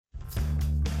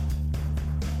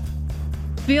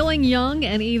Feeling young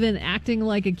and even acting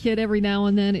like a kid every now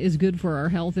and then is good for our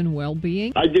health and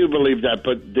well-being. I do believe that,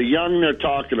 but the young they're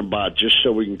talking about, just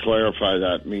so we can clarify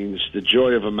that, means the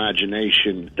joy of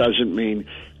imagination doesn't mean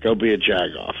go be a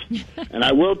jagoff. And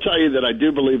I will tell you that I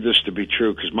do believe this to be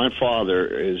true because my father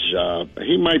is,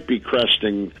 he might be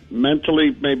cresting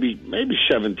mentally maybe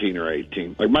 17 or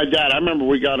 18. Like my dad, I remember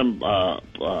we got him a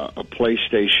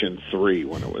PlayStation 3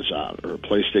 when it was out, or a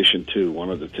PlayStation 2, one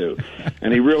of the two.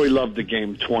 And he really loved the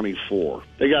game 24.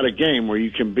 They got a game where you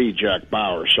can be Jack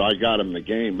Bauer, so I got him the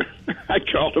game. I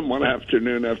called him one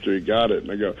afternoon after he got it,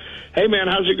 and I go, hey, man,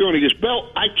 how's it going? He goes,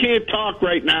 Bill, I can't talk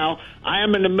right now. I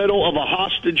am in the middle of a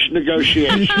hostage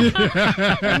negotiation.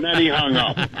 And then he hung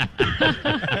up.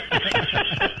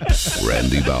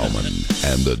 Randy Bauman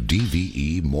and the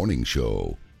DVE Morning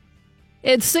Show.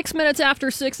 It's 6 minutes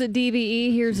after 6 at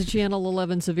DVE. Here's a Channel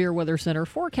 11 Severe Weather Center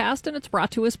forecast, and it's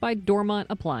brought to us by Dormont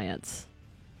Appliance.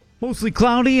 Mostly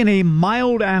cloudy and a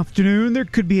mild afternoon. There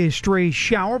could be a stray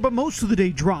shower, but most of the day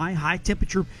dry. High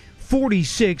temperature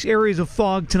 46. Areas of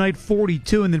fog tonight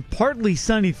 42, and then partly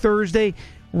sunny Thursday.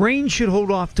 Rain should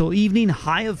hold off till evening.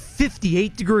 High of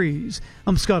 58 degrees.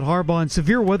 I'm Scott Harbaugh in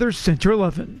Severe Weather Center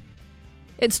 11.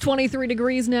 It's 23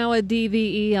 degrees now at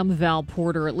DVE. I'm Val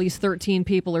Porter. At least 13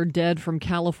 people are dead from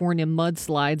California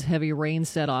mudslides. Heavy rain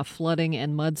set off flooding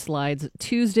and mudslides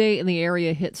Tuesday in the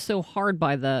area hit so hard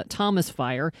by the Thomas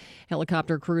Fire.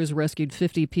 Helicopter crews rescued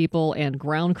 50 people and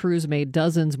ground crews made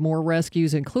dozens more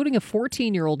rescues, including a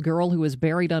 14-year-old girl who was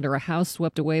buried under a house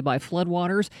swept away by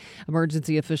floodwaters.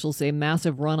 Emergency officials say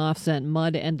massive runoff sent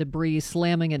mud and debris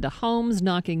slamming into homes,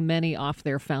 knocking many off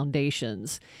their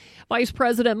foundations. Vice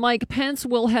President Mike Pence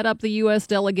will head up the U.S.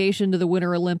 delegation to the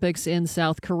Winter Olympics in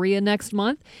South Korea next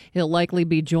month. He'll likely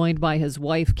be joined by his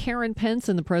wife, Karen Pence,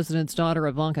 and the president's daughter,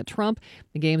 Ivanka Trump.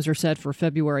 The games are set for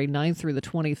February 9th through the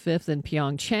 25th in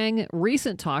Pyeongchang.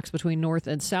 Recent talks between North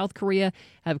and South Korea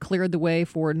have cleared the way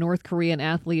for North Korean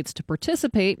athletes to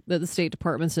participate, but the State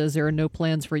Department says there are no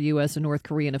plans for U.S. and North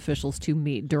Korean officials to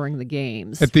meet during the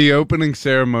games. At the opening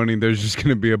ceremony, there's just going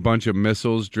to be a bunch of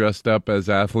missiles dressed up as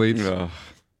athletes. Ugh.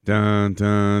 Dun,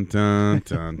 dun, dun,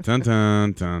 dun, dun,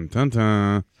 dun, dun, dun,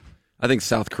 dun. I think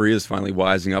South Korea is finally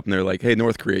wising up, and they're like, hey,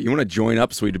 North Korea, you want to join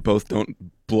up so we both don't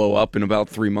blow up in about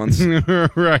 3 months?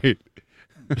 Right.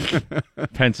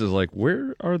 Pence is like,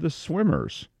 where are the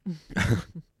swimmers?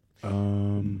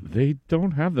 They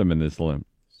don't have them in this limp.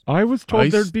 I was told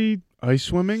there'd be ice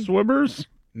swimming swimmers.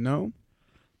 No,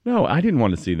 I didn't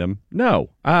want to see them.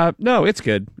 No, it's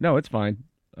good. No, it's fine.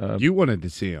 You wanted to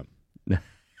see them.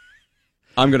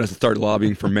 I'm going to start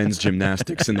lobbying for men's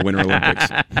gymnastics in the Winter Olympics.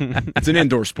 It's an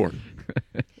indoor sport.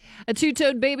 A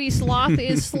two-toed baby sloth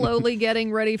is slowly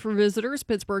getting ready for visitors.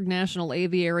 Pittsburgh National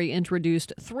Aviary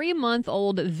introduced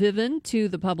 3-month-old Vivian to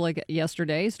the public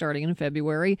yesterday, starting in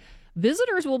February.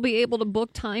 Visitors will be able to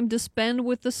book time to spend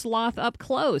with the sloth up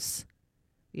close.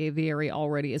 The aviary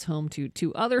already is home to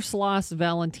 2 other sloths,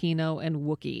 Valentino and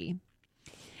Wookie.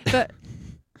 But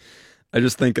I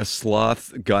just think a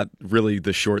sloth got really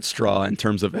the short straw in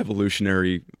terms of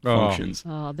evolutionary functions.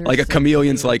 Like a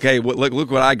chameleon's like, hey,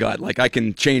 look what I got. Like I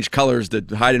can change colors to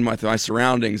hide in my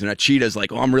surroundings. And a cheetah's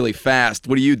like, oh, I'm really fast.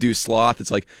 What do you do, sloth?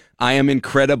 It's like, I am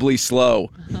incredibly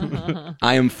slow.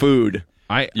 I am food.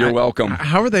 You're welcome.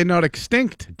 How are they not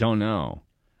extinct? Don't know.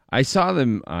 I saw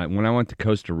them when I went to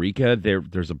Costa Rica.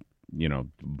 There's a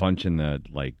bunch in the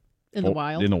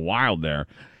wild. In the wild there.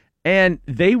 And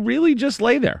they really just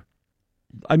lay there.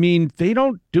 I mean, they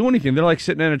don't do anything. They're like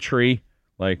sitting in a tree,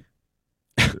 like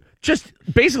just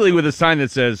basically with a sign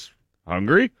that says,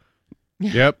 hungry?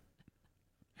 Yep.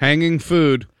 Hanging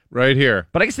food right here.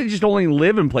 But I guess they just only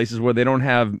live in places where they don't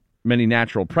have many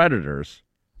natural predators.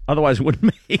 Otherwise, it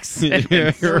wouldn't make sense.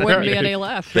 There wouldn't be any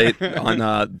left.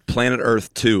 On Planet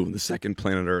Earth 2, the second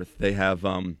Planet Earth, they have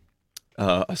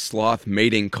a sloth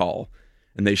mating call.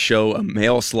 And they show a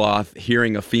male sloth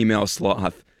hearing a female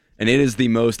sloth. And it is the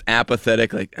most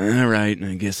apathetic, like, all right,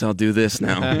 I guess I'll do this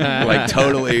now. Like,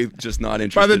 totally just not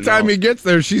interested. By the time he gets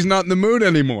there, she's not in the mood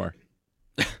anymore.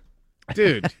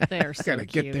 Dude, they're so gotta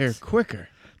get there quicker.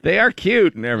 They are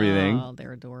cute and everything. Oh,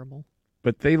 they're adorable.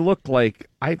 But they look like,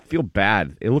 I feel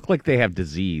bad. They look like they have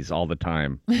disease all the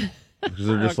time. Because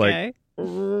they're just like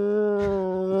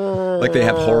they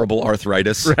have horrible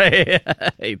arthritis.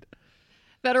 Right.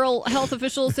 Federal health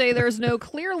officials say there's no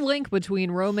clear link between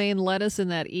romaine lettuce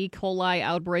and that E. coli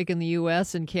outbreak in the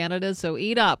U.S. and Canada, so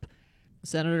eat up.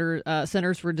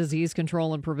 Centers for Disease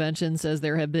Control and Prevention says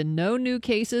there have been no new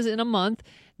cases in a month.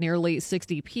 Nearly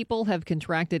 60 people have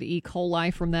contracted E.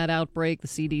 coli from that outbreak. The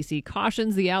CDC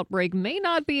cautions the outbreak may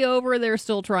not be over. They're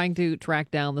still trying to track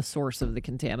down the source of the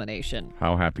contamination.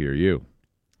 How happy are you?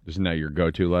 Isn't that your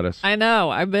go-to lettuce? I know.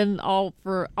 I've been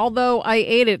although I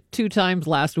ate it 2 times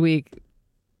last week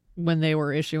when they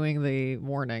were issuing the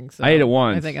warning. So I ate it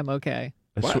once. I think I'm okay.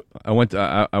 I went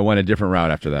a different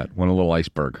route after that. Went a little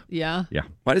iceberg. Yeah? Yeah.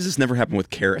 Why does this never happen with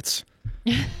carrots?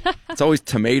 It's always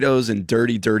tomatoes and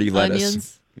dirty lettuce.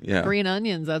 Onions. Yeah. Green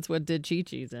onions. That's what did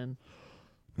Chi-Chi's in.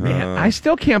 Man, I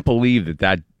still can't believe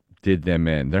that did them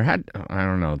in. I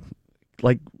don't know,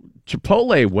 like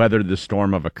Chipotle weathered the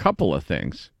storm of a couple of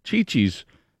things. Chi-Chi's,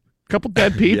 a couple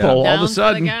dead people all of a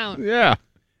sudden. Yeah.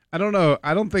 I don't know.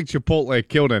 I don't think Chipotle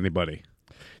killed anybody.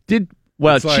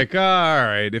 It's like, all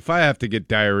right, if I have to get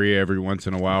diarrhea every once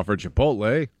in a while for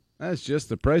Chipotle, that's just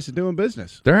the price of doing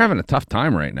business. They're having a tough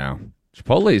time right now.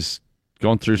 Chipotle's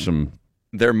going through some.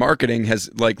 Their marketing has,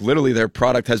 literally their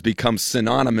product has become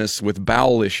synonymous with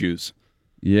bowel issues.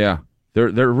 Yeah. They're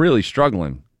really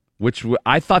struggling, which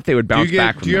I thought they would bounce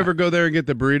back from. Do you ever go there and get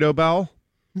the burrito bowl?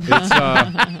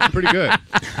 It's pretty good.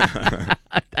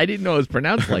 I didn't know it was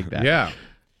pronounced like that. Yeah.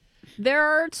 There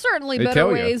are certainly better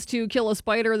ways to kill a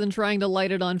spider than trying to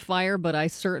light it on fire, but I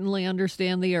certainly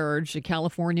understand the urge. A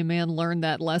California man learned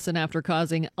that lesson after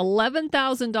causing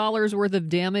 $11,000 worth of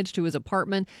damage to his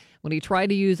apartment when he tried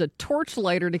to use a torch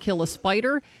lighter to kill a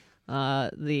spider.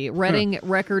 The Redding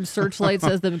Record Searchlight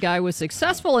says the guy was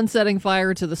successful in setting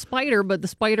fire to the spider, but the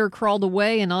spider crawled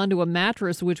away and onto a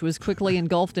mattress, which was quickly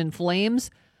engulfed in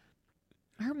flames.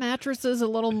 Are mattresses a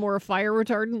little more fire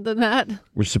retardant than that?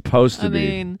 We're supposed to be. I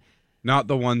mean, not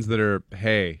the ones that are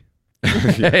hay.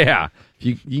 Yeah.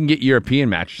 You can get European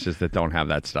mattresses that don't have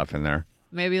that stuff in there.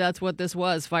 Maybe that's what this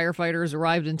was. Firefighters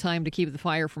arrived in time to keep the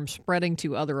fire from spreading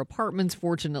to other apartments.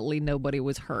 Fortunately, nobody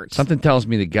was hurt. Something tells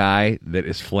me the guy that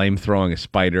is flame-throwing a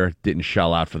spider didn't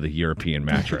shell out for the European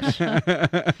mattress.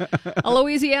 A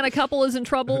Louisiana couple is in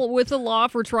trouble with the law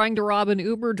for trying to rob an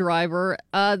Uber driver.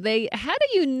 They had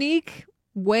a unique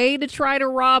way to try to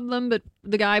rob them, but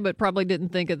probably didn't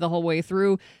think it the whole way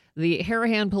through. The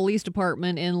Harahan Police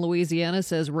Department in Louisiana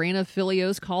says Raina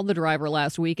Filios called the driver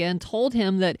last weekend, told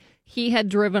him that he had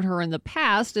driven her in the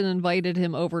past and invited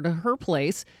him over to her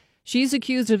place. She's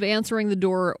accused of answering the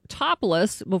door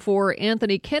topless before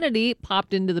Anthony Kennedy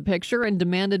popped into the picture and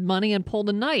demanded money and pulled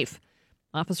a knife.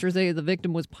 Officers say the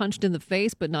victim was punched in the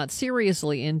face but not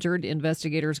seriously injured.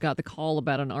 Investigators got the call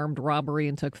about an armed robbery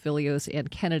and took Filios and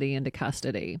Kennedy into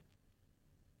custody.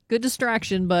 Good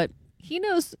distraction, but he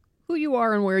knows who you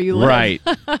are and where you live. Right.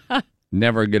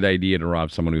 Never a good idea to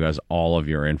rob someone who has all of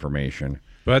your information.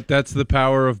 But that's the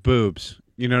power of boobs.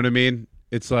 You know what I mean?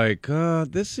 It's like,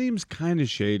 this seems kind of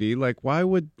shady. Like, why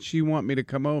would she want me to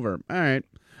come over? All right,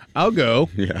 I'll go.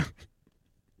 Yeah.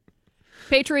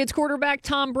 Patriots quarterback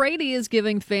Tom Brady is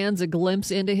giving fans a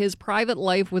glimpse into his private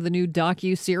life with a new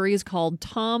docu-series called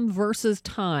Tom vs.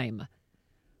 Time.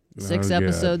 The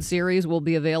 6-episode series will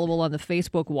be available on the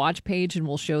Facebook Watch page and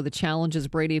will show the challenges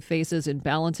Brady faces in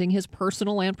balancing his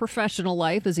personal and professional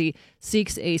life as he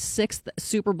seeks a 6th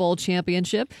Super Bowl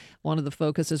championship. One of the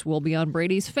focuses will be on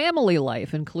Brady's family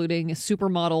life, including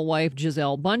supermodel wife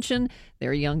Gisele Bündchen,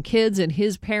 their young kids, and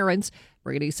his parents.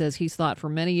 Brady says he's thought for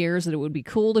many years that it would be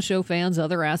cool to show fans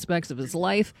other aspects of his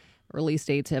life. Release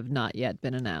dates have not yet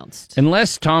been announced.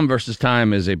 Unless Tom versus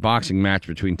Time is a boxing match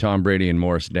between Tom Brady and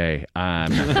Morris Day,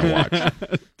 I'm not going to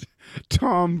watch.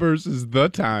 Tom versus the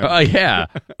Time. Oh, yeah.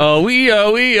 Oh,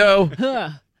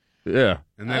 Yeah.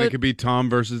 And then it could be Tom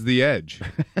versus the Edge.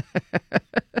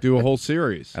 Do a whole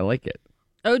series. I like it.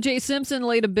 O.J. Simpson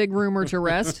laid a big rumor to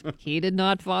rest. He did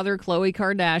not father Khloe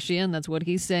Kardashian. That's what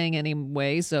he's saying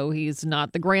anyway, so he's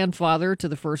not the grandfather to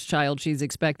the first child she's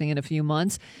expecting in a few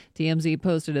months. TMZ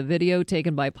posted a video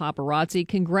taken by paparazzi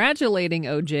congratulating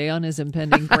O.J. on his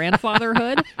impending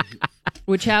grandfatherhood,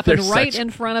 which happened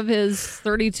in front of his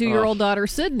 32-year-old daughter,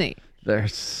 Sydney. They're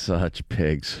such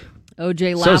pigs.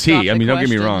 O.J. laughed So's he. off the I mean, don't get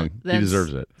me question, wrong. He then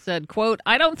deserves it. Said, quote,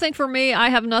 "I don't think for me, I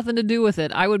have nothing to do with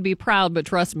it. I would be proud, but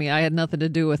trust me, I had nothing to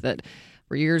do with it."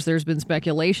 For years, there's been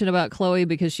speculation about Khloe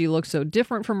because she looks so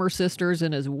different from her sisters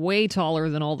and is way taller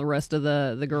than all the rest of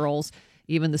the girls.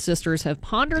 Even the sisters have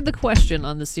pondered the question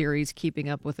on the series Keeping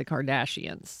Up with the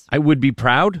Kardashians. I would be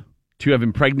proud to have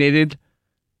impregnated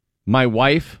my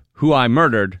wife, who I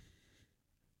murdered,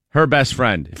 her best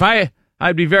friend.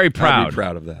 I'd be very proud. I'd be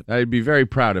proud of that. I'd be very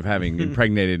proud of having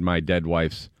impregnated my dead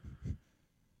wife's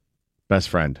best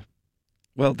friend.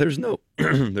 Well, there's no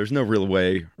real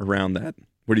way around that.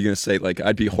 What are you going to say? Like,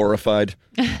 I'd be horrified.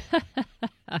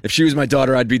 If she was my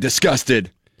daughter, I'd be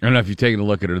disgusted. I don't know if you've taken a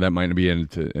look at her. That might be an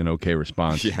okay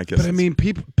response. Yeah, I guess. But I mean,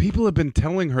 people have been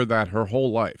telling her that her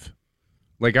whole life.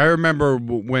 Like, I remember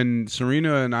when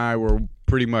Serena and I were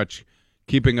pretty much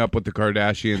keeping up with the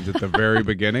Kardashians at the very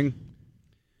beginning.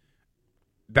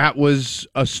 that was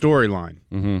a storyline.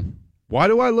 Mm-hmm. Why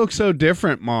do I look so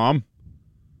different, Mom?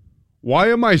 Why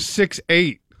am I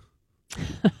 6'8"?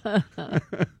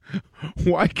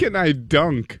 Why can I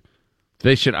dunk?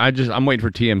 They should. I'm waiting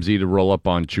for TMZ to roll up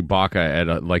on Chewbacca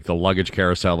at like the luggage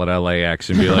carousel at LAX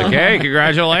and be like, "Hey,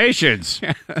 congratulations!"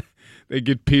 They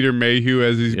get Peter Mayhew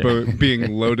as he's being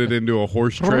loaded into a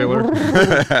horse trailer.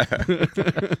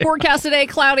 Forecast today,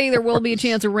 cloudy. There will be a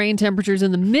chance of rain. Temperatures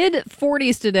in the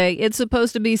mid-40s today. It's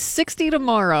supposed to be 60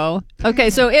 tomorrow. Okay,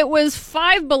 so it was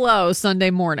 5 below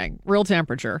Sunday morning, real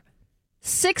temperature.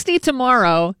 60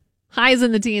 tomorrow, highs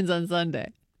in the teens on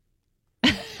Sunday.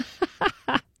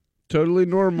 Totally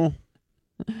normal.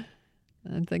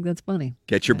 I think that's funny.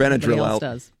 Get your Benadryl out.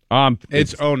 Does.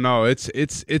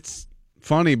 It's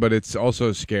funny, but it's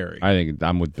also scary. I think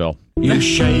I'm with Phil. You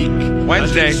shake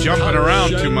Wednesday. Jumping around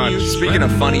too much. Speaking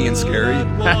of funny and scary,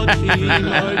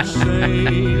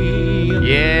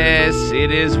 Yes,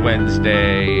 it is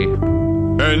Wednesday.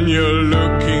 and you're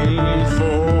looking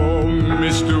for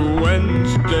Mr.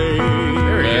 Wednesday.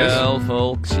 There he is. Well,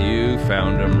 folks, you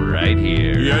found him right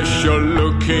here. Yes, you're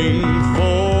looking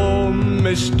for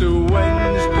Mr.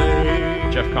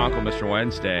 Wednesday. Jeff Conkle, Mr.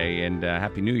 Wednesday, and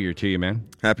Happy New Year to you, man.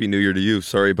 Happy New Year to you.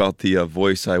 Sorry about the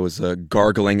voice. I was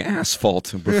gargling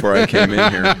asphalt before I came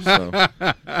in here.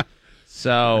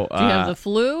 So, Do you have the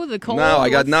flu, the cold? No, I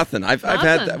got nothing. I've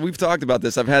had. Nothing. We've talked about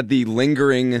this. I've had the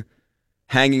lingering,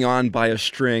 hanging on by a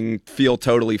string, feel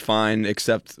totally fine,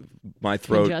 except my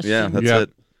throat. Congestion. Yeah, that's Yep. it.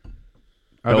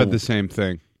 I've had the same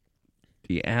thing.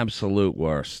 the absolute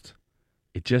worst.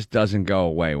 It just doesn't go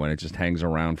away when it just hangs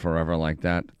around forever like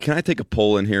that. Can I take a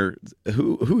poll in here?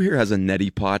 Who here has a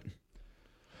neti pot?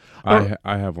 I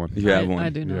have one. You have one. I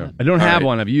do not. Yeah. I don't All have right.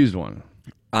 one. I've used one.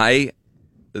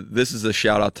 This is a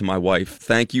shout out to my wife.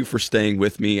 Thank you for staying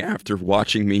with me after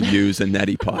watching me use a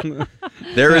neti pot.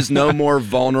 There is no more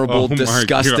vulnerable, Oh my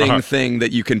disgusting God. thing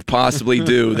that you can possibly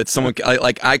do. That someone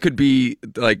I could be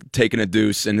like taking a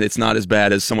deuce, and it's not as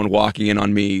bad as someone walking in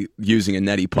on me using a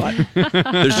neti pot.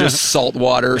 There's just salt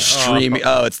water streaming.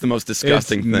 Oh, it's the most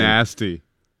disgusting It's thing. nasty.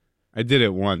 I did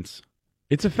it once.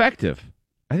 It's effective.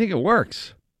 I think it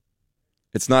works.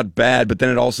 It's not bad, but then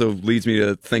it also leads me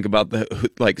to think about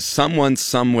someone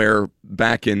somewhere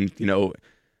back in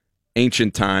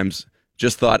ancient times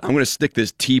just thought, I'm going to stick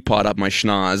this teapot up my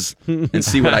schnoz and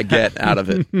see what I get out of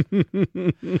it,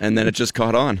 and then it just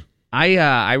caught on.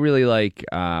 I really like.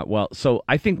 So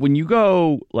I think when you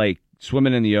go like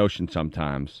swimming in the ocean,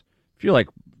 sometimes if you're like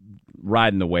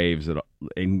riding the waves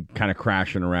and kind of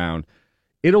crashing around,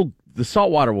 the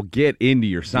salt water will get into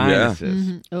your sinuses.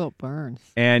 Mm-hmm. Oh, it burns.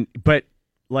 But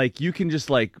like you can just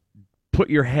like put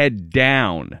your head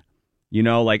down,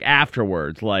 like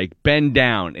afterwards, like bend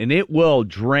down, and it will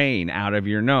drain out of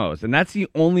your nose. And that's the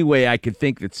only way I could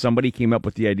think that somebody came up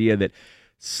with the idea that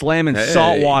slamming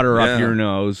salt water up your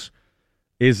nose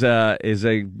is a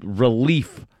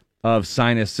relief of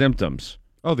sinus symptoms.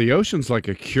 Oh, the ocean's like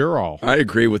a cure-all. I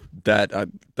agree with that.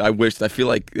 I feel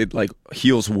like it like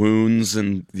heals wounds,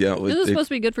 and Isn't it supposed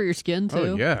to be good for your skin, too?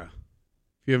 Oh, yeah.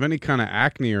 If you have any kind of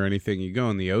acne or anything, you go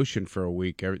in the ocean for a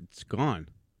week, it's gone.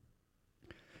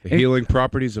 The healing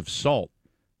properties of salt.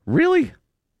 Really?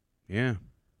 Yeah.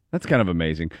 That's kind of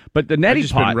amazing. But the I've neti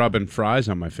just pot. been rubbing fries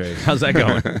on my face. How's that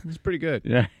going? It's pretty good.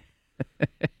 Yeah.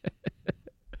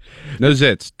 No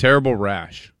zits. Terrible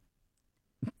rash.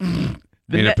 And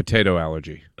a net- potato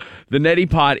allergy. The neti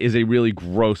pot is a really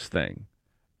gross thing.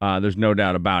 There's no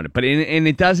doubt about it. But and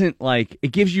it doesn't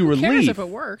it gives you Who relief. cares if it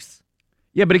works?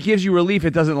 Yeah, but it gives you relief.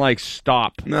 It doesn't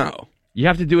stop. no. You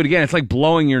have to do it again. It's like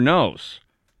blowing your nose.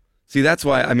 See, that's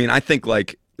why. I mean, I think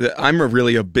I'm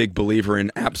really a big believer in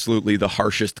absolutely the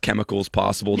harshest chemicals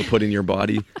possible to put in your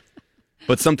body.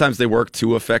 But sometimes they work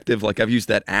too effective. Like I've used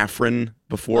that Afrin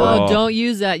before. Oh, don't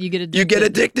use that. You get addicted. You get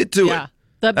addicted to Yeah. it.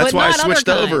 But That's why I not other switched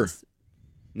over. kinds.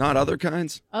 Not other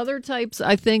kinds. Other types,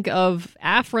 I think of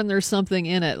Afrin. There's something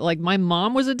in it. Like my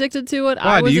mom was addicted to it.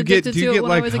 Why, I was do you get addicted to it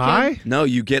when I was a high? kid. No,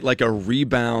 you get like a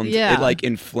rebound. Yeah. It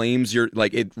inflames your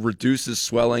it reduces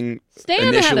swelling Stan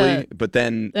initially, had but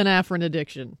then an Afrin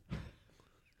addiction.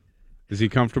 Is he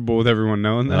comfortable with everyone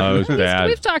knowing that? No, it was bad.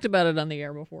 We've talked about it on the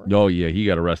air before. Oh, yeah. He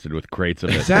got arrested with crates of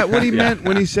it. Is that what he meant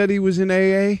when he said he was in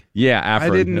AA? Yeah, Afrin. I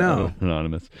didn't know.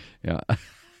 Anonymous. Yeah.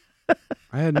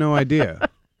 I had no idea.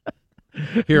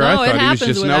 Here, No, I it thought he was happens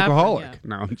just an with Afrin, alcoholic. yeah.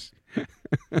 No, I'm just...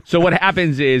 So what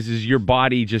happens is your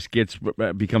body just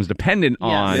becomes dependent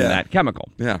on Yeah. that chemical.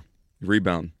 yeah,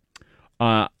 rebound.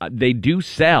 They do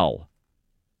sell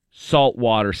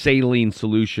saltwater saline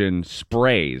solution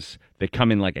sprays that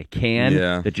come in like a can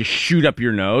Yeah. that just shoot up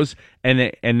your nose,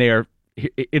 and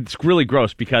it's really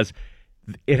gross because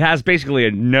it has basically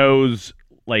a nose,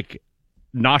 like,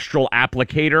 nostril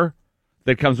applicator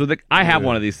that comes with it. I have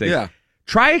one of these things. Yeah.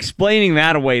 Try explaining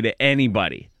that away to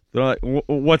anybody. They're like,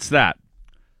 what's that?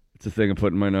 It's a thing I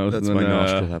put in my nose. That's my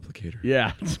nostril applicator.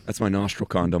 Yeah. That's my nostril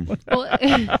condom. Well,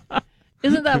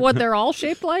 isn't that what they're all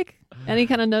shaped like? Any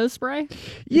kind of nose spray?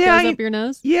 Yeah. Goes up your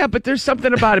nose? Yeah, but there's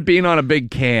something about it being on a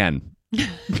big can.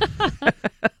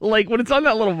 Like, when it's on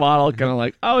that little bottle, kind of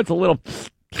like, oh, it's a little...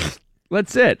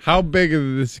 That's it. How big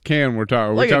is this can we're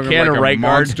talking? Like we're a talking can like of a Right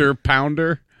Guard. monster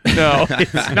pounder? No,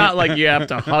 it's not like you have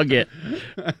to hug it.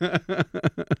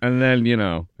 And then,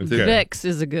 Vicks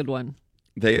is a good one.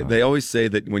 They always say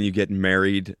that when you get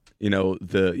married,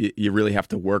 you really have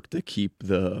to work to keep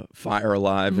the fire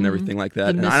alive and everything like that. The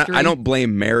And mystery. I don't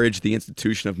blame marriage, the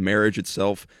institution of marriage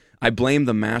itself. I blame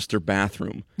the master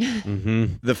bathroom.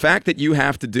 The fact that you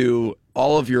have to do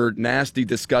all of your nasty,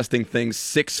 disgusting things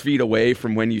 6 feet away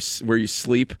from where you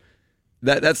sleep,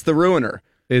 that's the ruiner.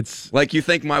 It's like, you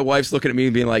think my wife's looking at me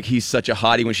and being like, he's such a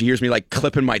hottie, when she hears me like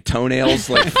clipping my toenails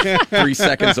like 3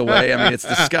 seconds away. I mean, it's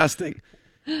disgusting.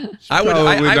 I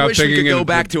wish we could go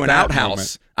back to an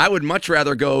outhouse. I would much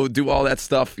rather go do all that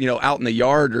stuff, out in the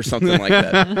yard or something like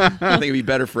that. I think it'd be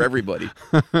better for everybody.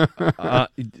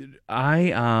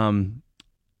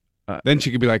 Then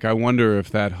she could be like, I wonder if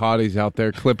that hottie's out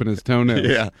there clipping his toenails.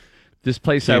 Yeah. This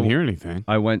place Can't hear anything.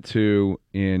 I went to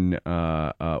in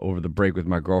over the break with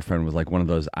my girlfriend was like one of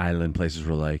those island places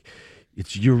where like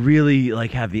you really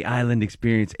like have the island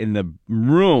experience in the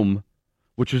room,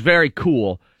 which was very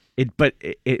cool. But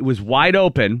it was wide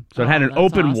open, so it had an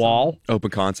open awesome. wall,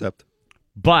 Open concept.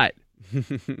 but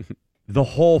the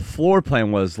whole floor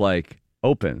plan was like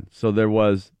open. So there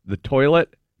was the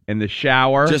toilet and the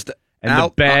shower, Just and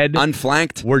out, the bed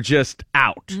unflanked. were just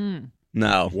out.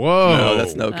 No. Whoa. No,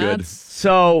 that's no good. That's-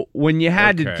 So when you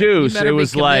had to Okay. deuce, You better it be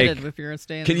was like, committed if you're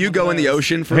staying Can you one go of in the those.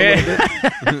 ocean for a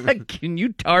little bit? can you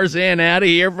Tarzan out of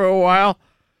here for a while?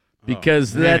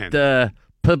 Because man. that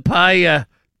papaya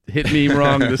hit me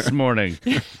wrong this morning.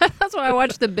 That's why I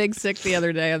watched The Big Sick the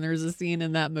other day, and there's a scene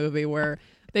in that movie where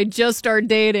they just start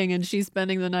dating, and she's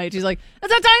spending the night. She's like, "Is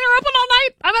that diner open all night?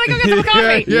 I'm gonna go get some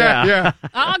coffee. Yeah.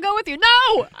 I'll go with you."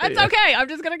 No, it's okay. I'm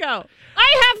just gonna go.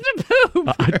 I have to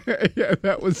poop. Yeah,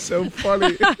 that was so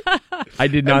funny. I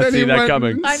did not And then see he that went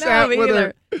coming. and I know, sat me with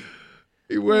either. her.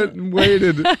 He went and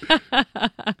waited.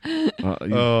 But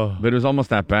it was almost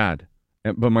that bad.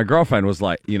 But my girlfriend was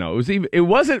like, it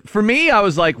wasn't for me. I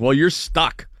was like, well, you're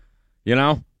stuck.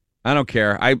 I don't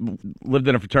care. I lived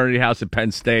in a fraternity house at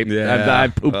Penn State. Yeah. I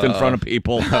pooped in front of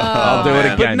people. I'll do it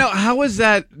But again. no, how is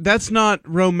that? That's not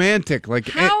romantic. Like,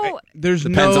 How- there's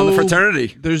Depends no on the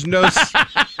fraternity. There's no.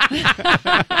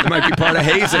 It might be part of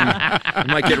hazing. It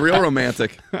might get real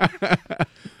romantic.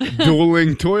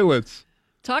 dueling toilets.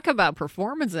 Talk about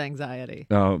performance anxiety.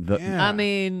 No, I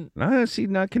mean, see,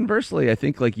 not conversely. I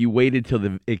think like you waited till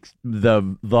the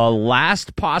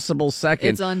last possible second.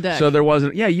 It's on deck. So there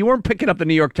wasn't. Yeah, you weren't picking up the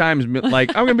New York Times like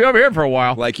I'm going to be over here for a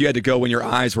while. Like, you had to go when your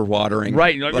eyes were watering.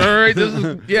 Right. Like, all right. This is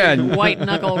and- white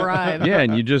knuckle ride. Yeah,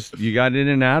 and you got in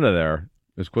and out of there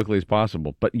as quickly as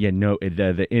possible. But yeah, no,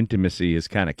 the intimacy is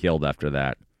kind of killed after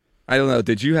that. I don't know.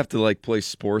 Did you have to like play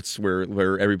sports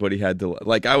where everybody had to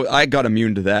like? I got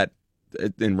immune to that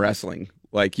in wrestling.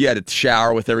 Like, you had to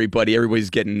shower with everybody. Everybody's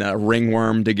getting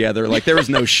ringworm together. Like, there was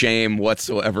no shame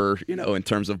whatsoever, in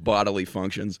terms of bodily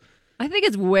functions. I think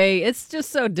it's just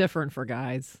so different for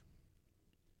guys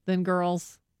than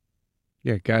girls.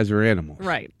 Yeah, guys are animals.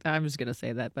 Right. I'm just gonna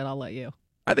say that, but I'll let you.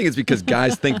 I think it's because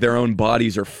guys think their own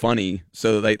bodies are funny,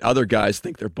 so like other guys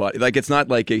think their body, like, it's not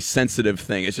like a sensitive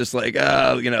thing. It's just like,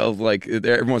 like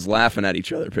everyone's laughing at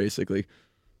each other, basically.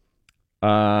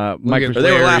 Mike Or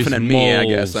they were laughing at me, I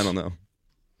guess. I don't know.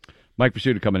 Mike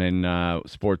Pursuta coming in.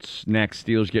 Sports next.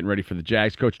 Steelers getting ready for the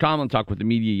Jags. Coach Tomlin talked with the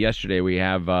media yesterday. We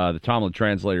have the Tomlin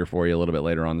translator for you a little bit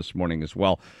later on this morning as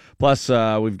well. Plus,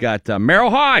 we've got Merrill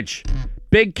Hodge,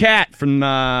 Big Cat from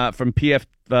PF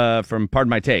from Pardon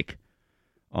My Take.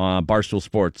 Barstool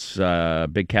Sports,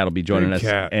 Big Cat will be joining us,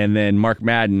 and then Mark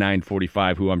Madden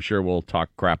 9:45, who I'm sure will talk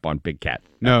crap on Big Cat.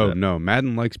 No,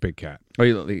 Madden likes Big Cat. Oh,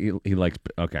 he likes.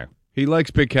 Okay, he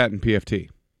likes Big Cat and PFT.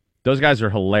 Those guys are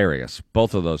hilarious.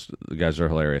 Both of those guys are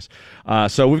hilarious.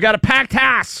 So we've got a packed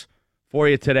house for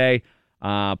you today.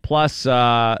 Plus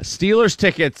Steelers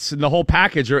tickets and the whole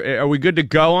package. Are we good to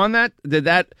go on that?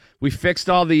 We fixed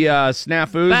all the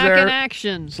snafus Back there? in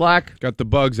action. Slack got the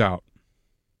bugs out.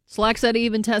 Slack said he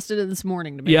even tested it this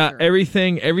morning to make Yeah, sure.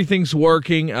 everything's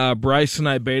working. Bryce and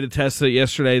I beta tested it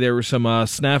yesterday. There were some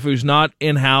snafus not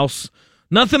in-house.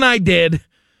 Nothing I did.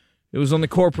 It was on the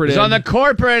corporate It's end. on the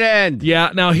corporate end.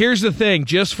 Yeah, now here's the thing.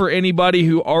 Just for anybody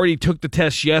who already took the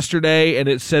test yesterday and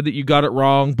it said that you got it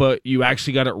wrong, but you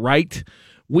actually got it right,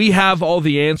 we have all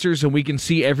the answers and we can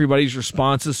see everybody's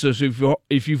responses. So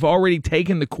if you've already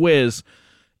taken the quiz,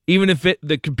 even if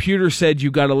the computer said you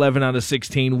got 11 out of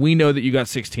 16, we know that you got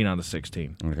 16 out of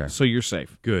 16. Okay. So you're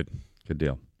safe. Good. Good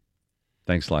deal.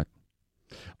 Thanks, Slack.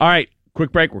 All right,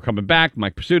 quick break. We're coming back.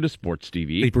 Mike Pursuta, Sports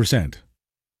TV. 8%.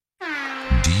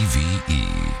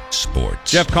 DVE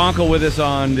Sports. Jeff Conkle with us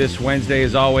on this Wednesday,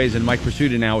 as always, and Mike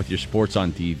Pursuta now with your sports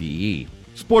on DVE.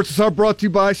 Sports are brought to you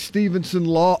by Stevenson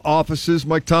Law Offices.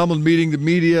 Mike Tomlin meeting the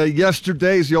media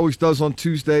yesterday, as he always does on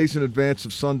Tuesdays in advance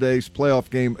of Sunday's playoff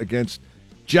game against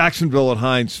Jacksonville at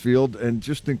Heinz Field. And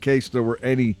just in case there were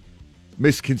any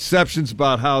misconceptions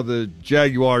about how the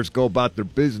Jaguars go about their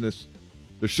business,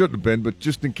 there shouldn't have been, but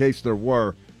just in case there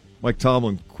were, Mike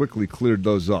Tomlin quickly cleared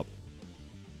those up.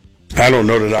 I don't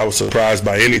know that I was surprised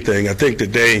by anything. I think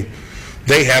that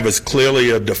they have as clearly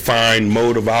a defined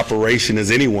mode of operation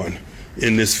as anyone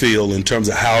in this field in terms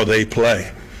of how they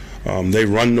play. They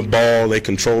run the ball, they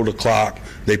control the clock,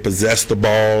 they possess the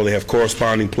ball, they have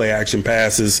corresponding play-action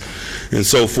passes, and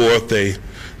so forth.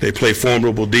 They play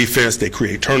formidable defense, they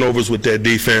create turnovers with their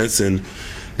defense, and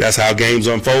that's how games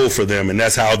unfold for them, and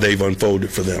that's how they've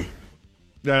unfolded for them.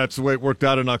 Yeah, that's the way it worked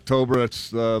out in October. That's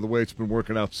the way it's been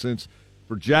working out since.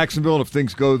 For Jacksonville, and if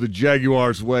things go the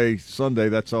Jaguars' way Sunday,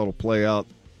 that's how it'll play out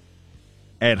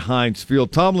at Heinz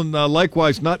Field. Tomlin,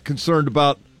 likewise, not concerned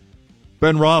about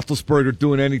Ben Roethlisberger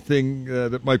doing anything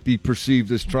that might be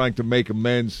perceived as trying to make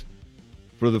amends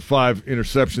for the 5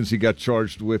 interceptions he got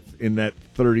charged with in that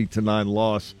 30-9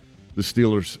 loss the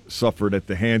Steelers suffered at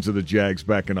the hands of the Jags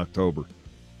back in October.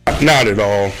 Not at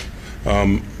all.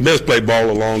 Ben's played ball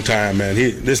a long time, man.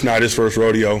 This is not his first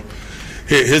rodeo.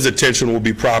 His attention will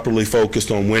be properly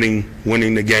focused on winning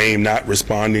the game, not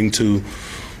responding to,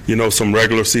 some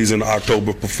regular season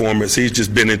October performance. He's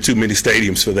just been in too many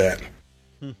stadiums for that.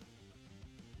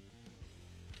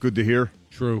 Good to hear.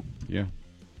 True. Yeah.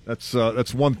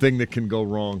 That's one thing that can go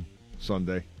wrong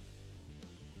Sunday.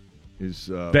 Is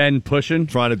Ben pushing?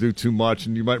 Trying to do too much.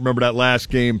 And you might remember that last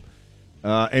game.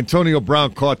 Antonio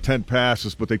Brown caught 10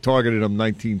 passes, but they targeted him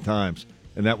 19 times.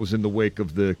 And that was in the wake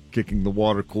of the kicking the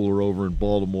water cooler over in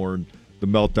Baltimore and the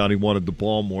meltdown. He wanted the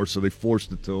ball more, so they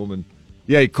forced it to him. And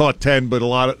yeah, he caught 10, but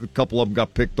a couple of them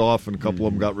got picked off and a couple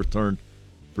of them got returned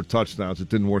for touchdowns. It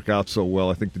didn't work out so well.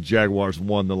 I think the Jaguars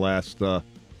won the last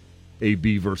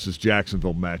AB versus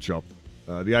Jacksonville matchup.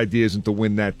 The idea isn't to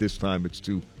win that this time; it's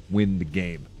to win the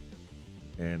game.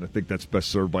 And I think that's best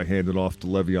served by handing off to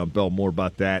Le'Veon Bell. More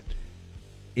about that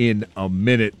in a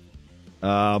minute.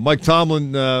 Mike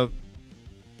Tomlin,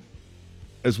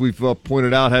 as we've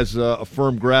pointed out, has a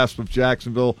firm grasp of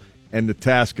Jacksonville and the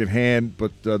task at hand.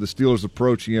 But the Steelers'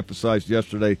 approach, he emphasized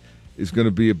yesterday, is going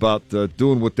to be about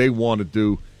doing what they want to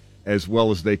do as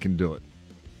well as they can do it.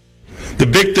 The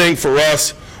big thing for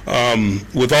us,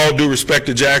 with all due respect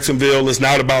to Jacksonville, is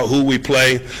not about who we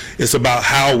play. It's about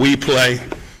how we play.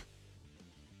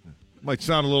 Might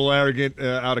sound a little arrogant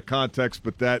out of context,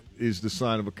 but that is the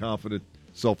sign of a confident,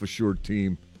 self-assured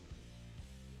team.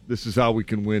 This is how we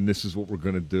can win. This is what we're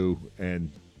going to do.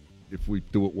 And if we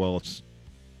do it well, it's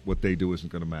what they do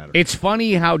isn't going to matter. It's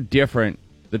funny how different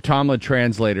the Tomlin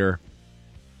translator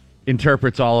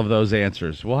interprets all of those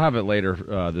answers. We'll have it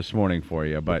later this morning for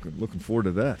you. But looking forward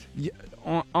to that. Yeah,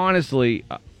 honestly,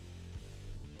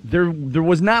 there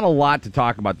was not a lot to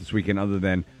talk about this weekend other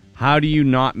than how do you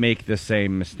not make the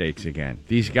same mistakes again?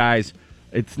 These guys,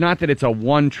 it's not that it's a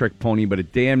one-trick pony, but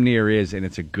it damn near is, and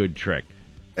it's a good trick.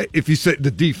 If you say the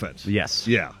defense. Yes.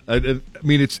 Yeah. I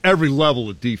mean, it's every level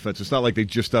of defense. It's not like they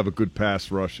just have a good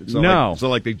pass rush. It's not no. It's not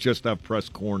like they just have press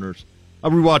corners. I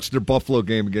rewatched their Buffalo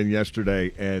game again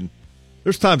yesterday, and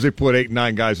there's times they put 8 and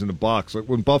 9 guys in the box. Like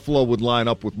when Buffalo would line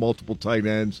up with multiple tight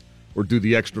ends or do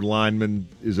the extra lineman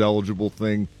is eligible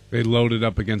thing. They loaded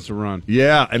up against the run.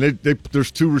 Yeah, and there's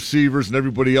 2 receivers and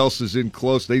everybody else is in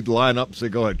close. They'd line up and say,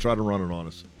 go ahead, try to run it on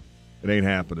us. It ain't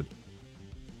happening.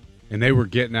 And they were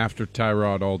getting after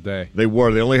Tyrod all day. They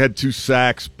were. They only had 2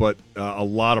 sacks, but a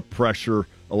lot of pressure,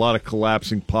 a lot of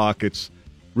collapsing pockets.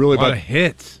 Really, a lot of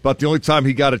hits. About the only time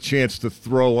he got a chance to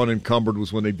throw unencumbered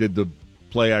was when they did the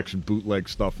play-action bootleg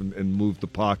stuff and moved the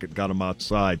pocket, got him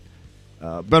outside.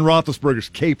 Ben Roethlisberger's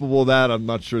capable of that. I'm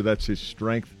not sure that's his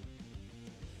strength.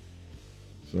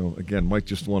 So, again, might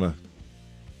just want to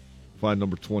find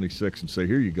number 26 and say,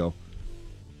 here you go.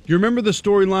 You remember the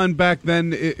storyline back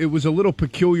then? It was a little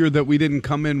peculiar that we didn't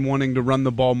come in wanting to run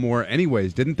the ball more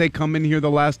anyways. Didn't they come in here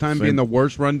the last time being the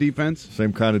worst run defense?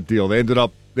 Same kind of deal. They ended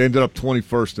up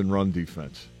 21st in run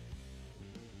defense.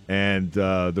 and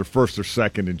they're first or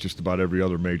second in just about every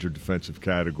other major defensive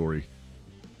category.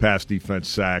 Pass defense,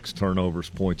 sacks, turnovers,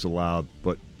 points allowed.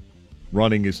 But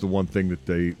running is the one thing that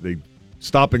they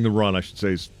stopping the run, I should say,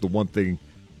 is the one thing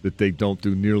that they don't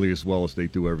do nearly as well as they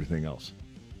do everything else.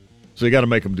 So you got to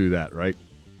make them do that, right?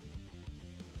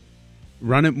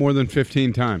 Run it more than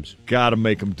 15 times. Got to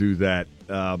make them do that.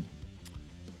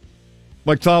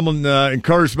 Mike Tomlin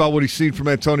encouraged about what he's seen from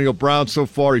Antonio Brown so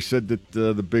far. He said that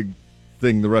the big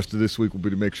thing the rest of this week will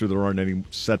be to make sure there aren't any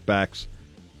setbacks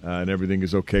and everything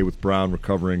is okay with Brown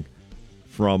recovering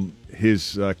from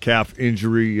his calf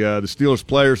injury. The Steelers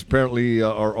players apparently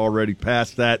are already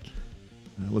past that.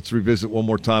 Let's revisit one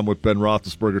more time what Ben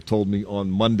Roethlisberger told me on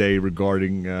Monday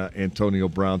regarding Antonio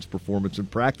Brown's performance in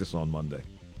practice on Monday.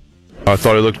 I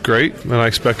thought he looked great, and I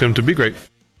expect him to be great.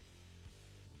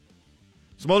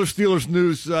 Some other Steelers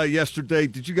news yesterday.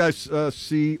 Did you guys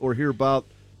see or hear about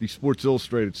the Sports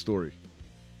Illustrated story?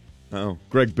 Oh.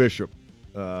 Greg Bishop,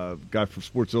 guy from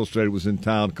Sports Illustrated, was in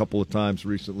town a couple of times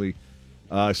recently.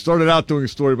 Started out doing a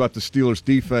story about the Steelers'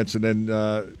 defense and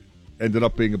then ended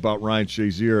up being about Ryan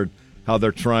Shazier and how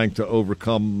they're trying to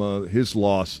overcome his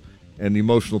loss and the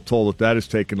emotional toll that has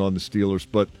taken on the Steelers.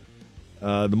 But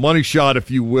the money shot, if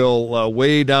you will,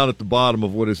 way down at the bottom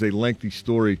of what is a lengthy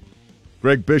story.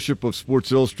 Greg Bishop of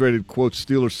Sports Illustrated quotes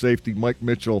Steelers safety Mike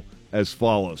Mitchell as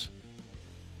follows.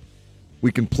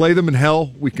 "We can play them in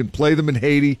hell. We can play them in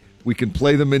Haiti. We can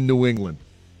play them in New England.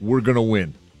 We're going to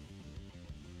win."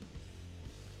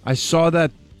 I saw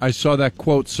that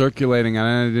quote circulating, and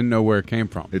I didn't know where it came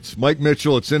from. It's Mike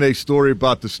Mitchell. It's in a story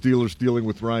about the Steelers dealing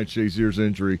with Ryan Shazier's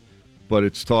injury, but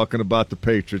it's talking about the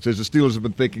Patriots. As the Steelers have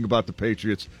been thinking about the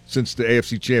Patriots since the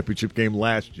AFC Championship game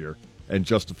last year, and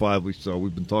justifiably so.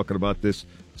 We've been talking about this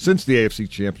since the AFC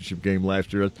Championship game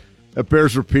last year. That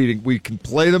bears repeating. We can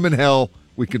play them in hell.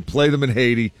 We can play them in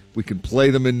Haiti. We can play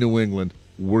them in New England.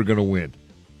 We're going to win.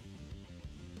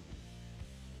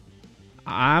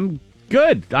 I'm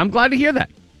good. I'm glad to hear that.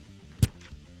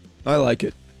 I like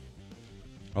it.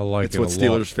 I like it's it. It's what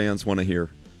Steelers fans want to hear.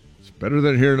 It's better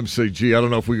than hearing them say, "Gee, I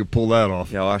don't know if we could pull that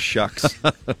off." Yeah, shucks.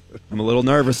 I'm a little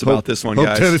nervous about this one, guys.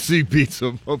 Hope Tennessee beats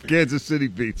them. Hope Kansas City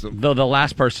beats them. Though the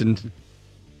last person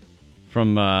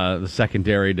from the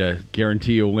secondary to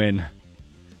guarantee a win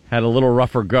had a little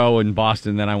rougher go in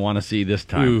Boston than I want to see this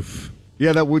time. Oof.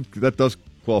 Yeah, that does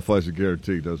qualify as a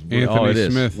guarantee, doesn't it? Anthony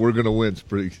Smith. We're going to win. It's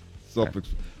pretty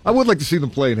self-explanatory. I would like to see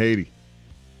them play in Haiti.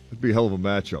 It'd be a hell of a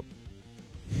matchup.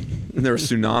 Isn't there a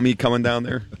tsunami coming down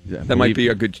there? Yeah, that might be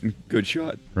a good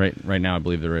shot. Right now, I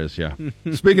believe there is, yeah.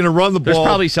 Speaking of run the ball. There's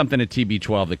probably something at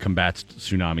TB12 that combats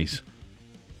tsunamis.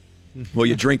 Well,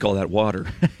 you drink all that water.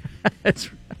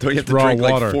 Don't you have to raw drink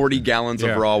water. Like 40 gallons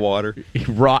of raw water?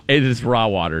 It is raw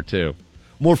water, too.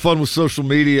 More fun with social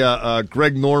media.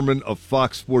 Greg Norman of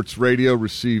Fox Sports Radio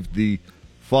received the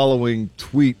following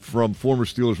tweet from former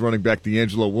Steelers running back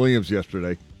D'Angelo Williams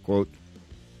yesterday. Quote,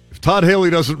 "If Todd Haley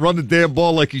doesn't run the damn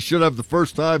ball like he should have the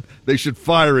first time, they should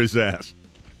fire his ass."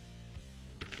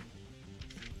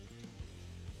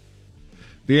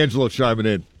 D'Angelo chiming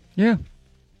in. Yeah.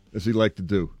 As he liked to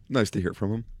do. Nice to hear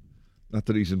from him. Not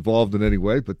that he's involved in any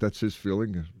way, but that's his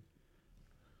feeling.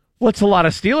 What's a lot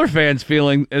of Steeler fans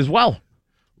feeling as well?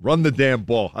 Run the damn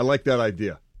ball. I like that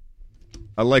idea.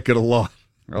 I like it a lot.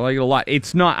 I like it a lot.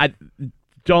 It's not.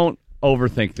 Don't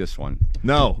overthink this one.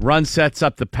 No. Run sets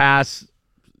up the pass.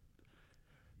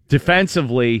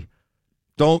 Defensively,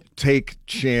 don't take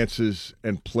chances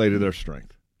and play to their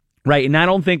strength. Right, and I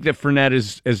don't think that Fournette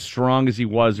is as strong as he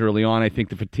was early on. I think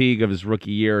the fatigue of his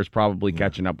rookie year is probably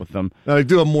catching up with them. Now, they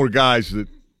do have more guys that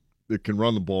can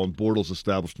run the ball, and Bortles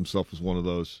established himself as one of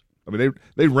those. I mean,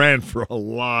 they ran for a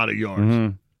lot of yards.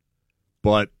 Mm-hmm.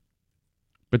 But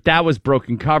that was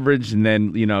broken coverage, and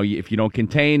then, if you don't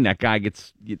contain, that guy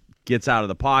gets out of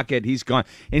the pocket. He's gone.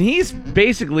 And he's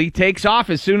basically takes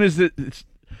off as soon as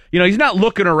he's not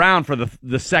looking around for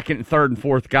the second, third, and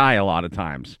fourth guy a lot of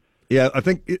times. Yeah, I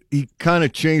think he kind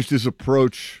of changed his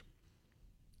approach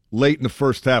late in the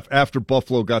first half after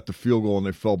Buffalo got the field goal and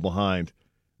they fell behind.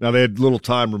 Now, they had little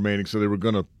time remaining, so they were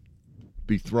going to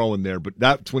be throwing there. But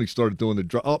that's when he started doing the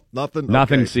draw. Oh, nothing?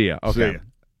 Nothing, okay. see ya. Okay. See ya.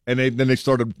 And then they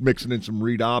started mixing in some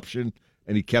read option,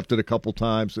 and he kept it a couple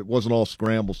times. It wasn't all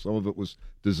scramble. Some of it was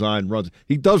designed runs.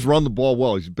 He does run the ball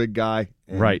well. He's a big guy.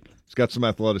 Right. He's got some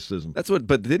athleticism.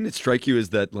 But didn't it strike you as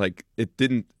that,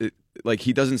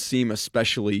 he doesn't seem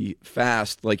especially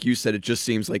fast. Like you said, it just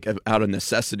seems like out of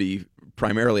necessity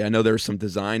primarily. I know there are some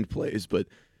designed plays, but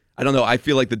I don't know. I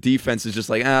feel like the defense is just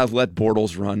like, let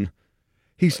Bortles run.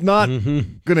 He's not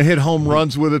going to hit home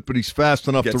runs with it, but he's fast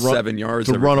enough to run 7 yards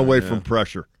to run time, away from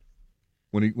pressure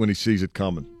when he sees it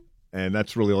coming. And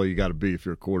that's really all you got to be if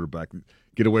you're a quarterback.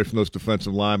 Get away from those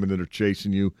defensive linemen that are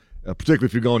chasing you, particularly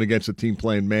if you're going against a team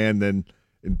playing man. Then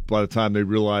by the time they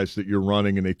realize that you're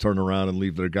running and they turn around and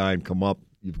leave their guy and come up,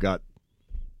 you've got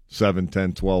 7,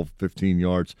 10, 12, 15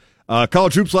 yards.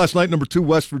 College hoops last night, number 2,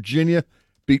 West Virginia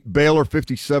beat Baylor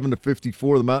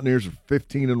 57-54. The Mountaineers are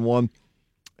 15-1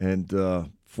 and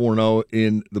 4-0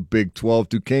 in the Big 12.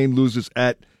 Duquesne loses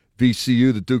at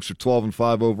VCU. The Dukes are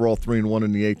 12-5 overall, 3-1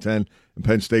 in the A-10. And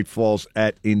Penn State falls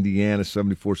at Indiana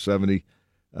 74-70.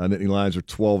 Nittany Lions are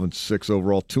 12-6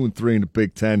 overall, 2-3 in the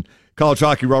Big 10. College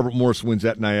hockey, Robert Morris wins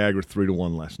at Niagara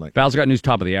 3-1 last night. Val's got news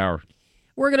top of the hour.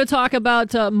 We're going to talk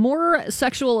about more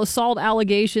sexual assault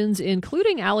allegations,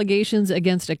 including allegations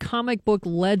against a comic book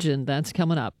legend. That's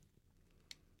coming up.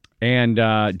 And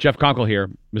Jeff Conkle here,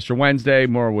 Mr. Wednesday.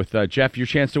 More with Jeff. Your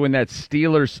chance to win that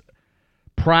Steelers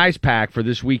prize pack for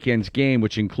this weekend's game,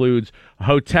 which includes a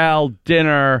hotel,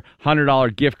 dinner,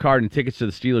 $100 gift card, and tickets to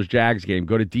the Steelers-Jags game.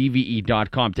 Go to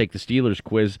DVE.com, take the Steelers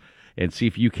quiz, and see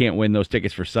if you can't win those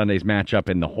tickets for Sunday's matchup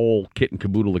and the whole kit and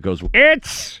caboodle that goes with it.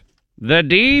 It's the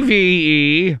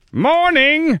DVE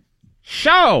Morning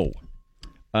Show.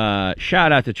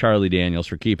 Shout out to Charlie Daniels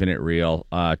for keeping it real.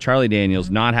 Charlie Daniels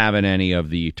not having any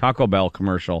of the Taco Bell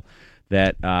commercial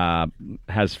that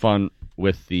has fun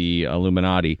with the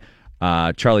Illuminati.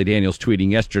 Charlie Daniels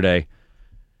tweeting yesterday,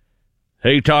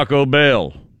 "Hey Taco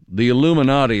Bell, the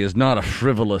Illuminati is not a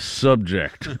frivolous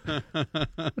subject."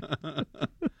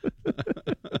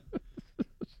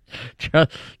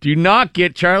 Do not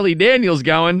get Charlie Daniels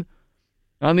going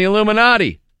on the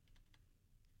Illuminati.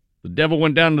 The devil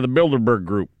went down to the Bilderberg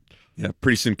Group. Yeah,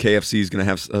 pretty soon KFC is going to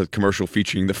have a commercial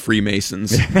featuring the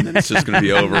Freemasons, and then it's just going to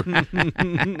be over.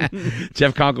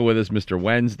 Jeff Conkle with us, Mr.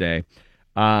 Wednesday.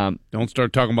 Don't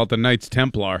start talking about the Knights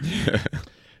Templar.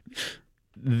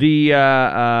 The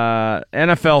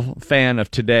NFL fan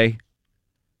of today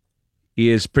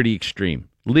is pretty extreme,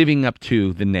 living up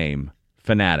to the name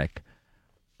fanatic.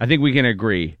 I think we can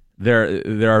agree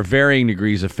there are varying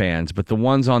degrees of fans, but the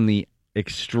ones on the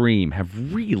extreme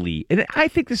have really, and I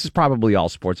think this is probably all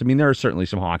sports. I mean, there are certainly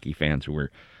some hockey fans who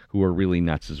are really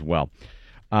nuts as well.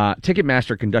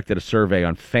 Ticketmaster conducted a survey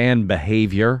on fan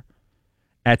behavior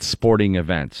at sporting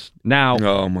events. Now,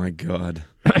 oh my God.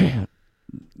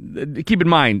 Keep in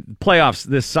mind, playoffs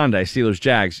this Sunday,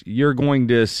 Steelers-Jags, you're going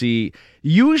to see,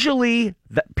 usually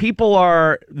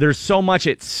there's so much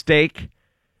at stake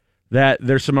that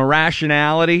there's some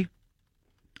irrationality,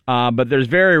 but there's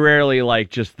very rarely like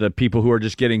just the people who are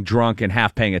just getting drunk and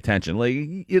half paying attention.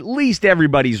 Like, at least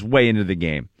everybody's way into the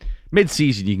game.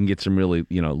 Mid-season, you can get some really,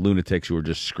 lunatics who are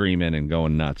just screaming and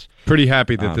going nuts. Pretty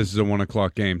happy that this is a 1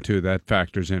 o'clock game, too. That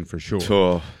factors in for sure.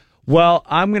 Oh. Well,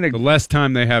 the less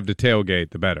time they have to tailgate,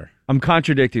 the better. I'm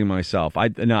contradicting myself.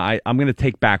 I'm going to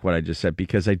take back what I just said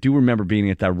because I do remember being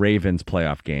at that Ravens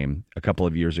playoff game a couple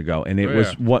of years ago, and it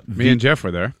was what me and Jeff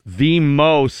were there. The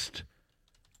most,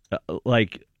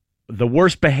 the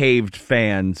worst behaved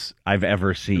fans I've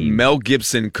ever seen. Mel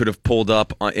Gibson could have pulled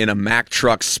up in a Mack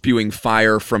truck spewing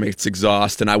fire from its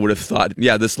exhaust, and I would have thought,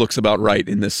 yeah, this looks about right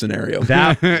in this scenario.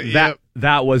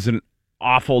 That was an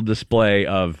awful display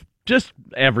of just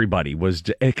everybody was,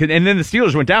 and then the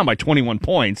Steelers went down by 21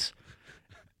 points.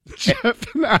 Jeff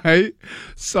and I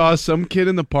saw some kid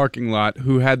in the parking lot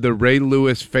who had the Ray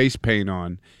Lewis face paint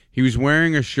on. He was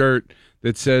wearing a shirt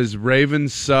that says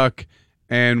Ravens suck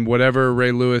and whatever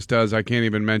Ray Lewis does, I can't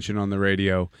even mention on the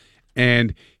radio.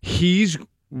 And he's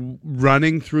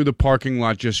running through the parking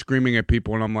lot just screaming at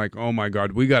people, and I'm like, oh my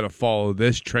God, we got to follow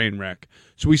this train wreck.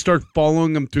 So we start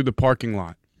following him through the parking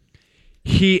lot.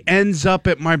 He ends up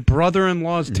at my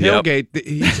brother-in-law's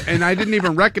tailgate, and I didn't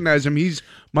even recognize him. He's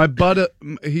my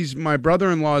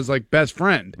brother-in-law's best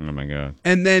friend. Oh my God!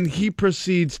 And then he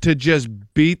proceeds to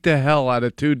just beat the hell out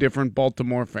of 2 different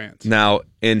Baltimore fans. Now,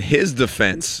 in his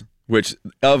defense, which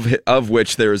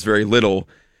there is very little,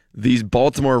 these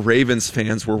Baltimore Ravens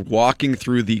fans were walking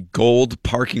through the gold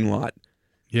parking lot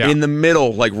in the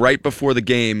middle, right before the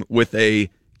game, with a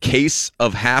case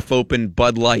of half-open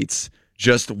Bud Lights.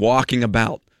 Just walking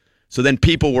about. So then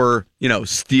people were,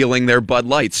 stealing their Bud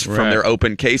Lights from their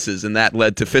open cases, and that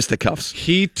led to fisticuffs.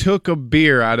 He took a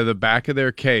beer out of the back of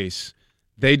their case.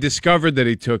 They discovered that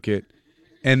he took it,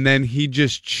 and then he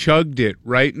just chugged it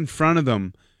right in front of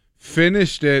them,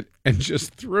 finished it, and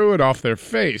just threw it off their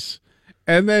face,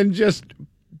 and then just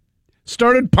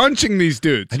started punching these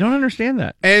dudes. I don't understand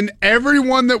that. And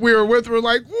everyone that we were with were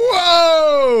like,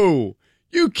 whoa,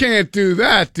 you can't do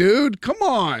that, dude. Come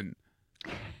on.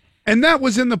 And that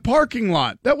was in the parking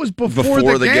lot. That was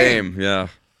before the game. Yeah.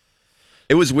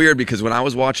 It was weird because when I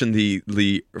was watching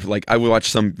I would watch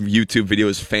some YouTube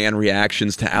videos, fan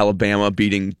reactions to Alabama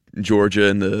beating Georgia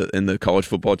in the college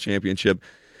football championship,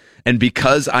 and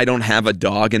because I don't have a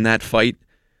dog in that fight,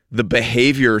 the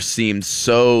behavior seemed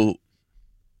so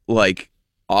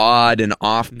odd and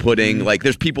off-putting. Mm-hmm. Like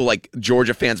there's people like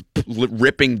Georgia fans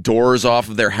ripping doors off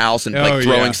of their house and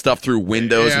throwing stuff through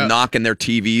windows and knocking their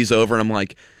TVs over. And I'm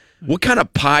like, what kind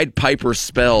of Pied Piper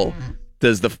spell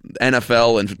does the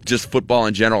NFL and just football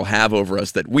in general have over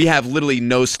us that we have literally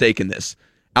no stake in this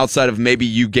outside of maybe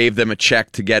you gave them a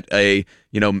check to get a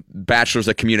bachelor's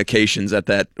of communications at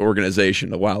that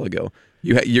organization a while ago.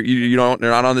 You're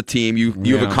not on the team.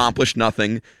 You've accomplished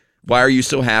nothing. Why are you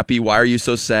so happy? Why are you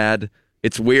so sad?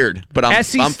 It's weird, but I'm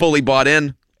fully bought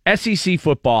in. SEC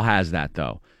football has that,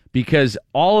 though, because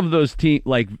all of those teams,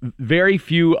 very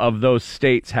few of those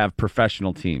states have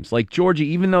professional teams. Like Georgia,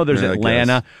 even though there's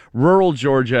Atlanta, rural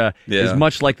Georgia is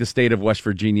much like the state of West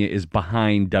Virginia is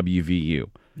behind WVU.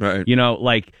 Right.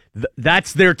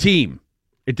 That's their team.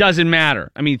 It doesn't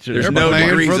matter. I mean, there's no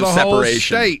degrees of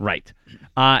separation. State. Right.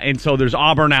 And so there's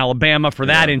Auburn, Alabama for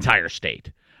that entire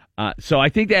state. So I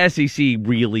think the SEC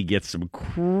really gets some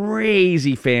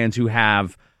crazy fans who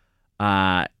have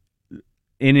an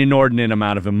inordinate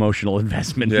amount of emotional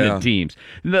investment in the teams.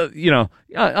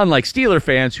 Unlike Steeler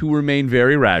fans who remain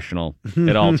very rational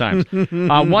at all times.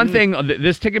 One thing,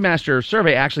 this Ticketmaster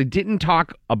survey actually didn't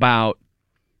talk about,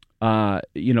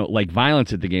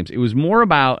 violence at the games. It was more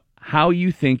about how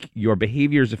you think your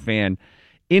behavior as a fan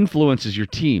influences your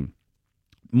team.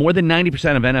 More than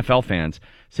 90% of NFL fans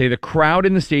say the crowd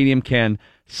in the stadium can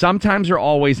sometimes or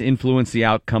always influence the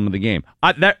outcome of the game.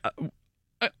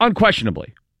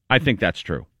 Unquestionably, I think that's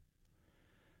true.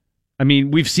 I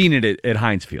mean, we've seen it at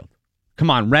Heinz Field. Come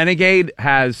on, Renegade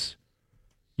has,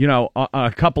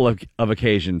 a couple of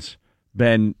occasions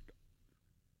been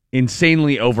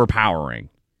insanely overpowering.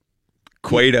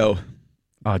 Cueto.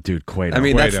 Oh, dude, Cueto. I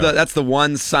mean, that's the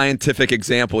one scientific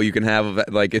example you can have of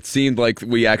it. It seemed like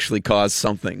we actually caused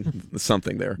something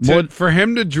there. For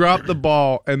him to drop the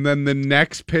ball and then the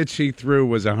next pitch he threw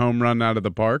was a home run out of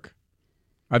the park.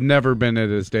 I've never been at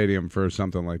a stadium for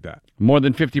something like that. More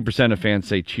than 50% of fans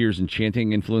say cheers and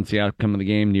chanting influence the outcome of the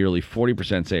game. Nearly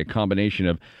 40% say a combination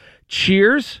of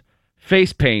cheers,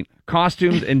 face paint,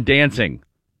 costumes, and dancing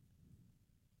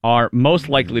are most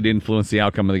likely to influence the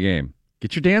outcome of the game.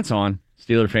 Get your dance on,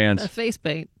 Steeler fans. Face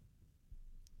paint.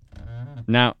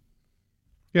 Now,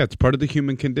 yeah, it's part of the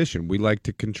human condition. We like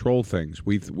to control things.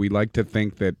 We like to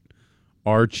think that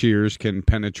our cheers can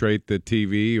penetrate the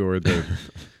TV or the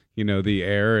the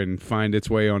air and find its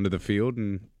way onto the field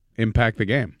and impact the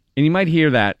game. And you might hear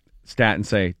that stat and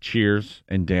say, cheers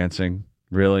and dancing,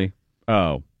 really?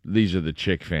 Oh, these are the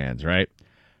chick fans, right?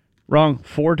 Wrong.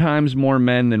 4 times more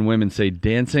men than women say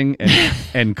dancing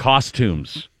and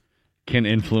costumes can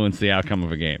influence the outcome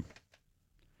of a game.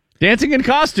 Dancing in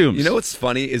costumes. You know what's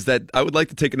funny is that I would like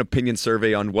to take an opinion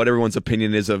survey on what everyone's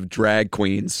opinion is of drag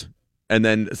queens and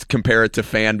then compare it to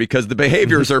fan, because the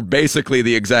behaviors are basically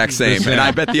the exact same, and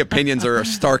I bet the opinions are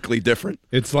starkly different.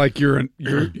 It's like you're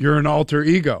an alter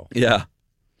ego. Yeah.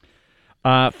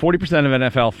 40% of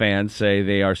NFL fans say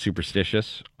they are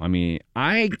superstitious. I mean,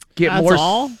 I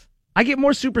get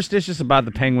more superstitious about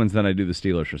the Penguins than I do the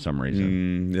Steelers for some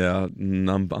reason.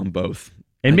 I'm both.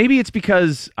 And maybe it's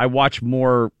because I watch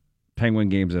more Penguin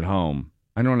games at home.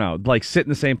 I don't know. Like, sit in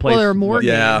the same place. Well, there are more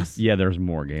games. Yeah, there's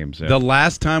more games. Yeah. The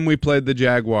last time we played the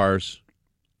Jaguars,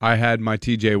 I had my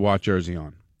TJ Watt jersey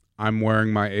on. I'm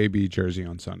wearing my AB jersey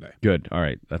on Sunday. Good. All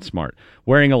right. That's smart.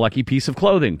 Wearing a lucky piece of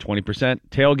clothing, 20%.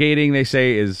 Tailgating, they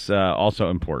say, is also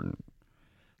important.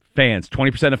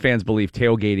 20% of fans believe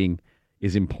tailgating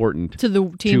is important to the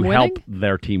team to help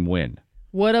their team win.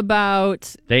 What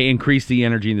about... They increase the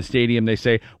energy in the stadium. They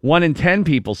say 1 in 10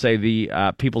 people say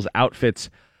the people's outfits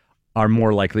are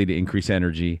more likely to increase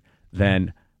energy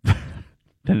than the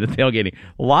tailgating.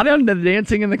 A lot of the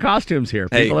dancing and the costumes here.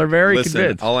 People are very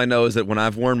convinced. All I know is that when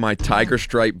I've worn my tiger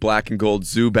stripe black and gold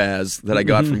Zubaz that I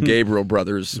got from Gabriel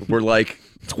Brothers, we're like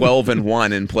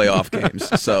 12-1 in playoff games.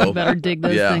 So better dig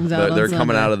those things out. They're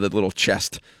coming out of the little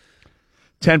chest.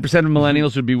 10% of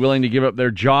millennials would be willing to give up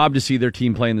their job to see their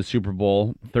team play in the Super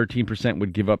Bowl. 13%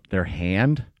 would give up their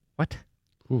hand. What?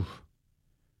 Oof.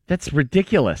 That's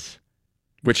ridiculous.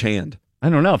 Which hand? I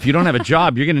don't know. If you don't have a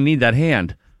job, you're going to need that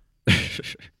hand.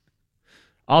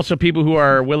 Also, people who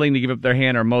are willing to give up their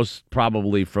hand are most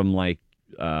probably from, like...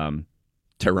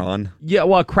 Tehran? Yeah,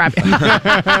 well, crap.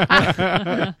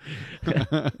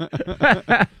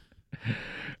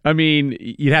 I mean,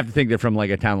 you'd have to think they're from,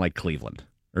 like, a town like Cleveland.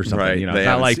 or something. Right. It's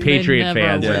not like Patriot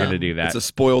fans are going to do that. It's a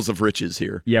spoils of riches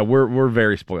here. Yeah, we're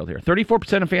very spoiled here.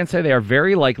 34% of fans say they are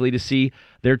very likely to see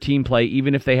their team play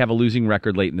even if they have a losing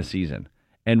record late in the season.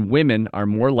 And women are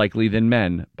more likely than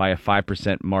men by a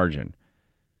 5% margin.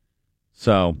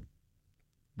 So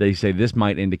they say this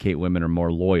might indicate women are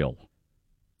more loyal.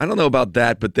 I don't know about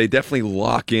that, but they definitely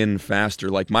lock in faster.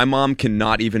 Like, my mom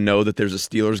cannot even know that there's a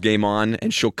Steelers game on,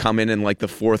 and she'll come in like the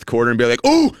fourth quarter and be like,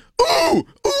 ooh,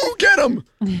 get him.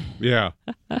 Yeah.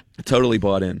 Totally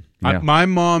bought in. Yeah. My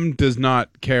mom does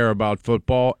not care about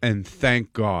football, and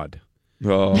thank God.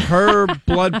 Oh. Her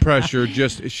blood pressure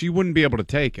she wouldn't be able to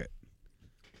take it.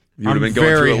 You would have been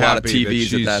going through a lot of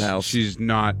TVs at that house. She's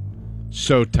not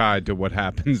so tied to what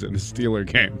happens in a Steeler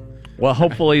game. Well,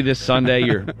 hopefully this Sunday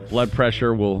your blood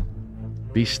pressure will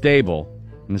be stable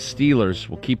and the Steelers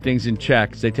will keep things in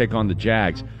check as they take on the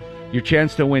Jags. Your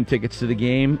chance to win tickets to the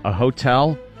game, a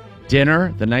hotel,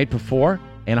 dinner the night before,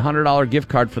 and a $100 gift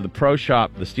card for the Pro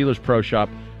Shop, the Steelers Pro Shop,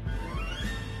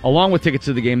 along with tickets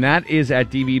to the game. That is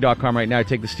at DVE.com right now.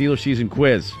 Take the Steelers season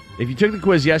quiz. If you took the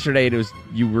quiz yesterday,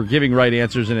 you were giving right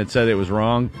answers and it said it was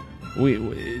wrong.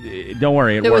 Don't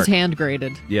worry, it worked. It was hand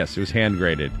graded. Yes, it was hand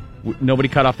graded. Nobody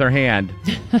cut off their hand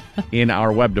in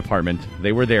our web department.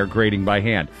 They were there grading by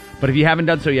hand. But if you haven't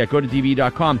done so yet, go to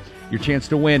DVE.com. Your chance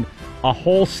to win a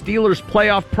whole Steelers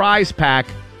playoff prize pack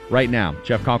right now.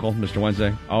 Jeff Conkle, Mr.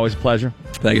 Wednesday, always a pleasure.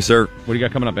 Thank you, sir. What do you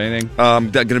got coming up? Anything?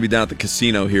 I'm going to be down at the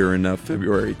casino here in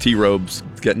February. T-Robes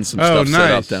getting some stuff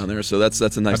set up down there, so that's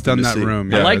a nice thing to see. I've done that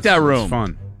room. Yeah, I like that room. It's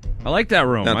fun. I like that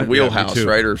room. Down at the Wheelhouse,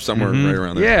 right? Or somewhere right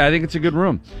around there. Yeah, I think it's a good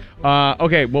room.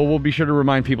 Okay, well, we'll be sure to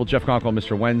remind people, Jeff Conkle,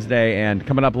 Mr. Wednesday, and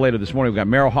coming up later this morning, we've got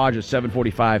Merrill Hodge at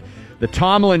 7:45. The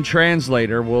Tomlin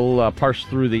translator will parse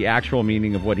through the actual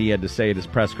meaning of what he had to say at his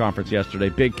press conference yesterday.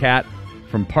 Big Cat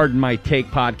from Pardon My Take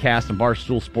podcast and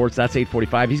Barstool Sports, that's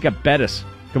 8:45. He's got Bettis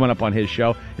coming up on his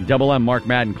show. And Double M, Mark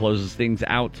Madden, closes things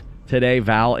out today.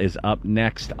 Val is up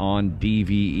next on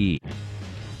DVE.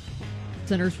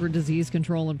 Centers for Disease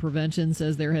Control and Prevention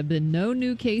says there have been no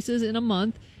new cases in a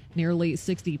month. Nearly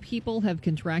 60 people have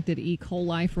contracted E.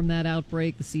 coli from that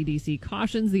outbreak. The CDC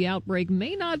cautions the outbreak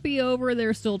may not be over.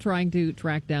 They're still trying to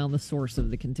track down the source of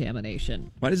the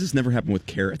contamination. Why does this never happen with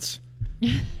carrots?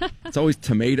 It's always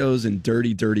tomatoes and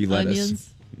dirty lettuce.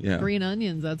 Onions. Yeah. Green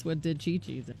onions. That's what did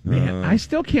Chi-Chi's. Man, I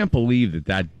still can't believe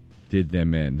that did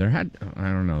them in. I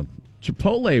don't know.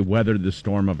 Chipotle weathered the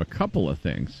storm of a couple of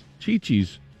things.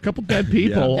 Chi-Chi's. Couple dead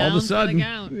people all of a sudden.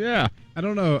 Yeah. I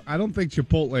don't know. I don't think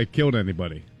Chipotle killed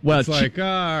anybody. Well, it's like, all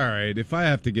right, if I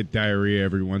have to get diarrhea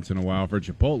every once in a while for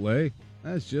Chipotle,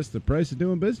 that's just the price of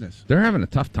doing business. They're having a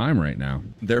tough time right now.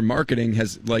 Their marketing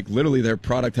has, literally their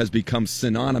product has become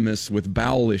synonymous with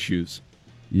bowel issues.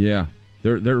 Yeah.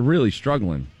 They're really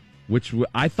struggling, which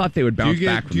I thought they would bounce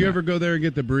back from. Do you ever go there and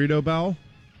get the burrito bowl?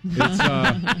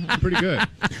 It's pretty good.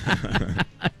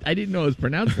 I didn't know it was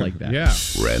pronounced like that. Yeah.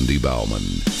 Randy Baumann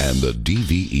and the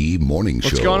DVE Morning Show.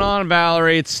 What's going on,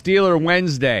 Valerie? It's Steeler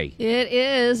Wednesday. It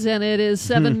is, and it is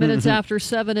 7 minutes after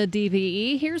 7 at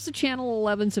DVE. Here's the Channel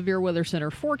 11 Severe Weather Center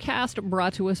forecast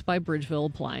brought to us by Bridgeville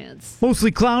Appliance.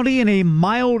 Mostly cloudy and a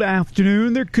mild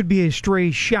afternoon. There could be a stray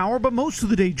shower, but most of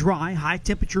the day dry. High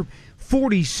temperature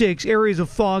 46. Areas of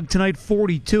fog tonight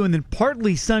 42, and then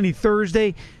partly sunny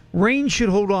Thursday. Rain should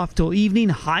hold off till evening,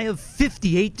 high of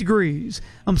 58 degrees.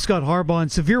 I'm Scott Harbaugh in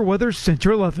Severe Weather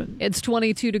Center 11. It's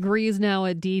 22 degrees now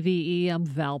at DVE. I'm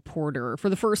Val Porter. For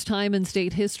the first time in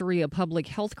state history, a public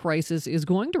health crisis is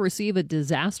going to receive a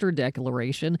disaster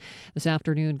declaration. This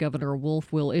afternoon, Governor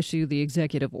Wolf will issue the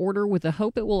executive order with the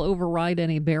hope it will override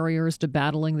any barriers to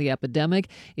battling the epidemic.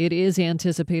 It is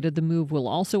anticipated the move will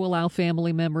also allow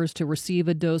family members to receive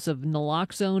a dose of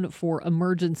naloxone for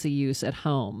emergency use at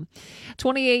home.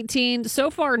 2018, so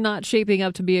far not shaping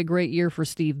up to be a great year for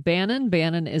Steve Bannon.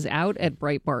 Bannon is out at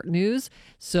Breitbart News.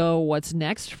 So what's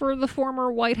next for the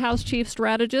former White House chief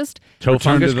strategist? Toe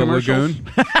fungus to the commercials.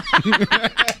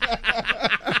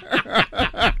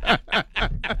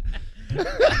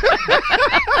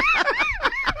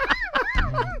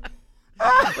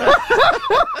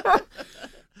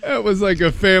 That was like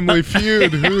a family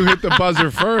feud. Who hit the buzzer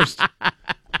first?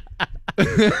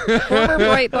 Former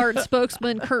Breitbart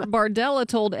spokesman Kurt Bardella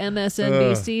told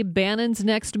MSNBC Bannon's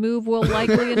next move will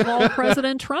likely involve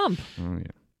President Trump. Oh,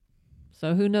 yeah.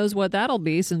 So who knows what that'll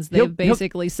be, since they've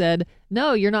basically said,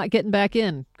 no, you're not getting back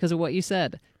in because of what you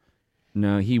said.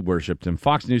 No, he worshipped him.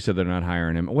 Fox News said they're not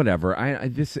hiring him. Whatever.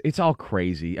 It's all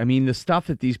crazy. I mean, the stuff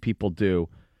that these people do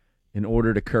in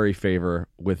order to curry favor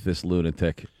with this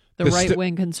lunatic. The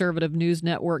right-wing conservative news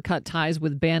network cut ties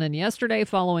with Bannon yesterday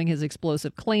following his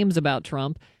explosive claims about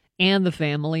Trump and the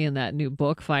family in that new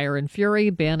book, Fire and Fury.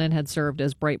 Bannon had served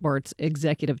as Breitbart's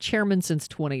executive chairman since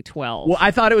 2012. Well, I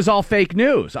thought it was all fake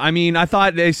news. I mean, I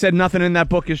thought they said nothing in that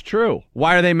book is true.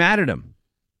 Why are they mad at him?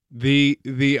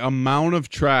 The amount of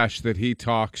trash that he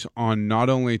talks on not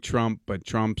only Trump, but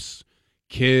Trump's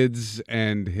kids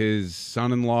and his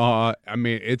son-in-law, I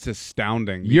mean, it's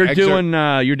astounding. You're doing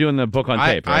the book on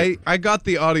tape, right? I got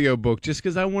the audio book just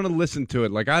because I want to listen to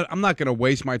it. Like I'm not going to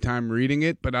waste my time reading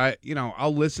it, but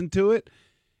I'll listen to it.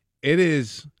 It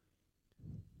is,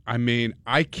 I mean,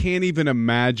 I can't even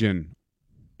imagine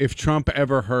if Trump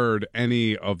ever heard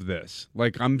any of this.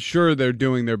 Like, I'm sure they're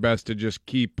doing their best to just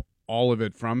keep all of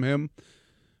it from him,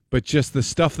 but just the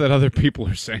stuff that other people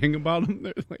are saying about him,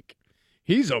 they're like,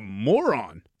 he's a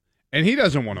moron, and he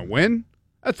doesn't want to win.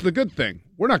 That's the good thing.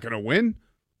 We're not going to win.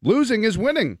 Losing is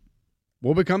winning.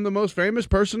 We'll become the most famous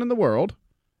person in the world.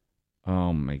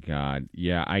 Oh my God!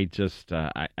 Yeah, I just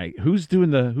who's doing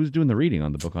the reading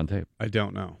on the book on tape? I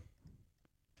don't know.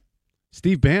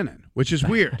 Steve Bannon, which is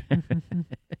weird.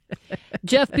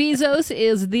 Jeff Bezos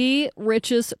is the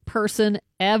richest person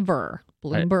ever.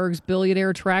 Bloomberg's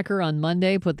billionaire tracker on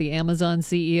Monday put the Amazon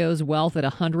CEO's wealth at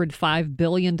 $105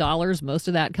 billion. Most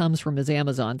of that comes from his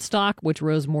Amazon stock, which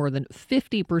rose more than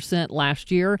 50% last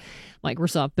year.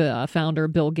 Microsoft founder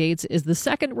Bill Gates is the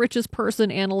second richest person.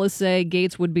 Analysts say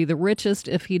Gates would be the richest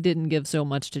if he didn't give so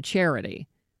much to charity.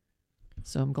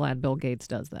 So I'm glad Bill Gates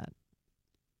does that.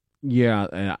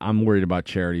 Yeah, I'm worried about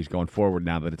charities going forward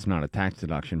now that it's not a tax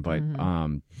deduction. But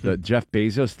the Jeff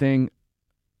Bezos thing,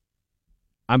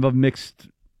 I'm of mixed,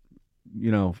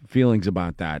 feelings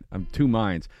about that. I'm two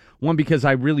minds. One, because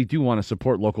I really do want to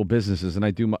support local businesses, and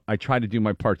I try to do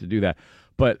my part to do that.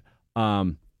 But, I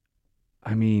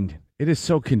mean, it is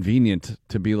so convenient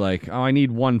to be like, oh, I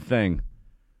need one thing.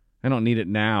 I don't need it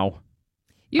now.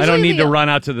 Usually I don't need to run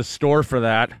out to the store for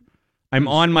that. I'm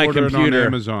on my computer. On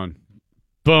Amazon.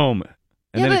 Boom.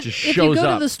 And then it just shows up. If you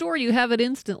go to the store, you have it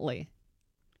instantly.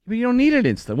 But you don't need it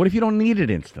instantly. What if you don't need it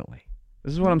instantly?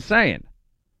 This is what I'm saying.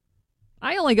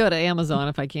 I only go to Amazon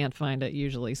if I can't find it,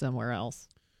 usually somewhere else.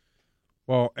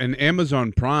 Well, and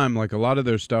Amazon Prime, like a lot of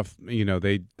their stuff,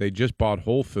 they just bought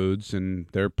Whole Foods, and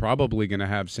they're probably going to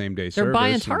have same-day service. They're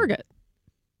buying Target.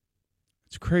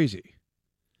 It's crazy.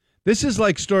 This is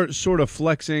like sort of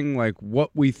flexing like what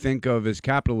we think of as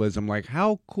capitalism. Like,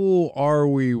 how cool are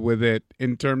we with it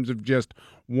in terms of just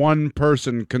one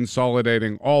person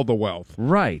consolidating all the wealth?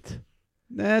 Right.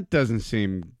 That doesn't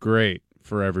seem great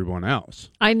for everyone else.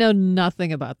 I know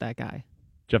nothing about that guy.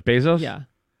 Jeff Bezos? Yeah.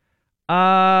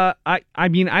 I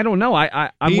mean, I don't know.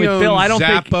 I'm with Bill. I don't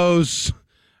think Zappos,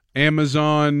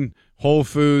 Amazon, Whole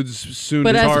Foods, soon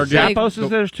to Target. Zappos is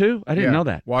there too? I didn't know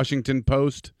that. Washington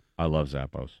Post. I love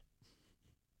Zappos.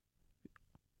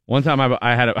 One time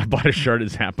I bought a shirt at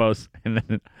Zappos, and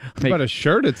then you bought a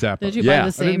shirt at Zappos. Did you buy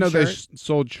the same I didn't know shirt? They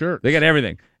sold shirts. They got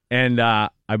everything, and I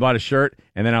bought a shirt,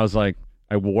 and then I was like,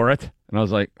 I wore it, and I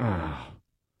was like, oh.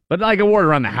 But like I wore it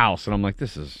around the house, and I'm like,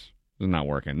 this is not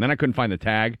working. And then I couldn't find the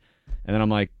tag, and then I'm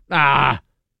like, And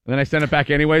then I sent it back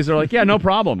anyways. They're like, yeah, no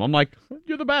problem. I'm like,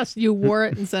 you're the best. You wore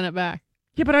it and sent it back.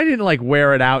 Yeah, but I didn't like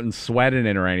wear it out and sweat in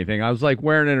it or anything. I was like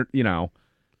wearing it,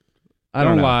 I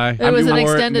don't know. Lie. It was an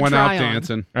extended went try out on.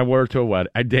 dancing. I wore it to a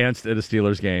wedding. I danced at a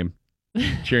Steelers game,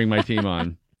 cheering my team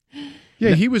on.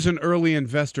 Yeah, he was an early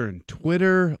investor in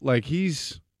Twitter. Like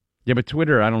Yeah, but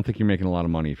Twitter, I don't think you're making a lot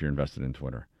of money if you're invested in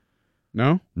Twitter.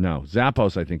 No? No.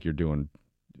 Zappos, I think you're doing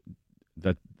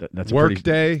that's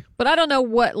Workday. But I don't know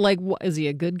what is he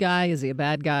a good guy? Is he a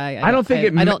bad guy? I don't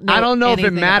know if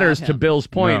it matters to Bill's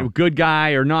point, No. good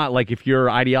guy or not, like if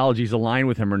your ideologies align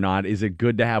with him or not. Is it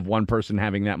good to have one person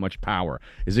having that much power?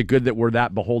 Is it good that we're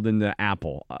that beholden to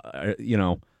Apple?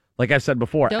 Like I said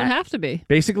before. Don't have to be.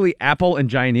 Basically, Apple and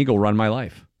Giant Eagle run my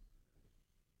life.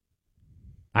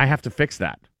 I have to fix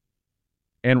that.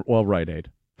 And, well, Rite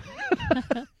Aid.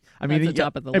 I mean, That's the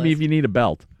top of the list. I mean, if you need a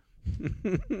belt.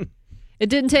 It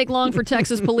didn't take long for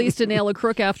Texas police to nail a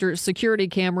crook after security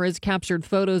cameras captured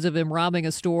photos of him robbing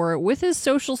a store with his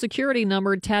Social Security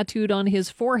number tattooed on his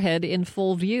forehead in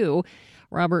full view.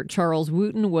 Robert Charles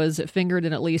Wooten was fingered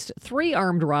in at least 3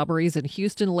 armed robberies in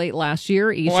Houston late last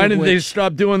year. Why didn't they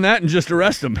stop doing that and just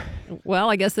arrest him? Well,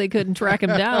 I guess they couldn't track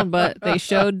him down, but they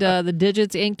showed the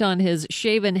digits inked on his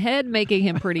shaven head, making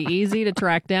him pretty easy to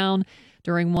track down.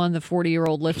 During one, the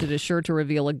 40-year-old lifted his shirt to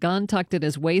reveal a gun tucked in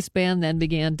his waistband, then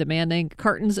began demanding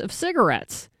cartons of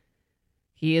cigarettes.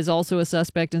 He is also a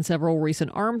suspect in several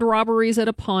recent armed robberies at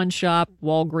a pawn shop,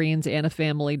 Walgreens, and a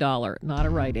Family Dollar. Not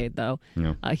a Rite Aid, though.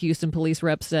 No. A Houston police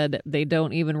rep said they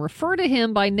don't even refer to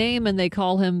him by name, and they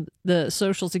call him the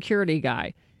Social Security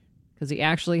guy. because he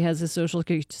actually has his Social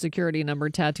Security number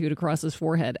tattooed across his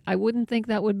forehead. I wouldn't think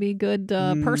that would be good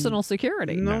personal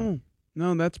security. No,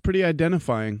 that's pretty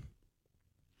identifying.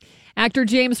 Actor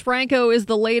James Franco is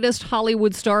the latest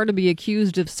Hollywood star to be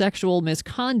accused of sexual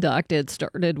misconduct. It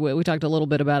started with, we talked a little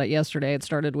bit about it yesterday. It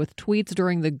started with tweets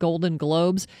during the Golden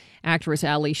Globes. Actress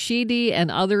Ali Sheedy and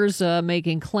others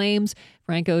making claims.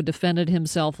 Franco defended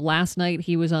himself last night.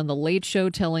 He was on The Late Show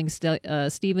telling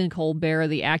Stephen Colbert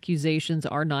the accusations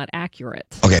are not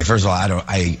accurate. Okay, first of all,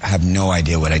 I have no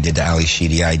idea what I did to Ali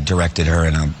Sheedy. I directed her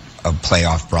in a play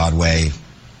off Broadway.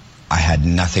 I had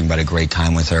nothing but a great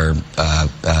time with her.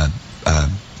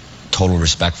 Total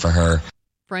respect for her.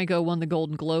 Franco won the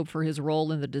Golden Globe for his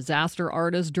role in The Disaster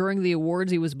Artist. During the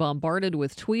awards, he was bombarded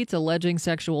with tweets alleging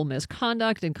sexual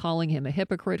misconduct and calling him a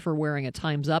hypocrite for wearing a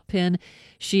Time's Up pin.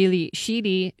 Sheedy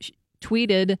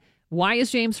tweeted, "Why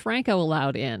is James Franco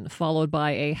allowed in?" followed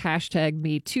by a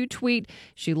 #MeToo tweet.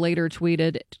 She later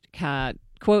tweeted,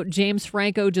 quote, "James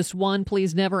Franco just won.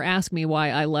 Please never ask me why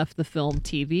I left the film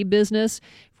TV business."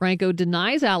 Franco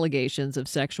denies allegations of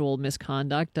sexual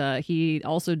misconduct. He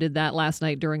also did that last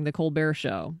night during the Colbert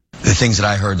Show. The things that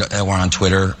I heard that were on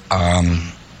Twitter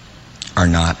are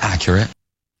not accurate.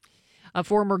 A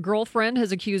former girlfriend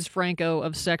has accused Franco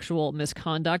of sexual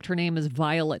misconduct. Her name is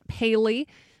Violet Paley.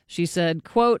 She said,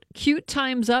 quote, "Cute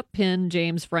Time's Up pin,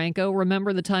 James Franco.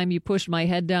 Remember the time you pushed my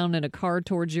head down in a car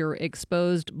towards your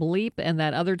exposed bleep, and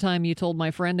that other time you told my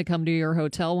friend to come to your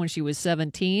hotel when she was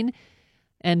 17?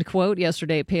 End quote.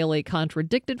 Yesterday, Paley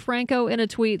contradicted Franco in a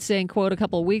tweet saying, quote, "A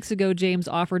couple of weeks ago, James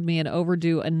offered me an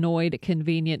overdue, annoyed,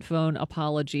 convenient phone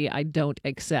apology I don't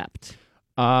accept."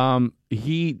 That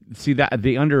the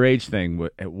underage thing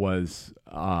it was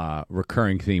a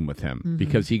recurring theme with him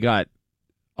because he got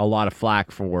a lot of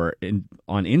flack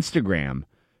on Instagram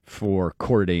for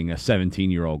courting a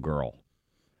 17-year-old girl.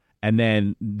 And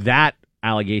then that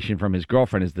allegation from his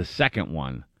girlfriend is the second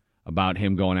one about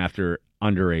him going after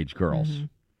underage girls.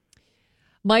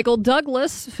 Michael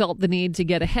Douglas felt the need to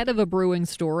get ahead of a brewing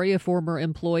story. A former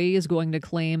employee is going to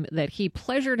claim that he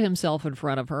pleasured himself in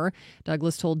front of her.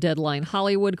 Douglas told Deadline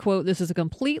Hollywood, quote, "This is a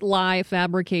complete lie,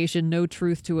 fabrication, no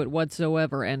truth to it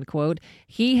whatsoever," end quote.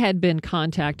 He had been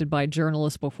contacted by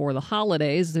journalists before the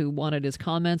holidays who wanted his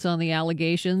comments on the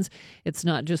allegations. It's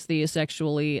not just the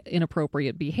sexually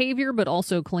inappropriate behavior, but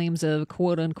also claims of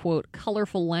quote unquote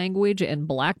colorful language and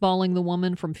blackballing the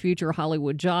woman from future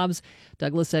Hollywood jobs.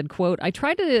 Douglas said, quote, "I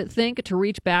tried to think to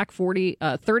reach back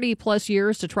 30 plus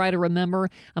years to try to remember.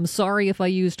 I'm sorry if I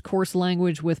used coarse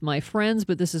language with my friends,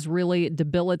 but this is really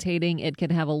debilitating. It can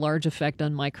have a large effect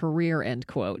on my career," end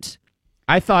quote.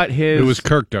 I thought it was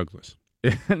Kirk Douglas.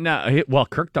 Well,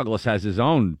 Kirk Douglas has his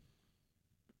own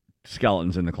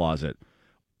skeletons in the closet.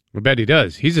 I bet he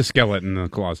does. He's a skeleton in the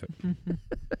closet.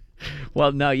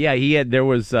 Well, no, yeah, there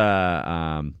was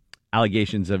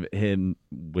allegations of him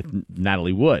with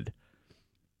Natalie Wood.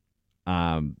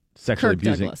 Sexually Kirk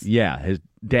abusing, Douglas. his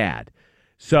dad.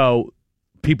 So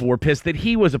people were pissed that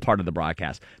he was a part of the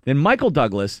broadcast. Then Michael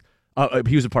Douglas,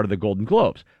 he was a part of the Golden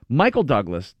Globes. Michael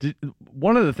Douglas,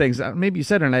 one of the things, maybe you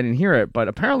said it and I didn't hear it, but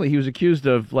apparently he was accused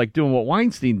of like doing what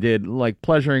Weinstein did, like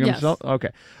pleasuring himself. Okay,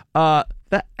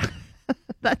 that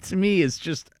to me is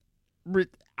just. What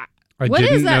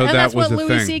is that? And that's what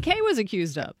Louis C.K. was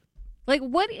accused of. Like,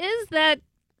 what is that?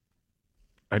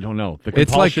 I don't know. The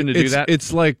compulsion to do that?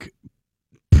 It's like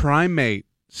primate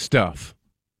stuff.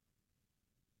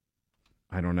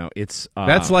 I don't know. It's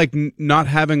that's like not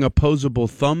having opposable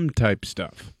thumb type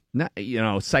stuff.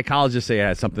 Psychologists say it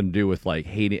has something to do with like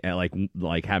hating,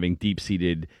 like having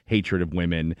deep-seated hatred of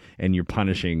women, and you're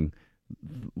punishing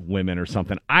women or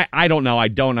something. I don't know. I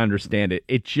don't understand it.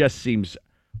 It just seems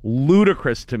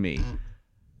ludicrous to me.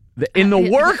 In the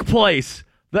workplace,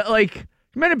 that like.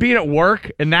 Imagine being at work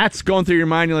and that's going through your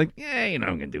mind. You're like, I'm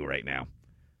going to do it right now.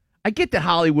 I get that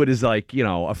Hollywood is like,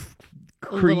 a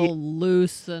little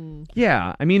loose and.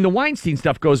 Yeah. I mean, the Weinstein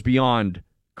stuff goes beyond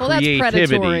creativity. That's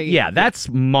predatory.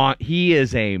 Yeah. He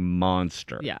is a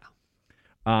monster. Yeah.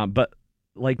 But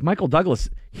like Michael Douglas,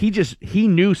 he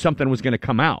knew something was going to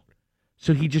come out.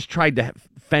 So he just tried to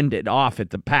fend it off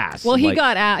at the pass. Well, he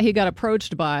got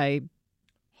approached by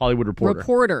Hollywood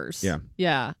reporters.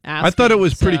 Yeah. I thought it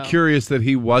was pretty curious that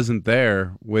he wasn't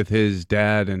there with his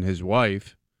dad and his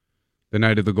wife the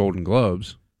night of the Golden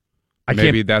Globes.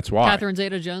 Maybe that's why. Catherine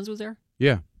Zeta-Jones was there?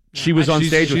 Yeah. She was on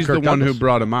stage with She's Kirk the one Douglas. who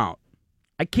brought him out.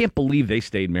 I can't believe they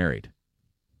stayed married.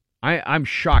 I'm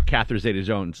shocked Catherine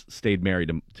Zeta-Jones stayed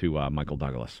married to Michael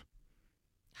Douglas.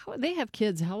 They have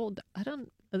kids. How old?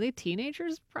 Are they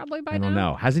teenagers probably by now? I don't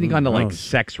know. Hasn't he gone to like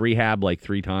sex rehab like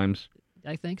 3 times?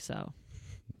 I think so.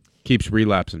 Keeps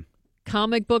relapsing.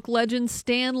 Comic book legend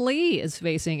Stan Lee is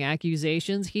facing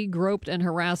accusations he groped and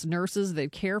harassed nurses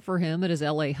that care for him at his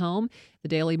L.A. home. The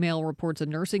Daily Mail reports a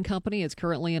nursing company is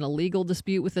currently in a legal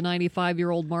dispute with the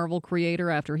 95-year-old Marvel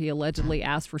creator after he allegedly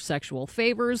asked for sexual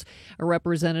favors. A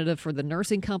representative for the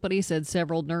nursing company said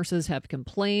several nurses have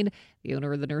complained. The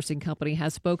owner of the nursing company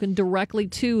has spoken directly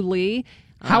to Lee.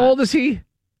 How old is he?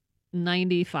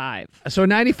 95. So a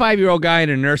 95-year-old guy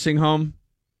in a nursing home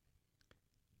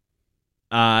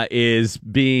is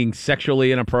being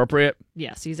sexually inappropriate?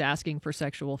 Yes, he's asking for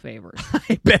sexual favors.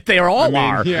 I bet they all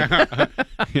are. Yeah.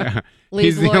 Yeah.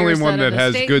 Lee's He's the only lawyer one said that in a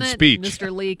has good statement, speech.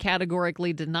 Mr. Lee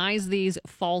categorically denies these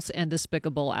false and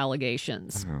despicable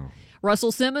allegations.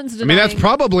 Russell Simmons I denying... mean, that's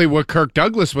probably what Kirk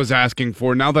Douglas was asking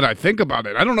for, now that I think about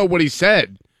it. I don't know what he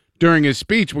said during his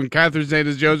speech when Catherine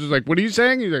Zeta-Jones was like, what are you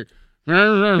saying? He's like...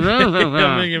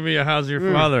 Give me a how's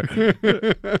your father?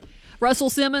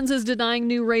 Russell Simmons is denying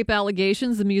new rape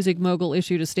allegations. The music mogul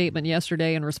issued a statement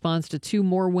yesterday in response to two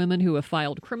more women who have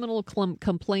filed criminal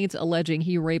complaints alleging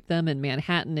he raped them in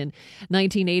Manhattan in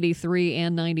 1983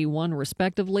 and 91,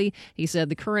 respectively. He said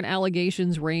the current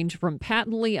allegations range from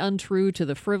patently untrue to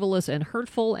the frivolous and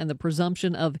hurtful, and the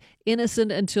presumption of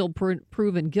innocent until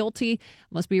proven guilty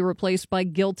must be replaced by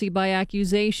guilty by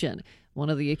accusation. One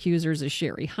of the accusers is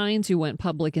Sherry Hines, who went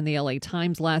public in the LA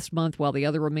Times last month, while the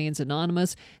other remains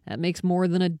anonymous. That makes more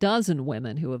than a dozen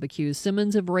women who have accused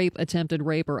Simmons of rape, attempted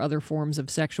rape, or other forms of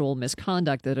sexual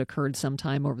misconduct that occurred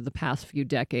sometime over the past few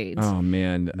decades. Oh,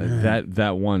 man.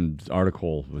 That one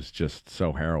article was just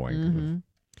so harrowing. Mm-hmm.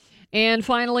 And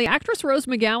finally, actress Rose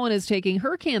McGowan is taking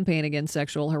her campaign against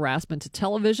sexual harassment to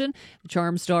television. The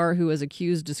Charm star, who has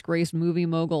accused disgraced movie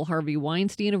mogul Harvey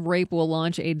Weinstein of rape, will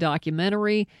launch a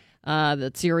documentary.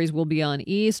 That series will be on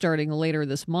E! Starting later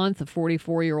this month. The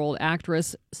 44-year-old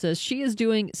actress says she is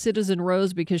doing Citizen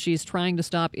Rose because she's trying to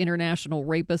stop international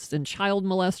rapists and child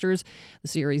molesters. The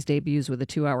series debuts with a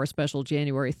 2-hour special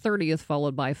January 30th,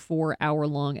 followed by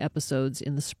 4-hour-long episodes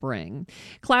in the spring.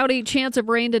 Cloudy, chance of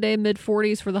rain today,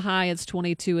 mid-40s for the high. It's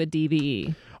 22 at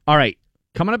DVE. All right.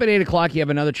 Coming up at 8 o'clock, you have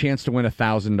another chance to win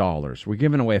 $1,000. We're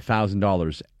giving away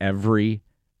 $1,000 every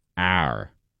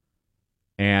hour.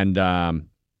 And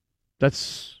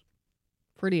that's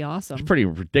pretty awesome. It's pretty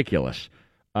ridiculous.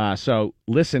 So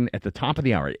listen at the top of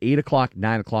the hour at 8 o'clock,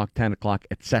 9 o'clock, 10 o'clock,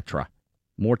 etc.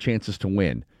 More chances to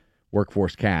win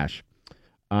Workforce Cash.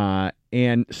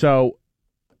 And so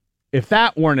if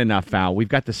that weren't enough, Val, we've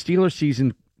got the Steelers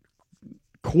season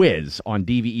quiz on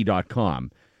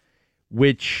DVE.com,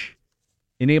 which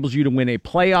enables you to win a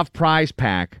playoff prize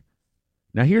pack.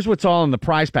 Now, here's what's all in the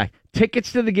prize pack.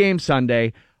 Tickets to the game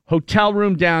Sunday, hotel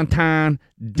room downtown,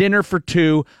 dinner for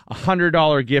two,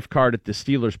 $100 gift card at the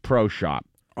Steelers Pro Shop.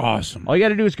 Awesome. All you got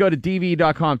to do is go to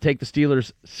DVE.com, take the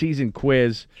Steelers season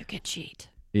quiz. You can cheat.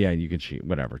 Yeah, you can cheat.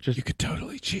 Whatever. You could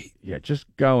totally cheat. Yeah, just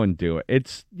go and do it.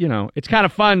 It's, it's kind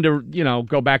of fun to,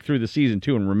 go back through the season,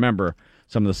 too, and remember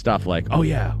some of the stuff like, oh,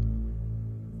 yeah.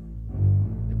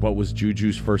 What was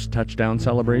Juju's first touchdown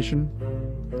celebration?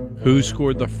 Who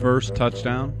scored the first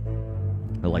touchdown?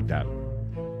 I like that.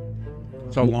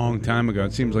 It's a long time ago.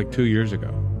 It seems like 2 years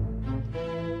ago.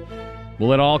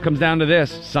 Well, it all comes down to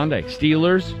this. Sunday,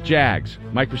 Steelers, Jags.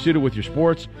 Mike Prisuta with your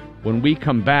sports. When we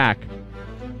come back,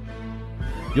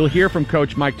 you'll hear from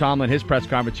Coach Mike Tomlin, his press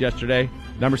conference yesterday.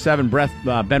 Number 7, Ben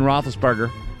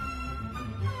Roethlisberger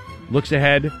looks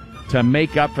ahead to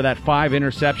make up for that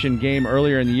 5-interception game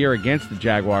earlier in the year against the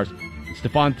Jaguars.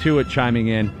 Stephon Tuitt chiming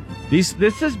in.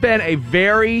 This has been a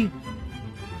very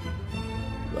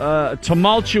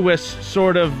tumultuous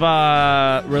sort of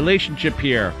relationship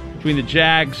here between the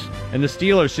Jags and the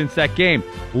Steelers since that game.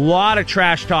 A lot of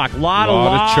trash talk, a lot of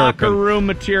locker room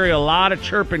material, a lot of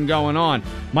chirping going on.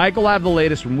 Mike will have the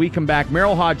latest when we come back.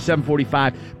 Merrill Hodge,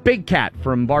 745. Big Cat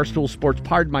from Barstool Sports,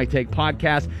 Pardon My Take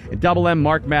podcast. And Double M,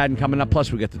 Mark Madden coming up.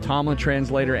 Plus, we got the Tomlin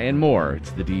translator and more.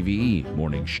 It's the DVE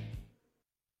Morning Show.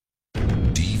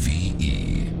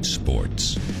 DVE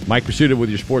Sports. Mike Prisuta with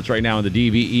your sports right now on the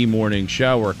DVE Morning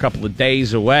Show. We're a couple of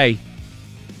days away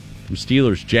from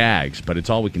Steelers Jags, but it's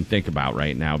all we can think about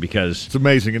right now because it's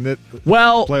amazing, isn't it?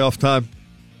 Well, playoff time.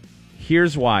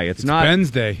 Here's why. It's not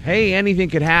Wednesday. Hey, anything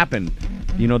could happen.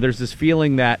 There's this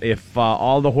feeling that if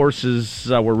all the horses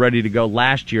were ready to go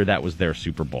last year, that was their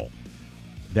Super Bowl.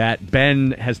 That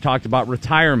Ben has talked about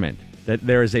retirement, that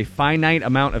there is a finite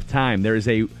amount of time. There is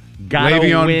a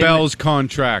Le'Veon Bell's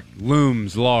contract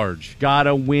looms large.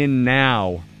 Gotta win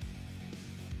now.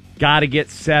 Gotta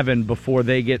get 7 before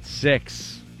they get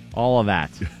 6. All of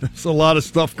that. There's a lot of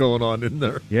stuff going on in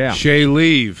there. Yeah. Shea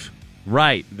Leave.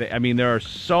 Right. There are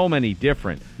so many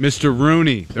different. Mr.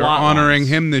 Rooney. They're honoring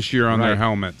him this year on their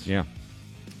helmets. Yeah.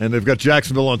 And they've got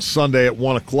Jacksonville on Sunday at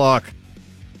 1 o'clock,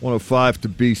 1:05 to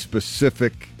be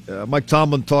specific. Mike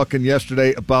Tomlin talking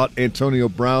yesterday about Antonio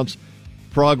Brown's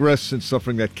progress since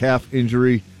suffering that calf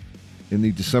injury in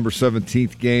the December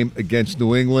 17th game against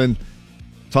New England.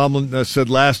 Tomlin said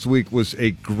last week was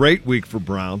a great week for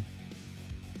Brown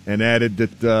and added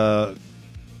that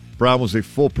Brown was a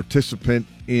full participant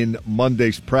in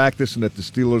Monday's practice and that the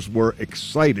Steelers were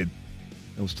excited.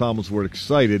 That was Tomlin's word,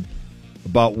 excited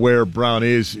about where Brown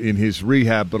is in his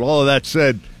rehab. But all of that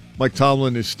said, Mike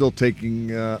Tomlin is still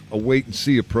taking a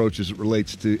wait-and-see approach as it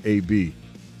relates to AB.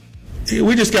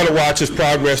 We just got to watch his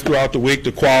progress throughout the week,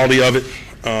 the quality of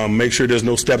it, make sure there's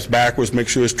no steps backwards, make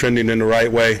sure it's trending in the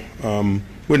right way.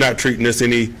 We're not treating this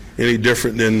any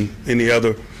different than any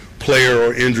other player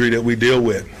or injury that we deal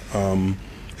with.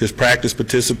 His practice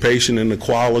participation and the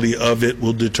quality of it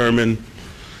will determine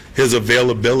his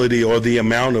availability or the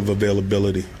amount of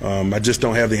availability. I just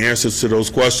don't have the answers to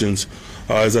those questions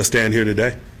as I stand here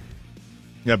today.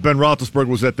 Yeah, Ben Roethlisberger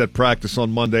was at that practice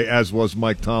on Monday, as was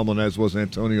Mike Tomlin, as was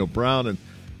Antonio Brown. And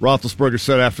Roethlisberger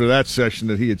said after that session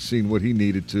that he had seen what he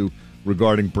needed to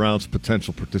regarding Brown's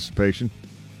potential participation.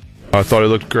 I thought he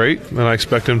looked great, and I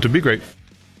expect him to be great.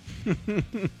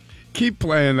 Keep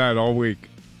playing that all week.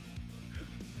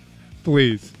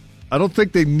 Please. I don't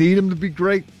think they need him to be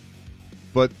great,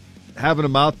 but having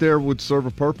him out there would serve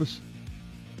a purpose.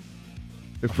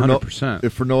 If for 100%.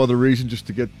 If for no other reason, just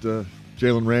to get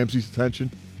Jalen Ramsey's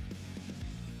attention.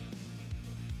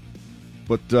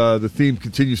 But the theme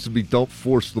continues to be don't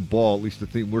force the ball, at least the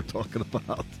theme we're talking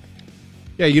about.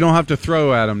 Yeah, you don't have to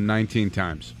throw at him 19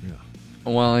 times. Yeah.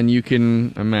 Well, and you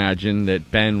can imagine that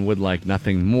Ben would like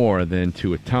nothing more than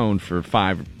to atone for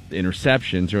 5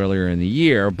 interceptions earlier in the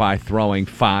year by throwing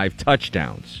 5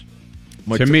 touchdowns.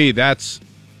 To me, it's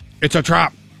a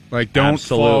trap. Like, don't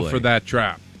fall for that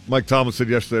trap. Mike Tomlin said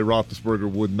yesterday Roethlisberger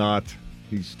would not.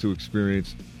 He's too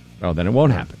experienced. Oh, then it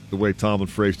won't happen. The way Tomlin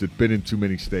phrased it, been in too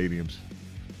many stadiums.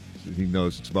 He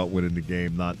knows it's about winning the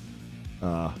game, not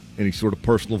any sort of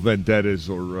personal vendettas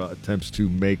or attempts to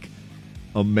make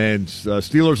amends.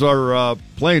 Steelers are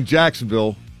playing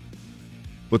Jacksonville,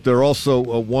 but they're also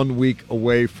 1 week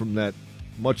away from that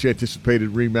much-anticipated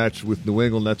rematch with New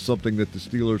England. That's something that the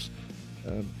Steelers,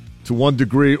 to one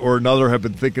degree or another, have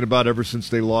been thinking about ever since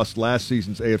they lost last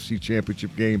season's AFC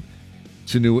Championship game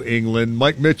to New England.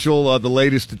 Mike Mitchell, the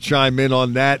latest to chime in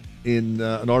on that in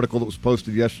an article that was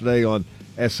posted yesterday on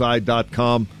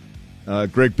SI.com.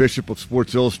 Greg Bishop of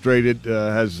Sports Illustrated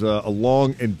has a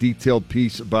long and detailed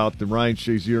piece about the Ryan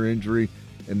Shazier injury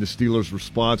and the Steelers'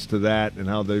 response to that and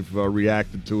how they've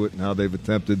reacted to it and how they've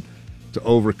attempted to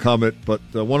overcome it. But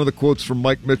one of the quotes from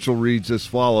Mike Mitchell reads as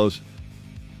follows: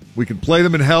 "We can play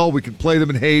them in hell, we can play them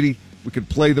in Haiti, we can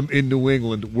play them in New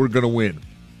England. We're going to win."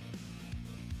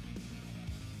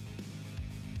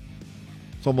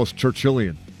 It's almost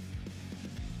Churchillian.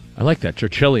 I like that,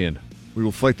 Churchillian. We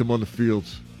will fight them on the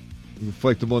fields. We will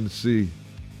fight them on the sea.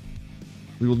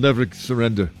 We will never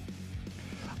surrender.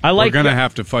 We're going to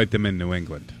have to fight them in New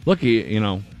England. Look,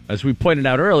 as we pointed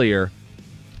out earlier,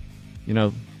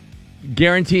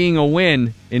 guaranteeing a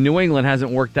win in New England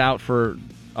hasn't worked out for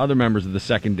other members of the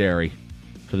secondary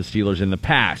for the Steelers in the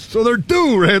past. So they're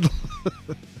due, Randall.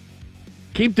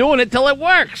 Keep doing it till it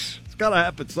works. It's got to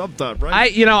happen sometime,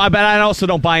 right? I also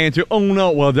don't buy into,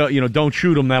 don't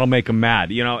shoot them, that'll make them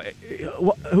mad.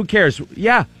 Who cares?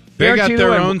 Yeah. They got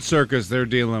their own circus they're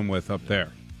dealing with up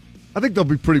there. I think they'll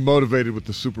be pretty motivated with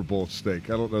the Super Bowl at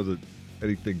stake. I don't know that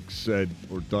anything said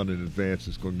or done in advance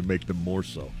is going to make them more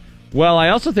so. Well, I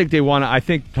also think I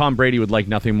think Tom Brady would like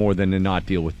nothing more than to not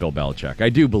deal with Bill Belichick. I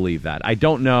do believe that. I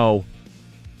don't know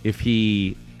if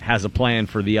he has a plan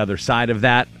for the other side of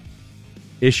that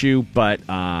issue, but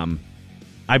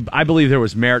I believe there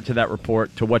was merit to that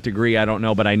report. To what degree, I don't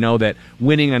know, but I know that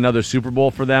winning another Super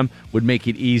Bowl for them would make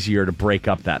it easier to break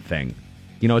up that thing.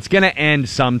 It's going to end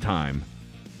sometime.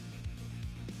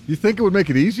 You think it would make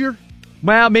it easier?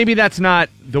 Well, maybe that's not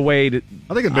the way to.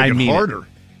 I think it'd make it harder.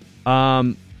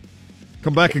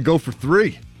 Come back and go for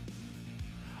 3.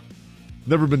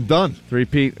 Never been done.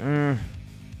 3-peat.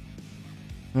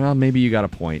 Well, maybe you got a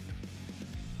point.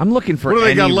 I'm looking for. What do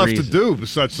they got reason. left to do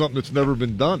besides something that's never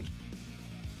been done?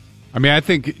 I mean, I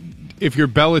think if you're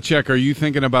Belichick, are you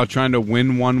thinking about trying to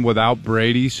win one without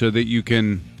Brady so that you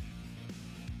can,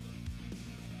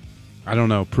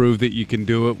 prove that you can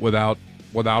do it without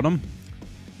him?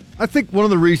 I think one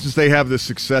of the reasons they have the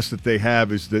success that they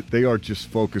have is that they are just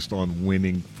focused on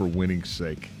winning for winning's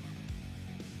sake.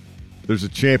 There's a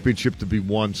championship to be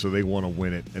won, so they want to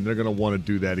win it, and they're going to want to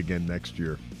do that again next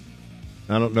year.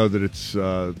 I don't know that it's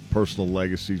personal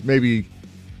legacies. Maybe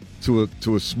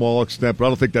to a small extent, but I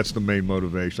don't think that's the main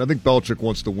motivation. I think Belichick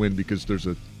wants to win because there's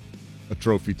a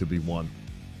trophy to be won.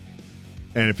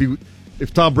 And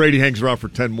if Tom Brady hangs around for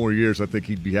 10 more years, I think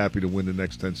he'd be happy to win the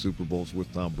next 10 Super Bowls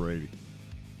with Tom Brady.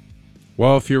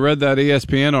 Well, if you read that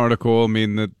ESPN article, I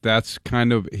mean, that's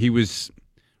kind of – he was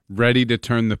ready to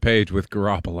turn the page with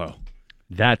Garoppolo.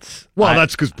 That's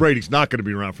because Brady's not going to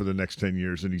be around for the next 10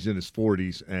 years, and he's in his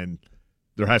 40s, and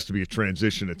there has to be a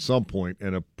transition at some point,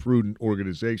 and a prudent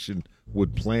organization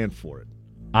would plan for it.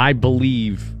 I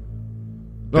believe.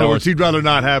 In other words, he'd rather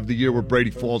not have the year where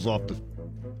Brady falls off the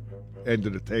end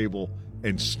of the table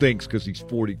and stinks because he's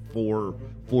 44,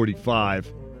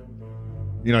 45.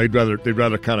 You know, they'd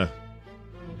rather kind of,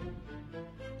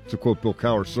 to quote Bill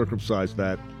Cowher, circumcise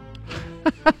that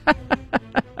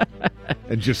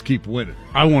and just keep winning.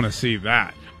 I want to see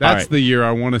that. That's the year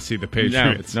I want to see the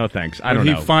Patriots. No thanks. I don't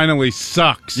know. He finally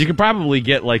sucks. You could probably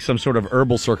get like some sort of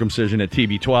herbal circumcision at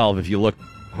TB12 if you look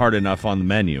hard enough on the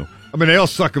menu. I mean, they all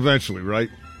suck eventually, right?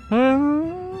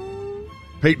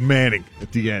 Peyton Manning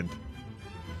at the end.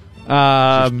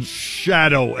 A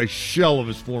shell of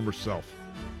his former self.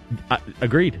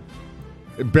 Agreed.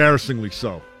 Embarrassingly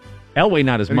so. Elway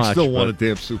not as and much. He still won a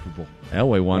damn Super Bowl.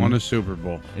 Elway won a Super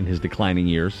Bowl in his declining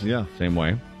years. Yeah, same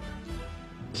way,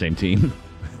 same team.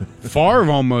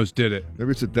 Favre almost did it.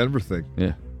 Maybe it's a Denver thing.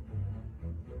 Yeah.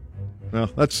 No,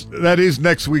 that is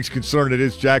next week's concern. It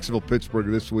is Jacksonville, Pittsburgh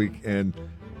this week, and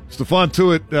Stephon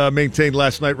Tuitt maintained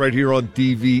last night right here on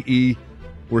DVE,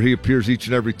 where he appears each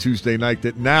and every Tuesday night,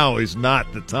 that now is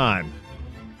not the time.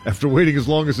 After waiting as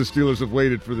long as the Steelers have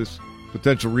waited for this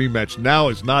potential rematch, now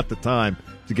is not the time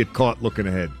to get caught looking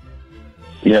ahead.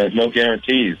 Yeah, there's no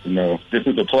guarantees. This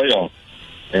is a playoff,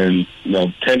 and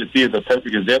Tennessee is a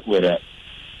perfect example of that.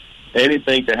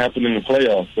 Anything can happen in the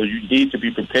playoffs, so you need to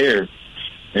be prepared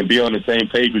and be on the same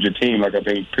page with your team, like I've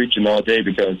been preaching all day,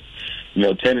 because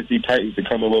Tennessee Titans to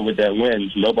come away with that win,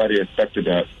 nobody expected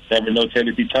that. Never know,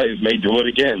 Tennessee Titans may do it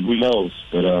again. Who knows?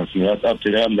 But that's up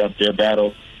to them. That's their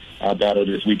battle. Our battle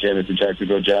this weekend is the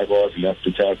Jacksonville Jaguars, and that's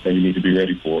the task that you need to be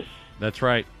ready for. That's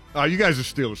right. You guys are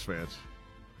Steelers fans.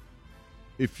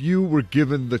 If you were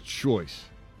given the choice,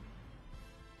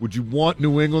 would you want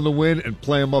New England to win and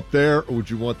play them up there, or would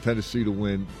you want Tennessee to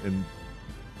win and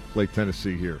play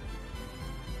Tennessee here?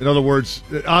 In other words,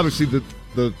 obviously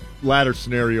the latter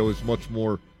scenario is much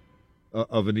more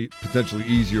of a potentially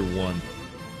easier one.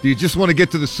 Do you just want to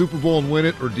get to the Super Bowl and win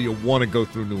it, or do you want to go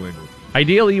through New England?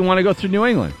 Ideally, you want to go through New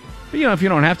England. But, if you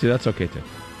don't have to, that's okay, too.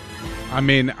 I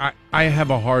mean, I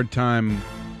have a hard time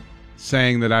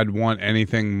saying that I'd want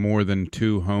anything more than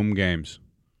 2 home games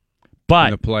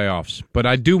in the playoffs. But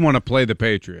I do want to play the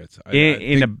Patriots.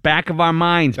 In the back of our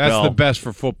minds, that's Bill, the best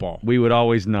for football. We would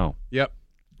always know. Yep.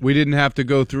 We didn't have to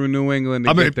go through New England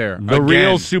to get there. The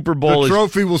real Super Bowl the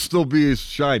trophy will still be as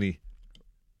shiny.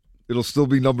 It'll still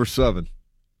be number 7.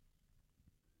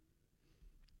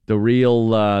 The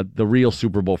real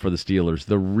Super Bowl for the Steelers,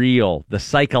 the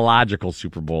psychological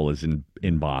Super Bowl is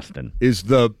in Boston. Is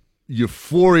the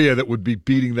euphoria that would be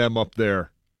beating them up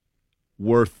there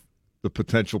worth the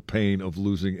potential pain of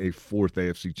losing a 4th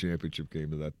AFC Championship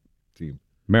game to that team?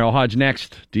 Merrill Hodge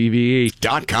next,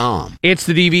 DVE.com. It's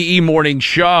the DVE Morning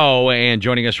Show, and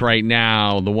joining us right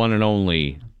now, the one and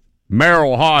only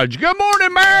Merrill Hodge. Good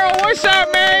morning, Merrill. What's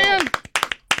up, man?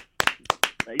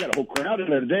 You got a whole crowd in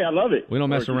there today. I love it. We don't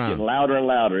mess around. Getting louder and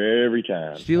louder every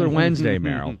time. Steeler Wednesday,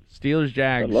 Merrill. Steelers,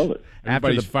 Jags. I love it.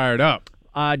 Everybody's fired up.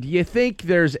 Do you think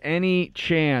there's any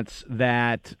chance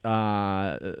that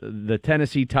the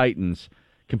Tennessee Titans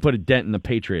can put a dent in the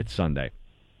Patriots Sunday?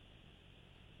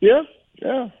 Yeah.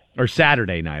 Or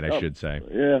Saturday night, I should say.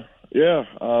 Yeah.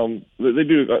 They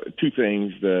do 2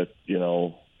 things that,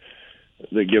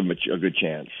 they give them a good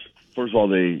chance. First of all,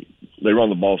 they run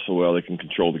the ball so well they can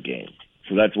control the game.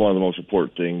 So that's one of the most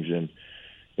important things in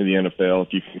the NFL.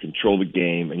 If you can control the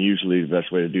game, and usually the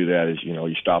best way to do that is,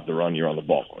 you stop the run, you're on the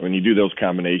ball. When you do those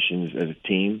combinations as a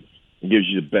team, it gives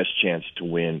you the best chance to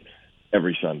win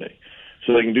every Sunday.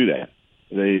 So they can do that.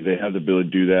 They have the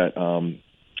ability to do that.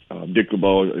 Dick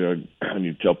LeBeau, I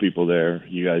need to tell people there,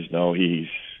 you guys know he's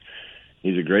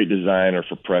a great designer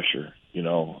for pressure,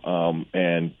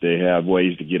 and they have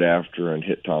ways to get after and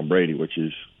hit Tom Brady, which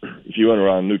is, if you want to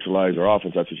run neutralize their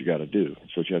offense, that's what you got to do.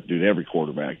 That's what you have to do to every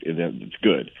quarterback, and it's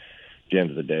good at the end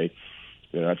of the day.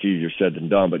 That's easier said than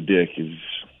done, but Dick is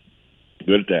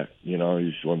good at that.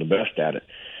 He's one of the best at it.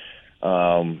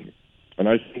 And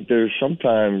I think there's them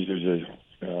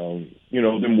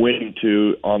winning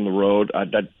too on the road.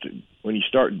 When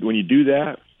you do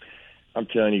that, I'm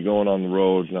telling you, going on the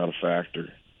road is not a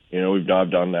factor.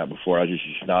 I've done that before. It's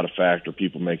not a factor.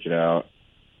 People make it out.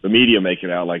 the media make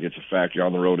it out like it's a factor. You're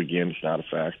on the road again. It's not a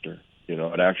factor. You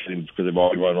know, it actually, because they've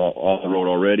already run on the road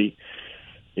already,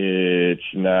 it's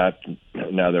not.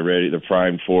 Now they're ready. They're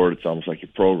primed for it. It's almost like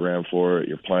you're programmed for it.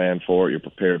 You're planned for it. You're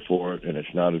prepared for it, and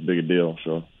it's not as big a deal.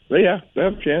 So, but yeah, they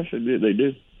have a chance. They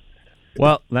do.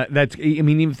 Well, that's. I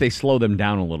mean, even if they slow them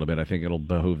down a little bit, I think it'll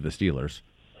behoove the Steelers.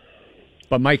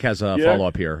 But Mike has a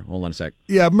follow-up here. Hold on a sec.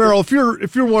 Yeah, Merrill, if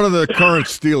you're one of the current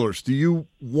Steelers, do you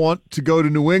want to go to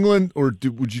New England, or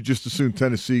would you just assume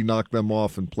Tennessee knock them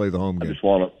off and play the home game? I just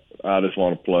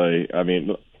want to play. I mean,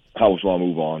 I just want to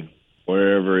move on,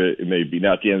 wherever it may be.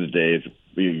 Now, at the end of the day,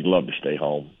 you'd love to stay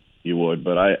home. You would.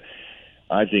 But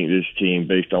I think this team,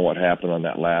 based on what happened on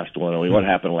that last one, I mean, what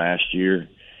happened last year,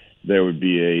 it'd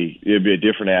be a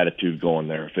different attitude going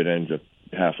there if it ends up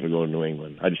having to go to New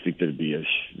England. I just think there'd be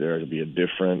a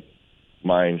different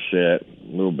mindset, a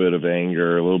little bit of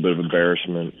anger, a little bit of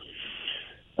embarrassment.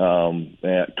 And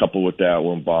coupled with that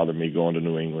wouldn't bother me going to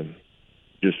New England.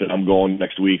 Just that I'm going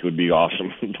next week would be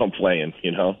awesome. I'm playing,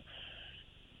 you know.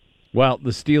 Well,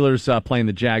 the Steelers playing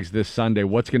the Jags this Sunday.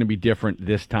 What's going to be different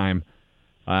this time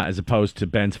as opposed to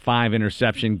Ben's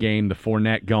 5-interception game, the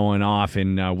Fournette going off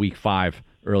in Week 5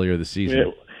 earlier this season? Yeah.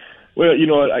 Well, you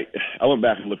know what? I went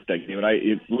back and looked at that game,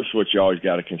 and this is what you always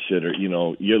got to consider. You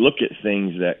know, you look at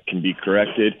things that can be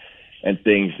corrected and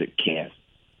things that can't.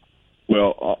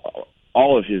 Well,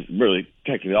 all of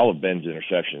Ben's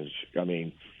interceptions, I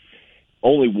mean,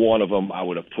 only one of them I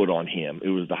would have put on him. It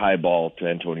was the high ball to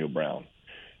Antonio Brown.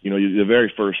 You know, the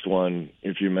very first one,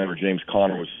 if you remember, James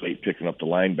Conner was late picking up the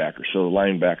linebacker. So the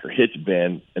linebacker hits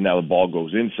Ben, and now the ball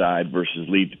goes inside versus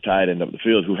lead the tight end up the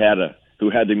field who had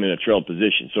them in a trail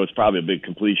position. So it's probably a big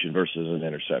completion versus an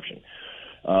interception.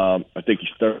 I think his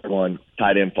third one,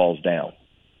 tight end falls down.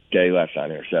 Okay, that's not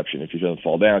an interception if he doesn't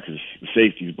fall down because the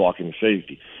safety is blocking the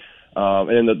safety.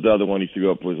 And then the other one he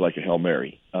threw up was like a Hail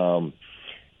Mary.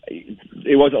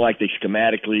 It wasn't like they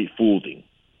schematically fooled him.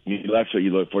 That's what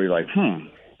you look for. You're like,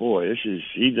 boy,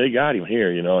 they got him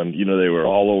here, you know, and, you know, they were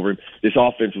all over him. This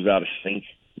offense was out of sync.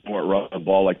 They weren't running the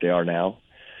ball like they are now.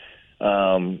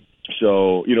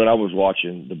 So, you know, and I was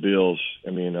watching the Bills.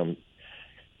 I mean,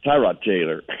 Tyrod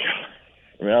Taylor,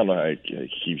 I don't know how he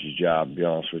keeps his job, to be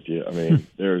honest with you. I mean,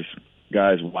 there's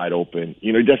guys wide open.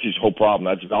 You know, that's his whole problem.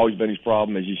 That's always been his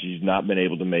problem, is just he's not been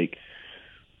able to make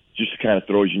just the kind of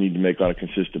throws you need to make on a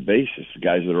consistent basis, the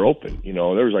guys that are open. You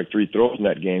know, there was like 3 throws in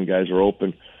that game. Guys are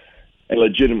open and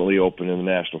legitimately open in the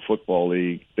National Football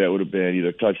League. That would have been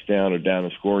either touchdown or down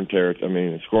in scoring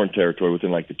territory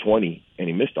within like the 20, and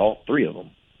he missed all 3 of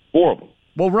them. 4 of them.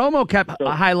 Well, Romo kept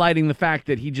highlighting the fact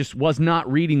that he just was not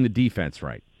reading the defense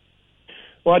right.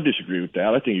 Well, I disagree with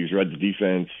that. I think he's read the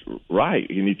defense right,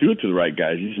 and he threw it to the right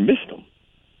guys. He just missed them.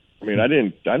 I mean, I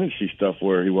didn't see stuff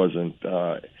where he wasn't.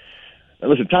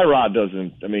 Listen, Tyrod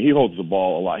doesn't. I mean, he holds the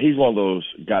ball a lot. He's one of those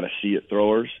got to see it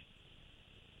throwers.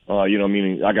 You know,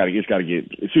 meaning it's got to get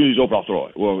as soon as he's open, I'll throw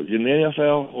it. Well, in the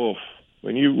NFL,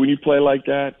 when you play like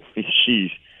that, jeez.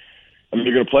 I mean,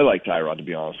 you're going to play like Tyrod, to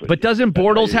be honest with you. But doesn't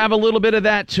Bortles have a little bit of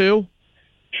that too?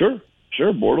 Sure.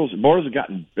 Bortles has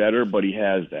gotten better, but he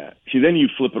has that. See, then you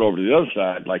flip it over to the other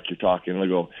side, like you're talking, and they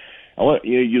go,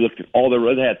 you look at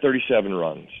they had 37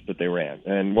 runs that they ran,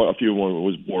 and a few of them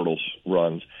was Bortles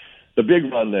runs. The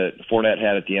big run that Fournette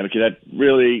had at the end, that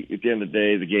really, at the end of the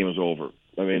day, the game was over.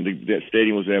 I mean, the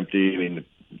stadium was empty. I mean,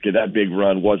 that big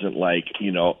run wasn't like,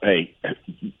 you know, hey,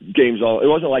 it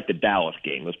wasn't like the Dallas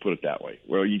game, let's put it that way,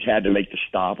 where you had to make the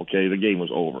stop, okay, the game was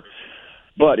over.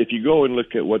 But if you go and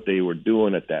look at what they were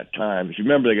doing at that time, if you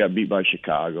remember, they got beat by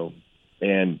Chicago,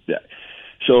 and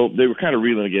so they were kind of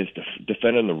reeling against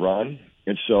defending the run,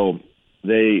 and so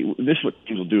this is what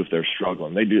teams will do if they're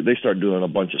struggling. They start doing a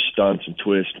bunch of stunts and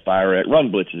twists,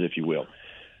 run blitzes, if you will.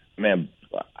 Man,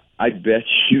 I bet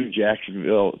you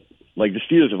Jacksonville, like the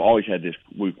Steelers have always had this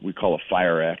we call a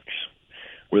Fire X,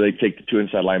 where they take the 2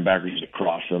 inside linebackers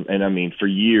across them, and I mean for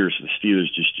years the Steelers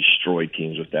just destroyed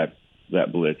teams with that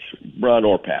blitz, run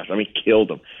or pass. I mean, killed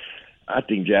them. I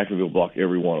think Jacksonville blocked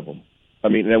every one of them. I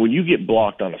mean, now when you get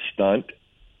blocked on a stunt,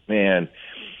 man,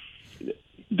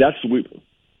 that's we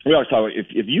always talk about.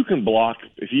 If you can block,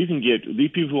 if you can get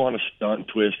these people who want to stunt,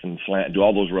 twist, and slant, do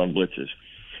all those run blitzes,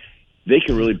 they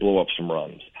can really blow up some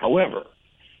runs. However,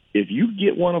 if you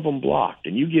get one of them blocked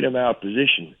and you get them out of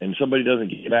position and somebody doesn't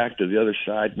get back to the other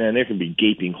side, man, there can be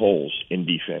gaping holes in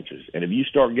defenses. And if you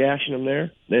start gashing them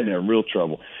there, then they're in real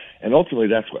trouble. And ultimately,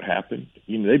 that's what happened.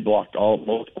 You know, they blocked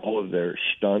all of their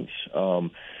stunts.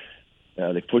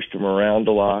 They pushed them around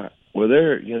a lot. Well,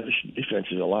 this defense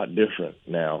is a lot different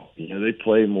now. You know, they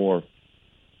play more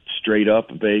straight up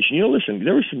base. You know, listen,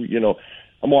 there was some. You know,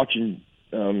 I'm watching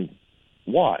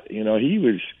Watt. You know, he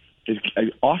was as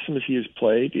awesome as he has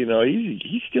played. You know,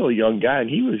 he's still a young guy, and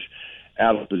he was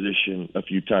out of position a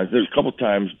few times. There's a couple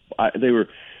times they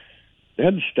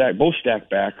had both stacked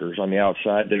backers on the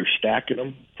outside. They were stacking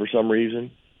them for some reason,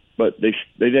 but they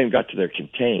then got to their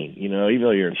contain. You know, even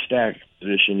though you're in stack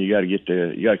position, you got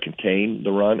to contain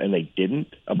the run, and they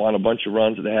didn't on a bunch of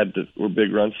runs that they had that were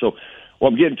big runs. So what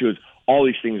I'm getting to is all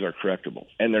these things are correctable,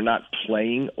 and they're not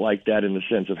playing like that in the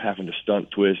sense of having to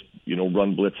stunt, twist, you know,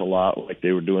 run blitz a lot like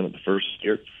they were doing at the first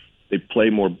year. They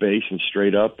play more base and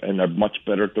straight up, and they're much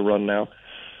better at the run now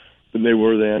than they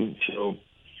were then. So,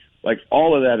 like,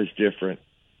 all of that is different.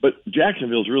 But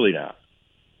Jacksonville's really not.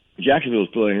 Jacksonville's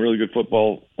playing really good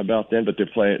football about then, but they're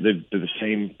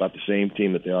about the same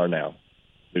team that they are now.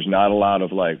 There's not a lot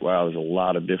of like, wow, there's a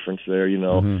lot of difference there, you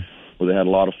know, where they had a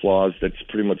lot of flaws. That's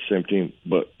pretty much the same team.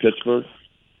 But Pittsburgh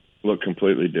look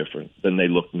completely different than they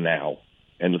look now.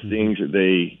 And the things that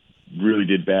they really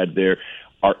did bad there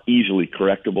are easily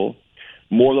correctable.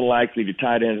 More than likely, the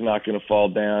tight end's not going to fall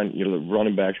down. You know, the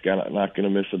running back's not going to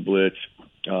miss a blitz.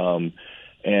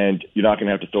 And you're not going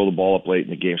to have to throw the ball up late in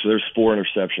the game. So there's 4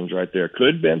 interceptions right there.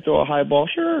 Could Ben throw a high ball?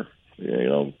 Sure. You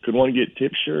know, could one get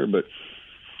tipped? Sure. But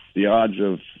the odds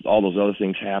of all those other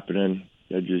things happening,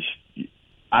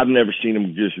 I've never seen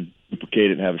them just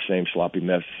duplicate it and have the same sloppy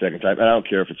mess the second time. And I don't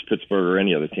care if it's Pittsburgh or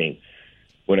any other team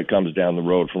when it comes down the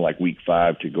road from like week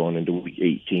 5 to going into week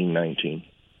 18, 19.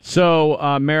 So,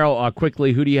 Merrill,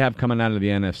 quickly, who do you have coming out of the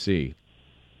NFC?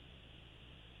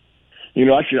 You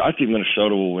know, I think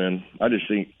Minnesota will win. I just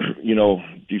think, you know,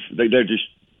 they're just.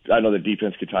 I know the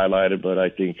defense gets highlighted, but I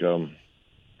think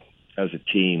as a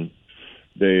team,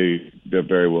 they're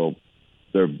very well.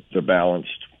 They're balanced,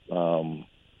 and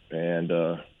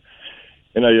I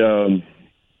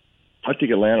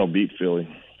think Atlanta will beat Philly.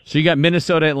 So you got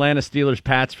Minnesota, Atlanta, Steelers,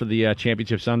 Pats for the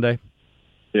championship Sunday.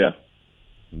 Yeah,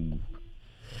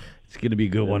 it's going to be a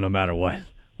good one no matter what.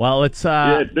 Well, it's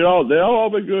yeah, they've all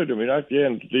been good. I mean,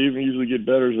 they even usually get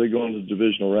better as they go into the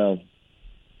divisional round.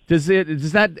 Does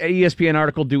that ESPN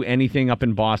article do anything up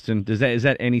in Boston? Is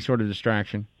that any sort of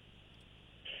distraction?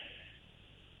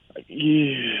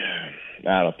 Yeah,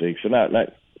 I don't think so. Not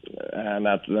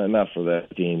for that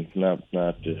team. I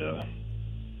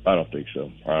don't think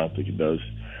so. I don't think it does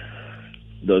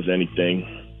anything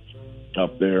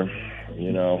up there.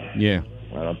 You know. Yeah.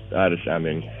 I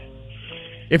mean.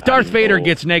 If Darth Vader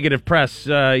gets negative press,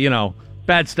 you know,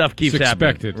 bad stuff keeps it's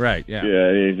happening. Expected. Right, yeah. Yeah,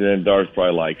 and Darth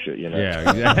probably likes it, you know. Yeah,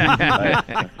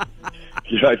 exactly.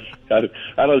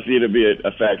 I don't see it to be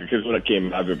a factor, because when it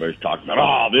came out, everybody's talking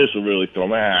about, this will really throw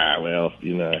them. Well,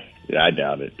 you know, yeah, I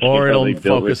doubt it. Or it'll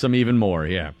focus them even more,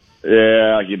 yeah.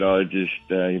 Yeah, you know, it just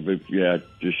because,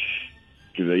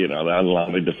 you know,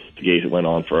 the investigation went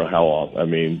on for how long? I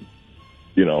mean,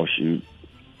 you know, shoot.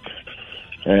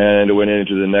 And it went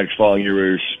into the next following year, we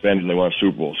were spending, they won a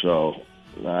Super Bowl. So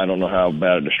I don't know how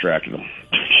bad it distracted them.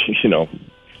 You know.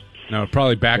 No, it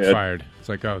probably backfired. It's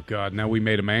like, oh, God, now we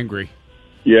made them angry.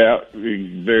 Yeah,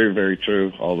 very, very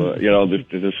true. Although, you know,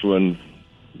 this one,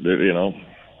 you know,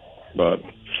 but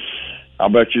I'll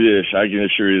bet you this. I can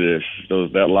assure you this.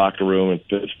 That locker room in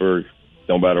Pittsburgh,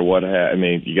 no matter what, I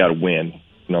mean, you got to win,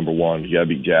 number one. You got to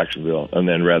beat Jacksonville. And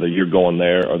then rather you're going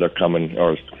there or they're coming,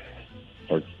 or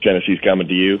Tennessee's coming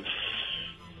to you.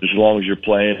 As long as you're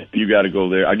playing, you got to go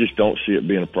there. I just don't see it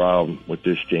being a problem with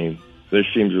this team. This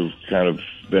seems to have kind of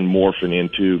been morphing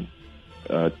into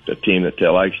a team that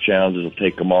likes challenges, will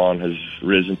take them on, has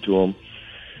risen to them.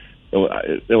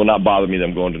 It will not bother me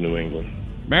them going to New England.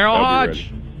 Merrill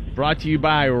Hodge, brought to you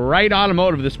by Wright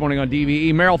Automotive this morning on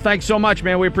DVE. Merrill, thanks so much,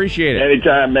 man. We appreciate it.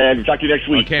 Anytime, man. Talk to you next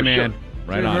week. Okay, man. Sure.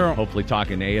 Right on. Merrill. Hopefully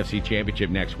talking AFC Championship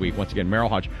next week. Once again, Merrill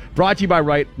Hodge, brought to you by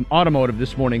Wright Automotive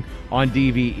this morning on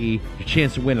DVE. Your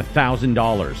chance to win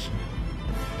 $1,000.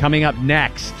 Coming up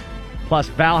next. Plus,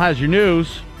 Val has your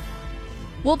news.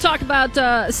 We'll talk about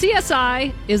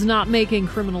CSI is not making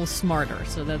criminals smarter,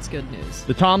 so that's good news.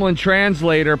 The Tomlin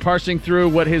translator parsing through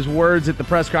what his words at the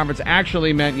press conference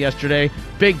actually meant yesterday.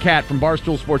 Big Cat from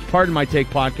Barstool Sports, Pardon My Take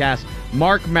podcast.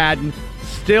 Mark Madden,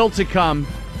 still to come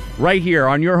right here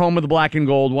on your home of the black and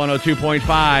gold, 102.5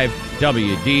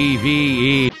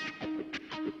 WDVE.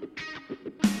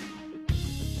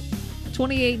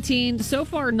 2018, so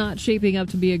far not shaping up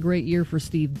to be a great year for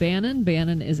Steve Bannon.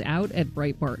 Bannon is out at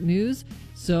Breitbart News.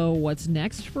 So what's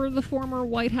next for the former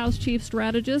White House chief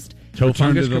strategist?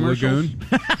 Return to the lagoon.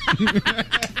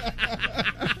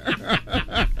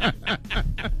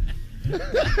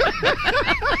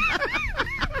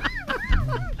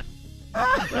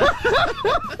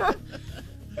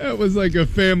 That was like a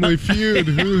family feud.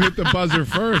 Who hit the buzzer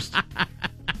first?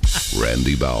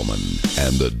 Randy Bauman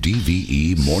and the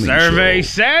DVE Morning Survey Show.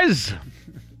 says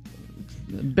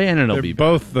Bannon will They're be back.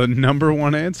 both the number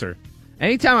one answer.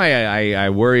 Anytime I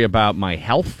worry about my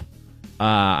health,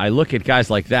 I look at guys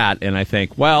like that and I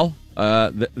think, well,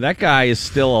 that guy is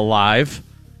still alive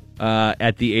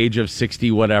at the age of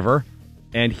 60 whatever,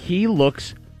 and he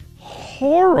looks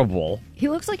horrible. He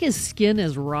looks like his skin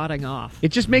is rotting off. It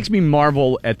just makes me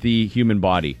marvel at the human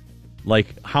body, like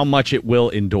how much it will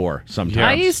endure sometimes.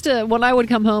 I used to, when I would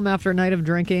come home after a night of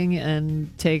drinking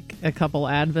and take a couple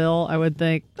Advil, I would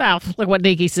think, oh, look what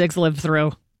Nikki Sixx lived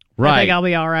through. Right. I think I'll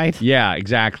be all right. Yeah,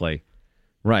 exactly.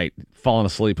 Right. Falling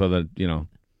asleep with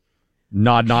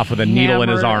nodding off with a needle in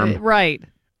his arm. Right.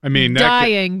 I mean,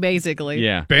 dying, basically.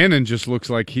 Yeah. Bannon just looks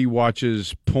like he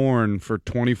watches porn for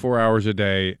 24 hours a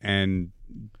day and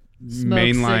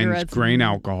mainlines grain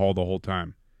alcohol the whole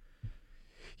time.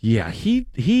 Yeah,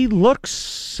 he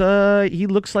looks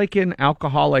like an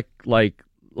alcoholic, like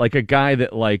a guy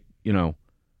that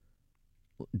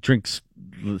drinks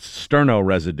sterno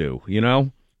residue,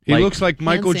 He looks like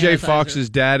Michael J. Fox's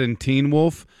dad in Teen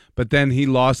Wolf, but then he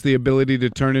lost the ability to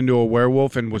turn into a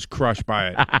werewolf and was crushed by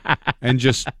it and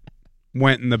just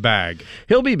went in the bag.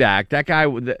 He'll be back. That guy,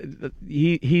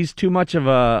 he's too much of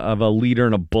a leader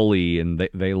and a bully, and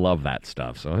they love that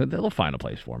stuff. So they'll find a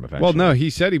place for him eventually. Well, no, he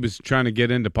said he was trying to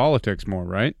get into politics more,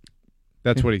 right?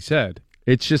 That's what he said.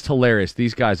 It's just hilarious.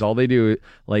 These guys, all they do,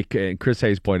 like Chris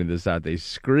Hayes pointed this out, they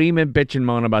scream and bitch and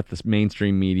moan about this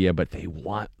mainstream media, but they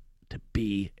want to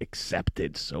be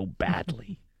accepted so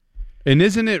badly. And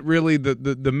isn't it really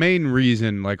the main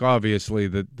reason, like obviously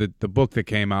the book that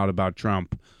came out about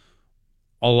Trump,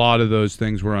 a lot of those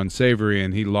things were unsavory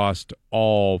and he lost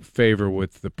all favor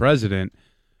with the president.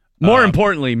 More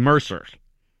importantly, Mercer.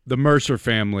 The Mercer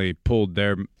family pulled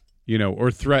their,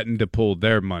 or threatened to pull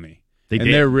their money.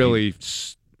 They're really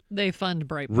they fund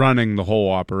Breitbart. Running the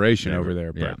whole operation over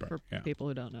there. Yeah. For people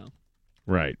who don't know.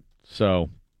 Right. So,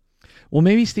 well,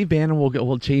 maybe Steve Bannon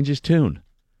will change his tune.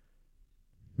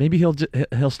 Maybe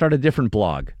he'll start a different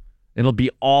blog. It'll be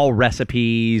all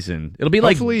recipes, and it'll be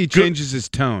hopefully he changes his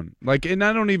tone. And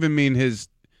I don't even mean his,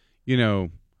 I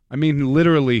mean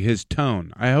literally his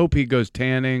tone. I hope he goes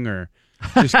tanning or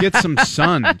just get some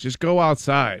sun. Just go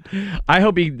outside. I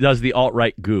hope he does the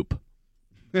alt-right goop.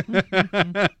 What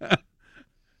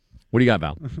do you got,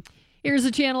 Val? Here's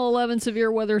a Channel 11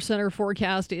 Severe Weather Center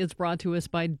forecast. It's brought to us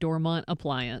by Dormont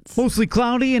Appliance. Mostly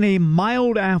cloudy and a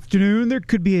mild afternoon. There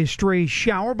could be a stray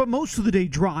shower, but most of the day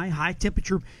dry. High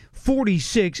temperature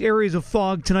 46. Areas of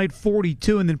fog tonight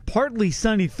 42. And then partly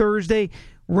sunny Thursday.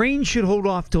 Rain should hold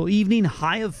off till evening.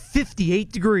 High of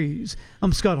 58 degrees.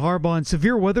 I'm Scott Harbaugh in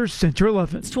Severe Weather Center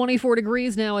 11. It's 24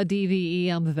 degrees now at DVE.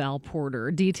 I'm Val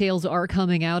Porter. Details are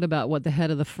coming out about what the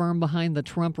head of the firm behind the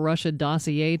Trump-Russia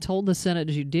dossier told the Senate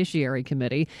Judiciary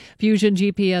Committee. Fusion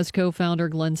GPS co-founder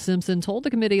Glenn Simpson told the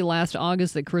committee last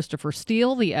August that Christopher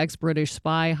Steele, the ex-British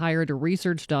spy hired to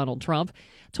research Donald Trump,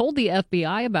 told the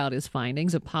FBI about his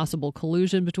findings of possible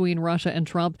collusion between Russia and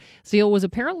Trump. Steele was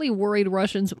apparently worried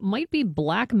Russians might be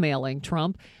blackmailing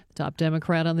Trump. The top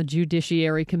Democrat on the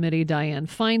Judiciary Committee, Dianne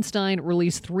Feinstein,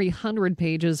 released 300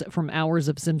 pages from hours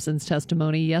of Simpson's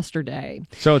testimony yesterday.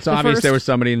 So it's obvious there was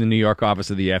somebody in the New York office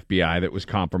of the FBI that was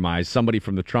compromised. Somebody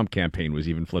from the Trump campaign was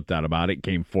even flipped out about it,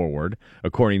 came forward,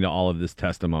 according to all of this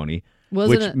testimony.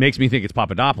 Which makes me think it's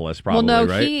Papadopoulos, probably, well, no,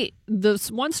 right? The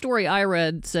one story I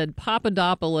read said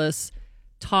Papadopoulos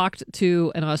talked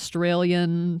to an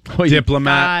Australian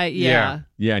diplomat. Guy, yeah,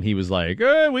 and he was like,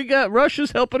 we got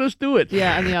Russia's helping us do it.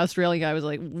 Yeah, and the Australian guy was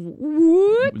like,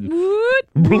 what?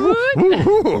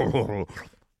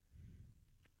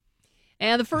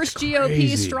 And the first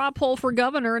GOP straw poll for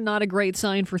governor, not a great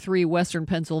sign for three Western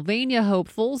Pennsylvania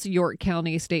hopefuls. York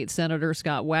County State Senator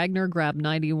Scott Wagner grabbed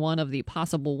 91 of the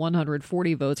possible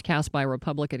 140 votes cast by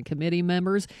Republican committee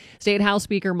members. State House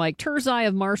Speaker Mike Turzai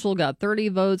of Marshall got 30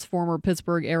 votes. Former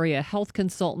Pittsburgh area health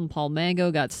consultant Paul Mango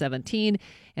got 17.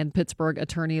 And Pittsburgh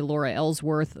attorney Laura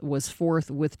Ellsworth was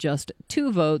fourth with just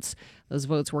 2 votes. Those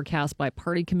votes were cast by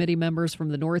party committee members from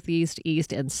the Northeast,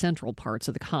 East, and Central parts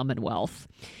of the Commonwealth.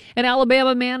 An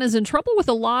Alabama man is in trouble with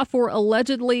the law for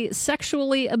allegedly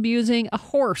sexually abusing a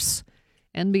horse.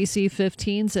 NBC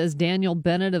 15 says Daniel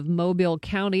Bennett of Mobile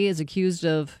County is accused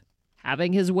of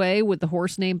having his way with the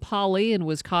horse named Polly and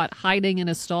was caught hiding in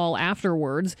a stall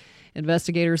afterwards.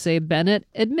 Investigators say Bennett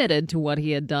admitted to what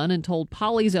he had done and told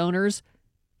Polly's owners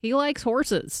he likes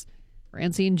horses.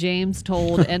 Francine James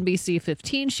told NBC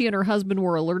 15 she and her husband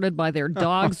were alerted by their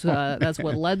dogs. That's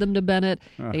what led them to Bennett.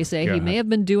 They say he may have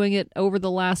been doing it over the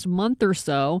last month or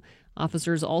so.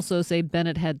 Officers also say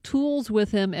Bennett had tools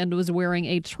with him and was wearing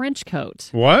a trench coat.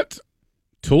 What?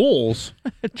 Tools?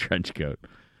 Trench coat.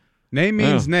 Nay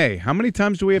means nay. How many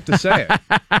times do we have to say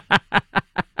it?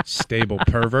 Stable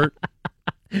pervert.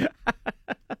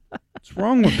 What's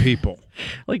wrong with people?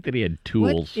 I like that he had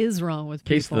tools. What is wrong with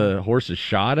people? In case the horse is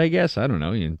shot, I guess. I don't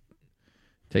know. You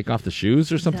take off the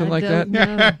shoes or something like that?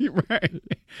 Yeah, you're right.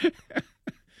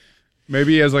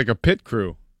 Maybe he has like a pit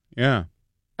crew. Yeah.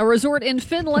 A resort in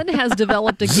Finland has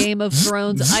developed a Game of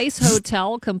Thrones ice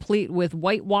hotel complete with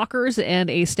White Walkers and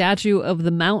a statue of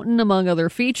the mountain, among other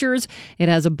features. It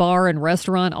has a bar and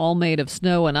restaurant all made of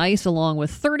snow and ice, along with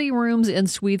 30 rooms and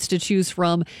suites to choose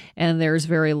from, and there's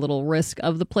very little risk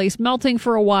of the place melting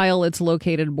for a while. It's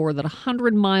located more than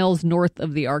 100 miles north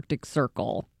of the Arctic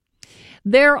Circle.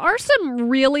 There are some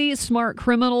really smart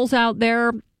criminals out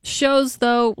there. Shows,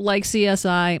 though, like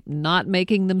CSI, not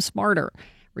making them smarter.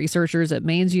 Researchers at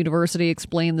Mainz University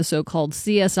explain the so-called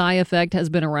CSI effect has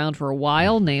been around for a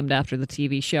while, named after the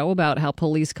TV show about how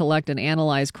police collect and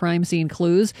analyze crime scene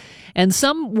clues. And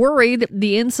some worried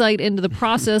the insight into the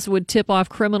process would tip off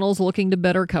criminals looking to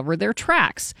better cover their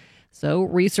tracks. So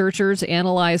researchers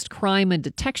analyzed crime and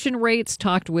detection rates,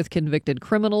 talked with convicted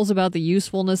criminals about the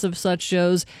usefulness of such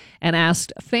shows, and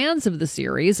asked fans of the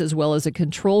series, as well as a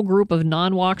control group of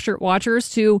non-watchers,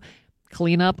 to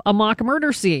clean up a mock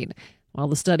murder scene. While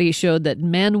the study showed that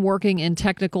men working in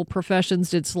technical professions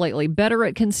did slightly better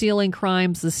at concealing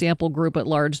crimes, the sample group at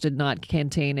large did not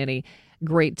contain any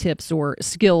great tips or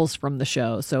skills from the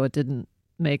show, so it didn't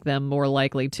make them more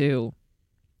likely to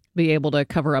be able to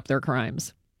cover up their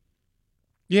crimes.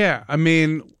 Yeah, I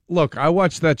mean, look, I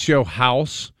watched that show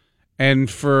House, and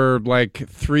for like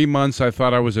 3 months I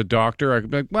thought I was a doctor. I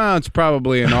could be like, well, it's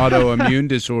probably an autoimmune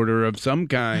disorder of some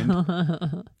kind.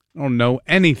 I don't know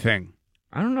anything.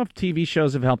 I don't know if TV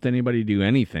shows have helped anybody do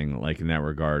anything like in that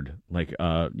regard, like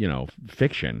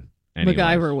fiction. Anyways.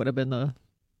 MacGyver would have been the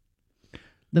oh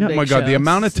my God, show. the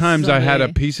amount of times I had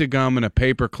a piece of gum and a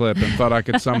paper clip and thought I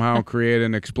could somehow create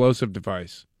an explosive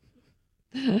device.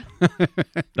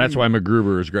 That's why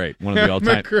MacGruber is great. One of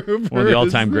the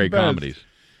all-time great comedies.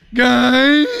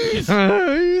 Guys.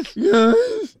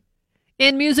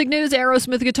 In music news,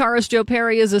 Aerosmith guitarist Joe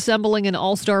Perry is assembling an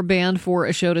all-star band for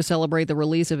a show to celebrate the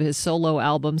release of his solo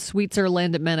album,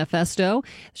 Switzerland Manifesto. The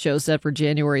show's set for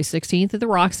January 16th at the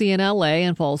Roxy in L.A.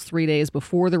 and falls 3 days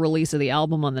before the release of the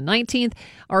album on the 19th.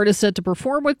 Artists set to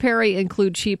perform with Perry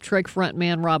include Cheap Trick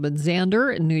frontman Robin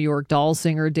Zander, New York Dolls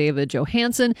singer David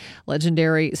Johansen,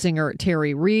 legendary singer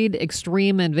Terry Reid,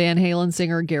 Extreme and Van Halen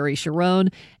singer Gary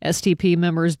Cherone, STP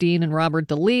members Dean and Robert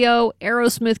DeLeo,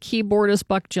 Aerosmith keyboardist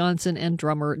Buck Johnson, and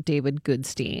drummer David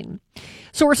Goodstein.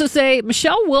 Sources say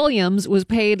Michelle Williams was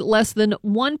paid less than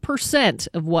 1%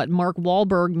 of what Mark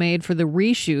Wahlberg made for the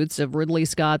reshoots of Ridley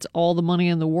Scott's All the Money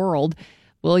in the World.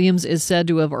 Williams is said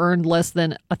to have earned less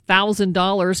than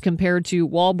 $1,000 compared to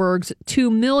Wahlberg's $2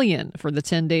 million for the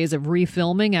 10 days of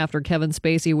refilming after Kevin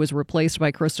Spacey was replaced by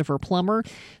Christopher Plummer.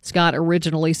 Scott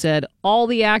originally said all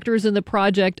the actors in the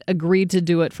project agreed to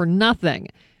do it for nothing.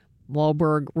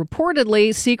 Wahlberg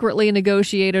reportedly secretly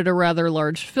negotiated a rather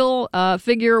large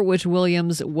figure, which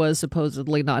Williams was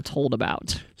supposedly not told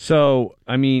about. So,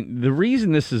 I mean, the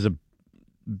reason this is a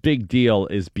big deal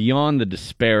is beyond the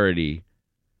disparity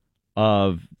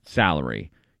of salary.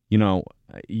 You know,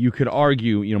 you could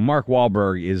argue, Mark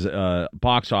Wahlberg is a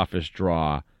box office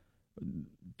draw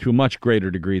to a much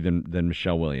greater degree than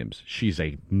Michelle Williams. She's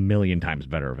a million times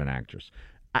better of an actress.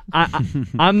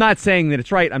 I'm not saying that it's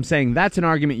right. I'm saying that's an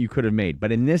argument you could have made.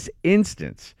 But in this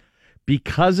instance,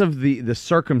 because of the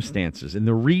circumstances and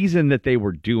the reason that they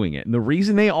were doing it and the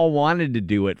reason they all wanted to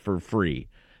do it for free,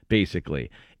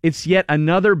 basically, it's yet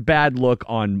another bad look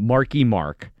on Marky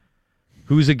Mark,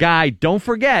 who's a guy, don't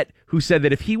forget, who said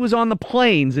that if he was on the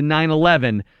planes in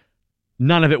 9/11,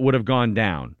 none of it would have gone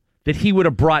down. That he would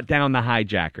have brought down the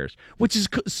hijackers, which is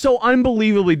so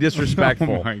unbelievably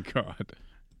disrespectful. Oh, my God.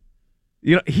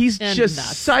 He's just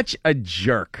such a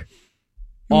jerk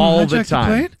all the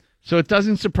time. So it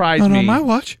doesn't surprise me my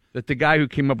watch. that the guy who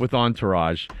came up with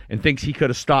Entourage and thinks he could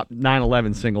have stopped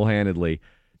 9/11 single-handedly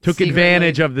took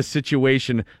advantage of the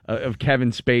situation of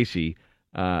Kevin Spacey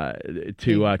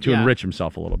to enrich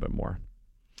himself a little bit more.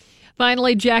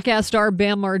 Finally, Jackass star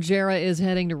Bam Margera is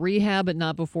heading to rehab, but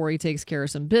not before he takes care of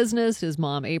some business. His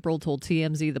mom, April, told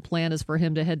TMZ the plan is for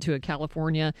him to head to a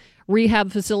California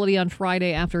rehab facility on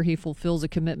Friday after he fulfills a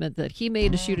commitment that he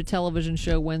made to shoot a television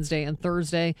show Wednesday and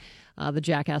Thursday. The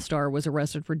Jackass star was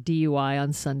arrested for DUI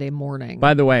on Sunday morning.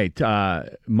 By the way,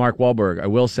 Mark Wahlberg, I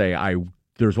will say I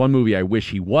there's one movie I wish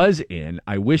he was in.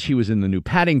 I wish he was in the new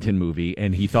Paddington movie,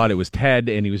 and he thought it was Ted,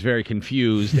 and he was very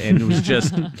confused, and it was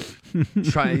just he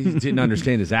didn't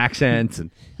understand his accent.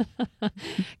 And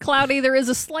Cloudy. There is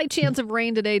a slight chance of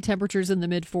rain today. Temperatures in the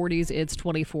mid-40s. It's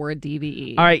 24 at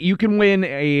DVE. All right, you can win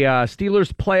a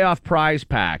Steelers playoff prize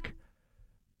pack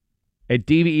at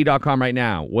DVE.com right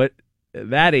now. What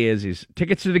that is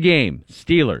tickets to the game,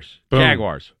 Steelers, Boom.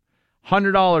 Jaguars.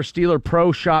 $100 Steeler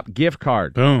Pro Shop gift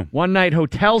card. Boom. One-night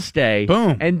hotel stay.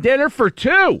 Boom. And dinner for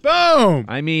two. Boom.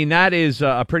 I mean, that is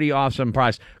a pretty awesome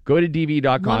prize. Go to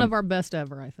DVE.com. One of our best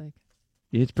ever, I think.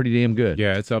 It's pretty damn good.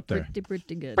 Yeah, it's up there.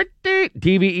 Pretty good.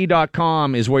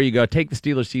 DVE.com is where you go. Take the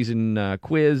Steelers season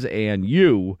quiz, and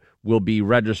you will be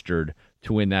registered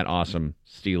to win that awesome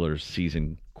Steelers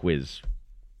season quiz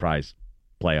prize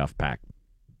playoff pack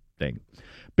thing.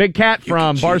 Big Cat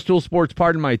from Barstool Sports,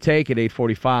 Pardon My Take at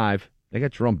 8:45. They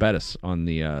got Jerome Bettis on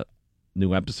the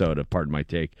new episode of Pardon My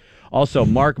Take. Also,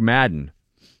 Mark Madden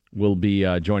will be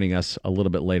joining us a little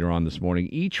bit later on this morning.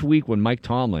 Each week when Mike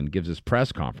Tomlin gives his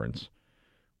press conference,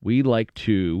 we like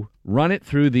to run it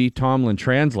through the Tomlin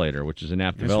translator, which is an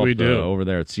app developed over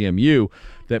there at CMU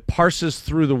that parses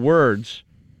through the words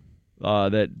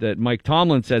that Mike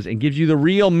Tomlin says and gives you the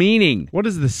real meaning. What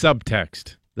is the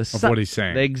subtext of what he's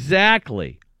saying?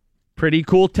 Exactly. Pretty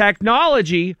cool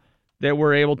technology that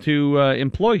we're able to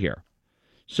employ here.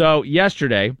 So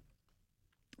yesterday,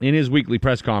 in his weekly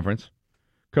press conference,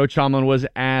 Coach Tomlin was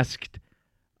asked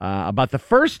about the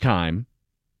first time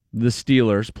the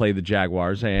Steelers played the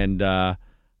Jaguars and, how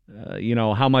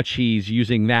much he's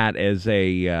using that as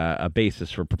a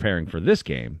basis for preparing for this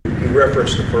game. You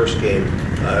referenced the first game.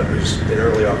 It was in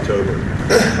early October.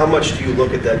 How much do you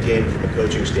look at that game from a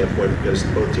coaching standpoint because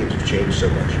both teams have changed so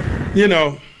much?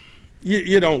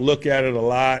 You don't look at it a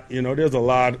lot. There's a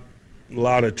lot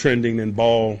of trending in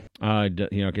ball.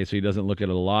 Okay, so he doesn't look at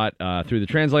it a lot. Through the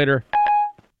translator.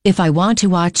 If I want to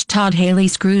watch Todd Haley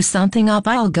screw something up,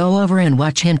 I'll go over and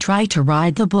watch him try to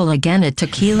ride the bull again at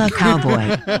Tequila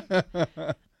Cowboy.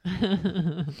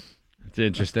 It's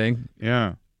interesting.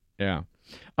 Yeah. Yeah.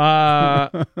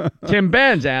 Tim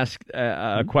Benz asked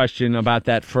a question about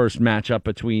that first matchup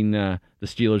between the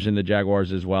Steelers and the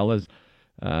Jaguars, as well as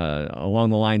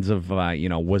along the lines of,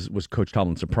 was Coach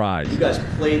Tomlin surprised? You guys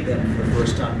played them for the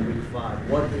first time in Week 5.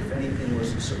 What, if anything,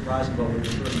 was surprising about what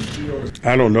you put on the field?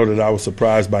 I don't know that I was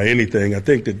surprised by anything. I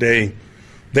think that they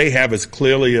have as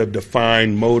clearly a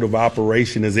defined mode of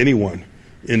operation as anyone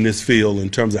in this field in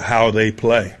terms of how they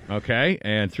play. Okay,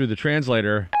 and through the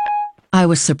translator. I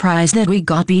was surprised that we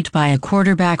got beat by a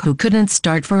quarterback who couldn't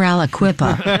start for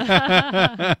Aliquippa.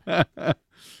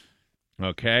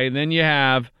 Okay, then you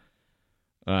have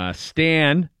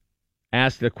Stan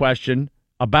asked a question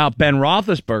about Ben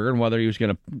Roethlisberger and whether he was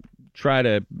going to try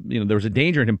to, there was a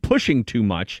danger in him pushing too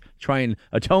much, try and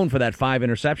atone for that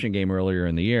 5-interception game earlier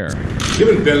in the year.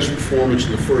 Given Ben's performance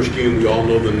in the first game, we all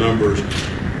know the numbers.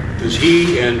 Does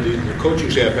he and the coaching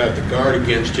staff have to guard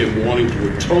against him wanting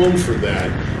to atone for that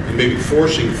and maybe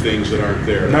forcing things that aren't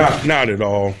there? Not at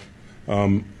all.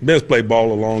 Ben's played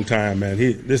ball a long time, man.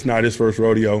 This is not his first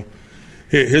rodeo.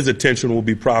 His attention will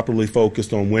be properly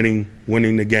focused on winning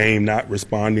the game, not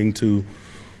responding to,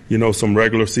 some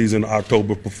regular season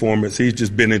October performance. He's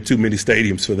just been in too many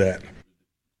stadiums for that.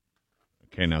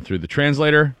 Okay, now through the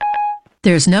translator.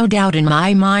 There's no doubt in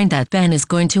my mind that Ben is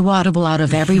going to audible out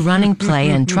of every running play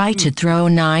and try to throw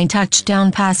 9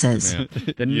 touchdown passes.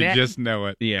 Yeah. You just know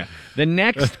it. Yeah. The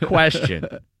next question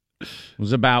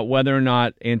was about whether or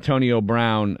not Antonio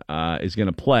Brown is going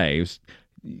to play. It was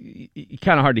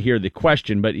kind of hard to hear the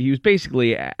question, but he was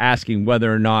basically asking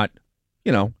whether or not,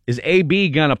 is AB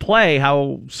going to play?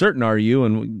 How certain are you?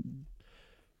 And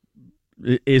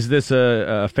is this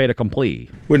a fait accompli?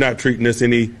 We're not treating this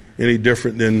any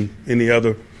different than any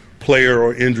other player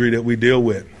or injury that we deal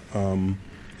with.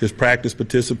 His practice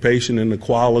participation and the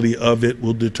quality of it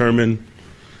will determine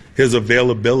his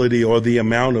availability or the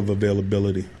amount of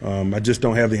availability. I just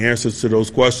don't have the answers to those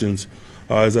questions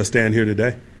as I stand here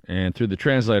today. And through the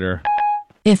translator.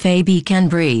 If AB can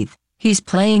breathe, he's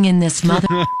playing in this mother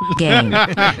game.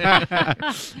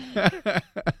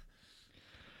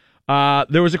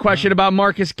 There was a question about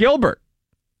Marcus Gilbert.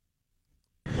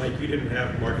 Mike, you didn't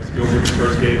have Marcus Gilbert in the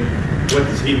first game. What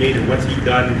does he mean and what's he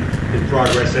done in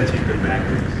progress since he's been back?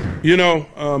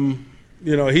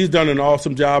 He's done an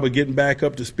awesome job of getting back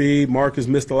up to speed. Marcus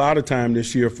missed a lot of time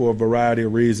this year for a variety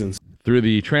of reasons. Through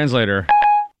the translator.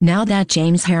 Now that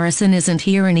James Harrison isn't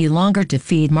here any longer to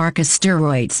feed Marcus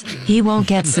steroids, he won't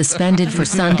get suspended for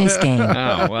Sunday's game.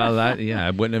 Oh, well, I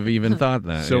wouldn't have even thought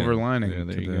that. Silver Yeah. lining Yeah,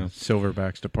 there to you the go.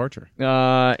 Silverback's departure.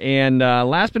 And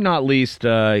last but not least,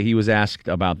 he was asked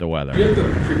about the weather. You have to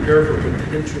prepare for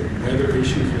potential weather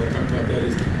issues. We'll talk about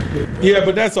that. Yeah,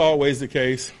 but that's always the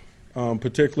case,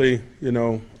 particularly,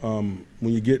 when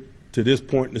you get to this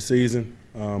point in the season.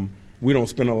 We don't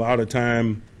spend a lot of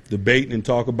time debating and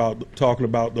talking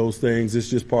about those things. It's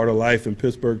just part of life in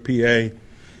Pittsburgh, PA.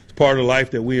 It's part of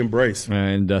life that we embrace.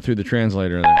 And through the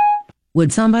translator there.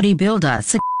 Would somebody build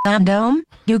us a dome?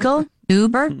 Google?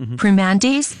 Uber?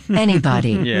 Primantis?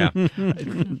 Anybody? Yeah.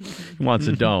 He wants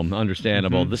a dome.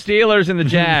 Understandable. The Steelers and the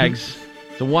Jags.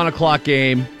 It's a 1 o'clock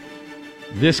game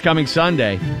this coming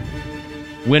Sunday.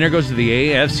 Winner goes to the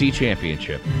AFC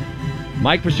Championship.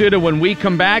 Mike Pursuta, when we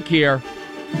come back here,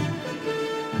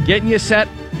 getting you set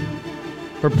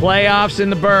for playoffs in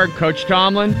the Berg. Coach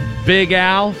Tomlin, Big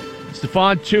Al,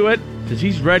 Stephon Tuitt, because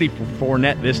he's ready for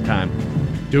Fournette this time.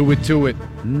 Do it to it.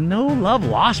 No love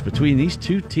lost between these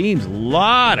two teams. A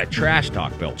lot of trash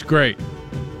talk, Bill. It's great.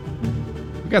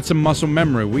 We got some muscle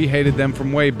memory. We hated them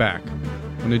from way back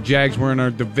when the Jags were in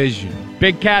our division.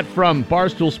 Big Cat from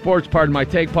Barstool Sports, Pardon My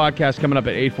Take podcast coming up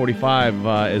at 8:45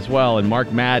 as well, and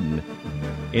Mark Madden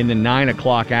in the 9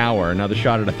 o'clock hour. Another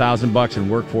shot at $1,000 in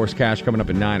workforce cash coming up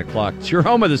at 9 o'clock. It's your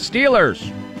home of the Steelers.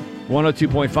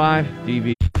 102.5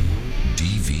 DVE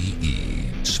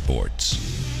Sports.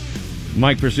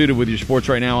 Mike Pursuta with your sports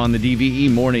right now on the DVE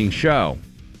Morning Show.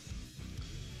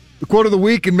 The quote of the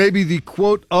week and maybe the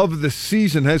quote of the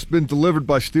season has been delivered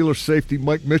by Steelers safety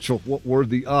Mike Mitchell. What were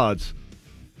the odds?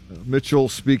 Mitchell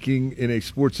speaking in a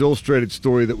Sports Illustrated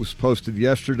story that was posted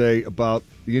yesterday about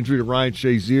the injury to Ryan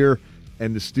Shazier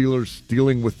and the Steelers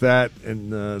dealing with that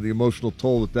and the emotional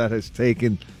toll that has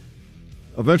taken.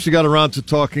 Eventually got around to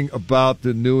talking about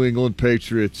the New England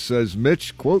Patriots. Says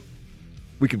Mitch, quote,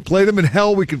 "We can play them in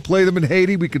hell, we can play them in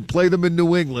Haiti, we can play them in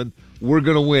New England. We're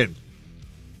going to win."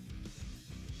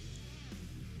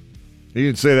 He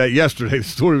didn't say that yesterday. The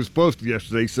story was posted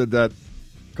yesterday. He said that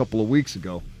a couple of weeks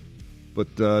ago.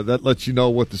 But that lets you know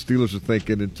what the Steelers are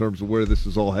thinking in terms of where this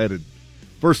is all headed.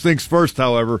 First things first,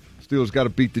 however, Steelers got to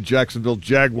beat the Jacksonville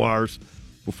Jaguars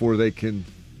before they can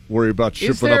worry about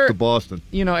shipping up to Boston.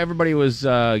 You know, everybody was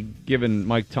giving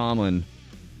Mike Tomlin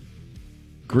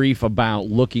grief about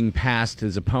looking past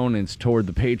his opponents toward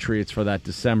the Patriots for that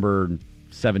December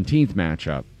 17th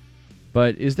matchup.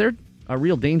 But is there a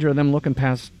real danger of them looking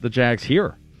past the Jags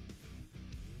here?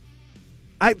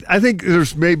 I think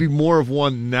there's maybe more of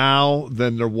one now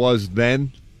than there was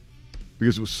then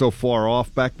because it was so far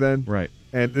off back then. Right.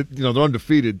 And, they're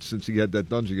undefeated since he had that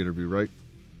Dungy interview, right?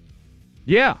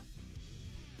 Yeah.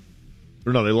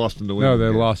 Or no, they lost to New England.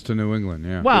 No, they lost to New England,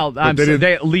 yeah. Well,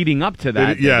 leading up to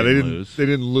that, they didn't lose. They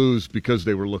didn't lose because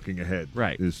they were looking ahead.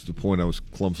 Right. Is the point I was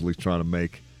clumsily trying to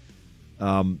make.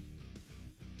 I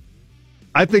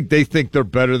think they think they're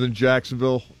better than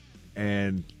Jacksonville,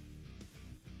 and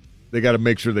they got to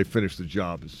make sure they finish the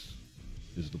job is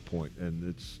the point. And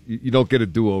it's you don't get a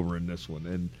do-over in this one.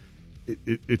 And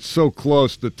it's so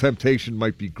close, the temptation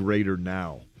might be greater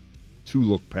now to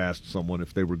look past someone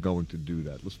if they were going to do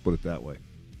that. Let's put it that way.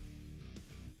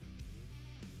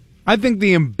 I think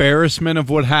the embarrassment of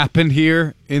what happened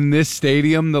here in this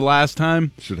stadium the last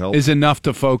time should help. Is enough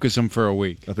to focus them for a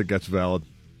week. I think that's valid.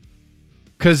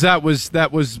 Because that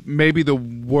was maybe the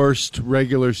worst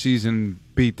regular season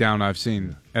beatdown I've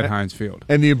seen at Heinz Field.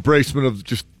 And the embracement of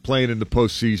just playing in the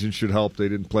postseason should help. They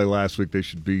didn't play last week. They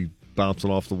should be bouncing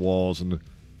off the walls, and the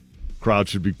crowd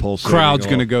should be pulsating. Crowd's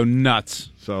going to go nuts.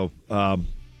 So I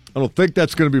don't think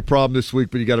that's going to be a problem this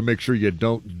week, but you got to make sure you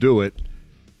don't do it.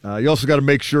 You also got to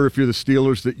make sure, if you're the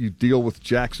Steelers, that you deal with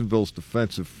Jacksonville's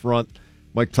defensive front.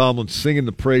 Mike Tomlin singing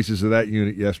the praises of that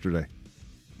unit yesterday.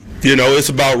 It's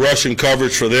about rushing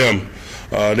coverage for them.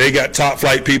 They got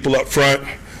top-flight people up front.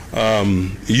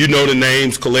 The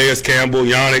names, Calais Campbell,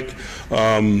 Yannick,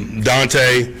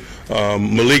 Dante,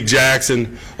 Malik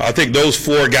Jackson. I think those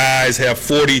four guys have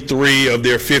 43 of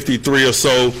their 53 or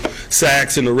so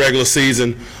sacks in the regular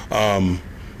season.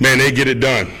 They get it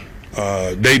done.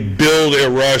 They build their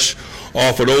rush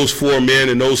off of those four men,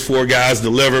 and those four guys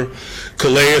deliver.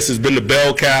 Calais has been the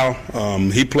bell cow.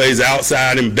 He plays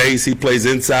outside in base. He plays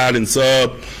inside in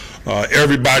sub.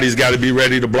 Everybody's got to be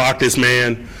ready to block this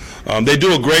man. They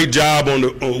do a great job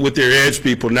with their edge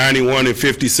people, 91 and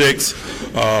 56,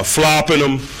 flopping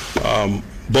them.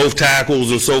 Both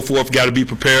tackles and so forth got to be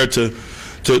prepared to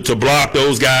to block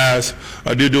those guys.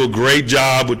 They do a great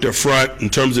job with their front in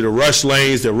terms of the rush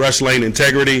lanes, their rush lane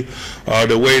integrity,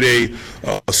 the way they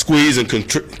squeeze and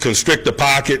constrict the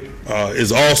pocket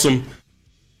is awesome.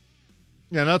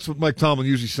 Yeah, that's what Mike Tomlin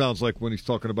usually sounds like when he's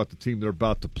talking about the team they're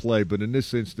about to play. But in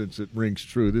this instance, it rings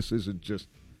true. This isn't just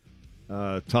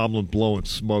Tomlin blowing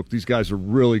smoke. These guys are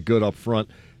really good up front.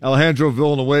 Alejandro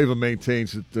Villanueva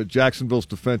maintains that Jacksonville's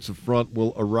defensive front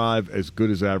will arrive as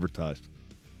good as advertised.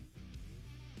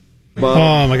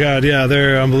 Oh, my God, yeah,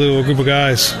 they're an unbelievable group of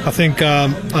guys. I think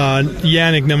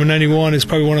Yannick, number 91, is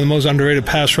probably one of the most underrated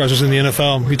pass rushers in the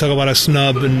NFL. You talk about a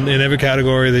snub in every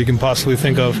category that you can possibly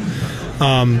think of.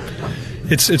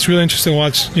 It's really interesting to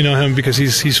watch him because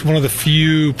he's one of the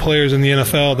few players in the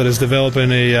NFL that is developing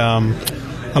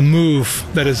a move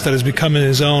that is becoming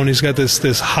his own. He's got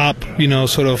this hop,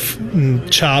 sort of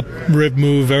chop, rip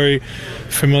move, very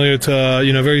familiar to,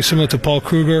 very similar to Paul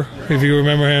Kruger, if you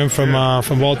remember him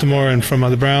from Baltimore and from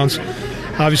the Browns.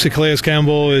 Obviously, Calais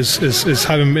Campbell is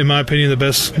having, in my opinion, the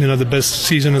best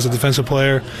season as a defensive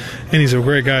player, and he's a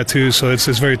great guy too. So it's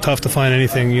very tough to find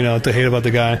anything to hate about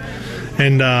the guy.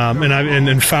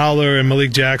 And Fowler and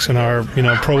Malik Jackson are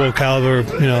Pro Bowl caliber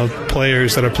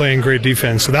players that are playing great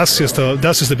defense. So that's just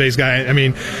the base guy. I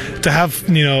mean, to have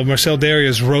Marcel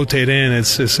Darius rotate in,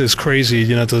 it's crazy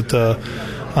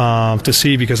to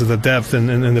see because of the depth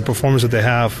and the performance that they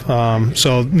have.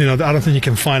 So I don't think you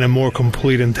can find a more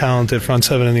complete and talented front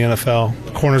seven in the NFL.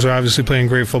 The corners are obviously playing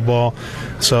great football.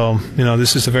 So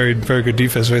this is a very, very good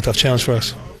defense, very tough challenge for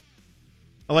us.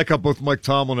 I like how both Mike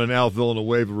Tomlin and Al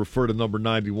Villanueva refer to number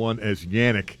 91 as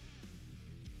Yannick.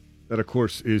 That, of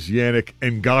course, is Yannick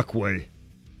Ngakoue.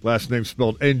 Last name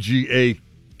spelled Ngakoue.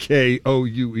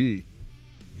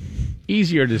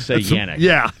 Easier to say Yannick.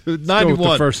 Yeah, 91. Go with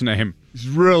the first name. He's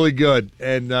really good.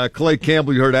 And Calais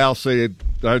Campbell, you heard Al say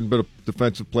there hadn't been a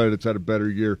defensive player that's had a better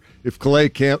year. If Calais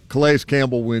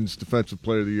Campbell wins Defensive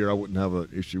Player of the Year, I wouldn't have an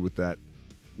issue with that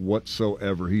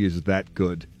whatsoever. He is that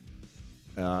good.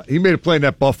 He made a play in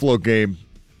that Buffalo game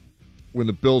when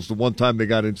the Bills, the one time they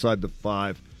got inside the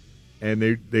 5, and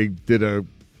they did a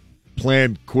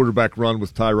planned quarterback run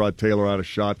with Tyrod Taylor out of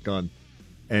shotgun,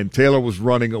 and Taylor was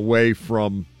running away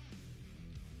from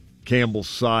Campbell's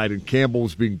side, and Campbell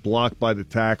was being blocked by the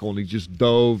tackle, and he just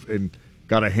dove and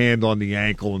got a hand on the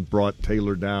ankle and brought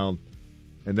Taylor down,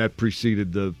 and that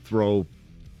preceded the throw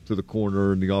to the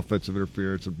corner and the offensive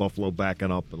interference and Buffalo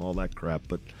backing up and all that crap.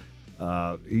 But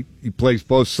he plays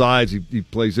both sides. He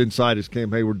plays inside as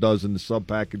Cam Hayward does in the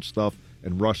sub-package stuff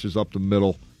and rushes up the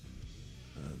middle.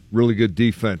 Really good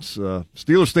defense.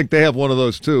 Steelers think they have one of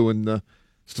those too. And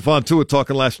Stephon Tuitt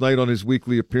talking last night on his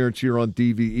weekly appearance here on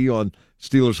DVE on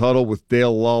Steelers Huddle with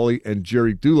Dale Lawley and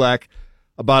Jerry Dulac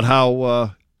about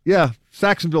how,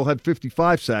 Saxonville had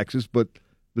 55 sacks, but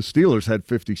the Steelers had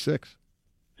 56.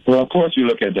 Well, of course you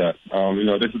look at that.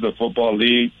 This is a football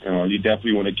league. You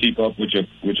definitely want to keep up with your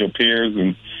peers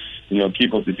and,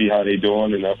 keep up to see how they're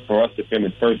doing. And for us to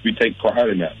finish first, we take pride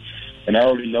in that. And I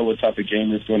already know what type of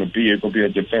game it's going to be. It's going to be a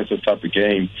defensive type of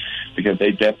game because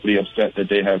they definitely upset that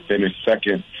they have finished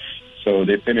second. So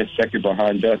they finished second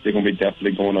behind us. They're going to be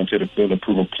definitely going on to the field of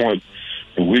proof of point.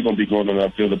 And we're going to be going on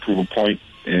that field of proof of point.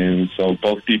 And so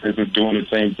both defenses doing the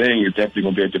same thing. It's definitely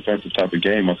going to be a defensive type of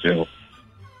game, I feel.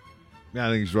 Yeah,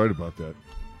 I think he's right about that.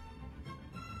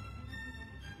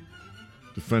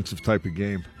 Defensive type of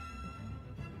game.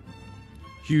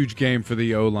 Huge game for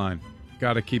the O-line.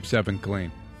 Got to keep Seven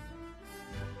clean.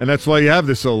 And that's why you have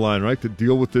this O-line, right, to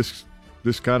deal with this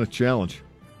kind of challenge.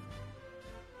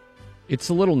 It's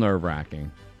a little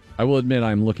nerve-wracking. I will admit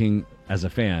I'm looking, as a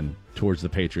fan, towards the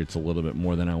Patriots a little bit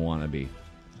more than I want to be.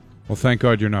 Well, thank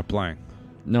God you're not playing.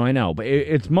 No, I know. But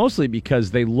it's mostly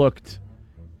because they looked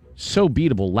so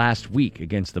beatable last week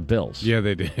against the Bills. Yeah,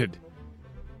 they did.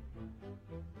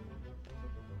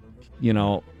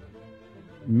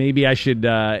 Maybe I should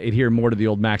adhere more to the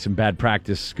old maxim, bad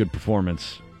practice, good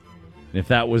performance. And if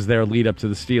that was their lead up to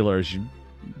the Steelers,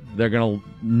 they're going to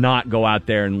not go out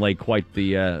there and lay quite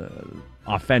the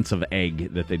offensive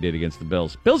egg that they did against the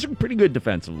Bills. Bills are pretty good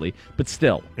defensively, but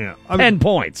still, 10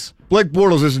 points. Blake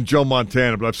Bortles isn't Joe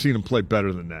Montana, but I've seen him play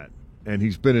better than that. And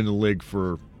he's been in the league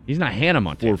for... He's not Hannah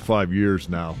Montana. 4 or 5 years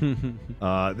now. If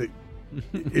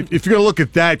you're going to look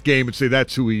at that game and say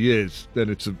that's who he is, then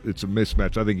it's a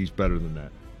mismatch. I think he's better than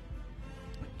that.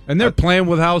 And they're playing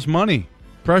with house money.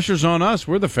 Pressure's on us.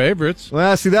 We're the favorites.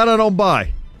 Well, see, that I don't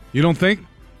buy. You don't think?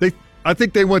 I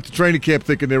think they went to training camp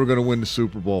thinking they were going to win the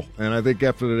Super Bowl. And I think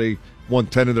after they won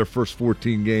 10 of their first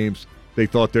 14 games, they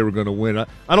thought they were going to win.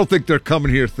 I don't think they're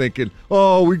coming here thinking,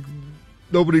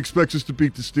 nobody expects us to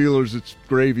beat the Steelers. It's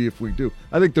gravy if we do.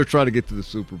 I think they're trying to get to the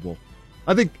Super Bowl.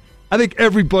 I think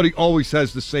everybody always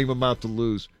has the same amount to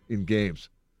lose in games.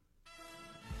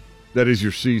 That is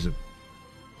your season.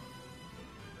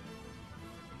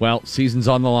 Well, season's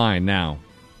on the line now.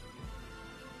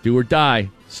 Do or die.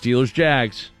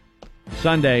 Steelers-Jags.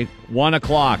 Sunday, 1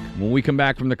 o'clock. When we come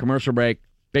back from the commercial break,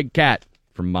 Big Cat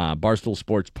from Barstool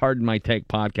Sports, Pardon My Take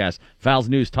podcast. Val's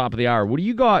News, top of the hour. What do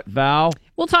you got, Val?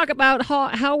 We'll talk about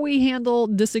how we handle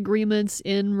disagreements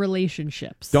in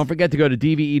relationships. Don't forget to go to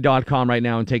DVE.com right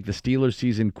now and take the Steelers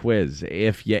season quiz.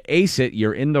 If you ace it,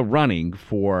 you're in the running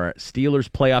for Steelers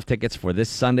playoff tickets for this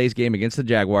Sunday's game against the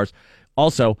Jaguars.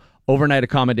 Also, overnight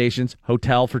accommodations,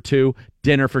 hotel for 2,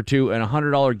 dinner for 2, and a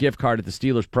 $100 gift card at the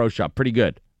Steelers Pro Shop. Pretty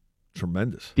good.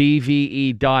 Tremendous.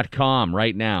 DVE.com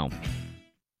right now.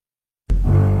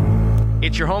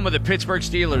 It's your home of the Pittsburgh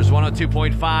Steelers,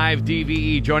 102.5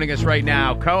 DVE. Joining us right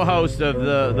now, co-host of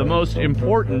the most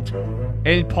important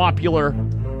and popular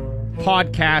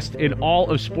podcast in all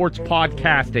of sports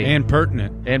podcasting. And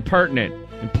pertinent.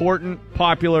 Important,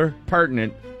 popular,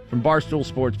 pertinent. From Barstool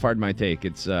Sports, Pardon My Take,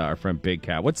 it's our friend Big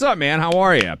Cat. What's up, man? How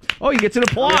are you? Oh, he gets an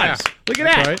applause. Yeah. Look at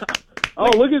that. Right.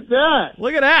 Oh, look at that.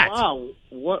 Look at that. Wow.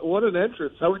 What an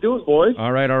entrance. How we doing, boys?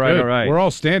 All right. Good. We're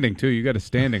all standing, too. You got a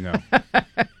standing up.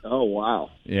 Oh, wow.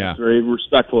 Yeah. That's very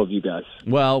respectful of you guys.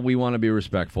 Well, we want to be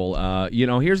respectful.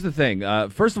 Here's the thing.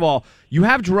 First of all, you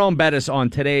have Jerome Bettis on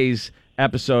today's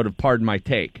episode of Pardon My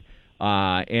Take.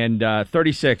 And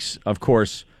 36, of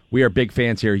course, we are big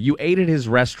fans here. You ate at his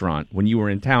restaurant when you were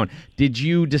in town. Did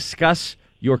you discuss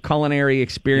your culinary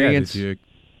experience? Yeah, did you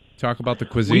talk about the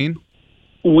cuisine?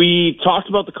 We talked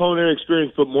about the culinary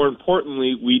experience, but more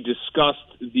importantly, we discussed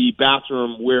the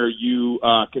bathroom where you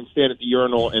can stand at the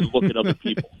urinal and look at other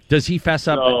people. Does he fess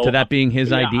up to that being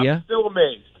his idea?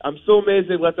 I'm still amazed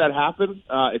they let that happen.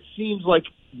 It seems like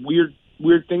weird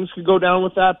things could go down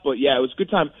with that, but yeah, it was a good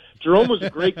time. Jerome was a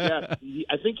great guest.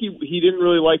 I think he didn't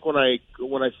really like when I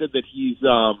said that he's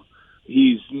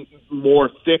more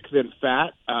thick than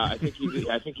fat. I think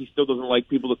he still doesn't like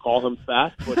people to call him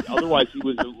fat, but otherwise he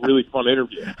was a really fun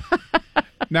interview.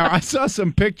 Now, I saw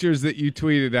some pictures that you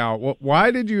tweeted out. Why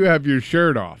did you have your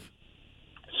shirt off?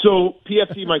 So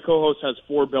PFT, my co-host, has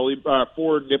 4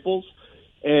 nipples,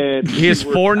 and he has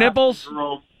 4 nipples.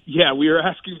 Yeah, we were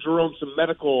asking Jerome some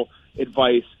medical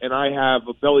advice, and I have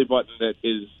a belly button that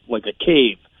is like a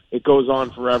cave. It goes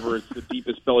on forever. It's the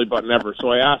deepest belly button ever.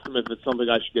 So I asked him if it's something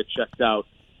I should get checked out.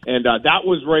 And that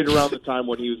was right around the time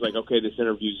when he was like, okay, this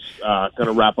interview's going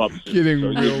to wrap up soon. Getting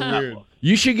real weird.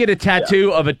 You should get a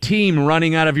tattoo of a team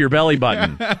running out of your belly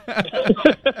button.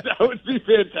 That would be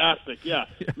fantastic, yeah.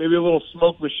 Maybe a little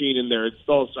smoke machine in there.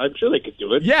 I'm sure they could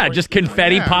do it. Yeah, just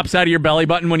confetti pops out of your belly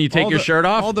button when you take your shirt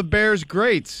off. All the Bears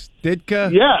greats.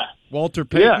 Ditka. Yeah. Walter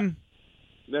Payton.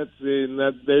 Yeah.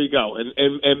 There you go.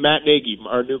 And Matt Nagy,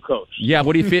 our new coach. Yeah,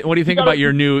 what do you think about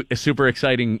your new super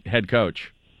exciting head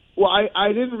coach? Well, I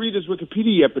didn't read his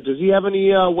Wikipedia yet, but does he have any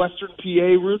Western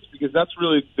PA roots? Because that's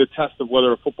really the test of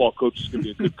whether a football coach is going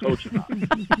to be a good coach or not.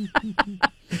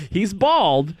 He's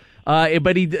bald,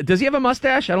 but does he have a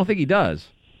mustache? I don't think he does.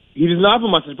 He does not have a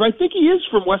mustache, but I think he is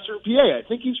from Western PA. I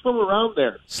think he's from around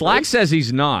there. Slack says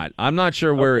he's not. I'm not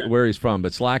sure where he's from,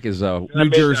 but Slack is New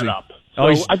Jersey. So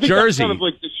he's I think Jersey. That's kind of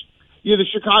like the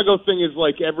Chicago thing is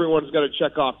like everyone's got to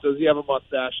check off. Does he have a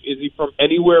mustache? Is he from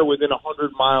anywhere within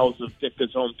 100 miles of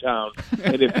Ditka's hometown?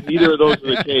 And if neither of those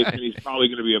are the case, then he's probably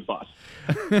going to be a bust.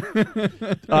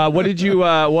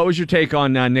 What was your take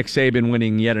on Nick Saban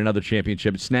winning yet another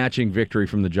championship, snatching victory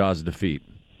from the jaws of defeat?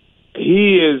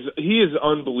 He is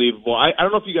unbelievable. I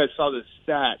don't know if you guys saw this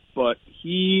stat, but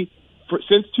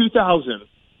since 2000,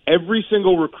 every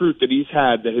single recruit that he's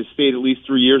had that has stayed at least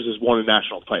 3 years has won a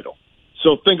national title.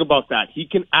 So think about that. He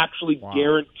can actually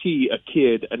guarantee a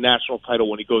kid a national title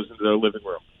when he goes into their living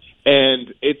room.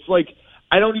 And it's like,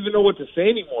 I don't even know what to say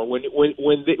anymore. When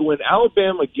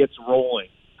Alabama gets rolling,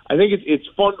 I think it's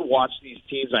fun to watch these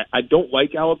teams. I don't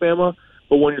like Alabama,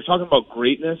 but when you're talking about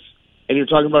greatness and you're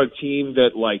talking about a team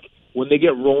that, like, when they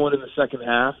get rolling in the second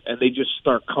half and they just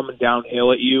start coming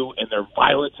downhill at you and they're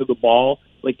violent to the ball,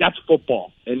 like, that's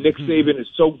football. And Nick Saban is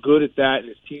so good at that, and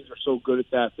his teams are so good at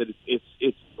that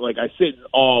it's like I sit in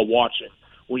awe watching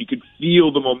when you could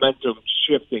feel the momentum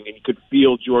shifting and you could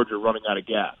feel Georgia running out of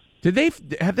gas.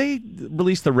 Have they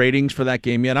released the ratings for that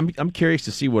game yet? I'm curious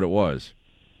to see what it was.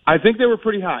 I think they were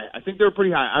pretty high.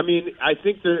 I mean, I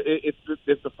think if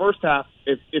the first half,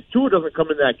 if Tua doesn't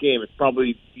come in that game, it's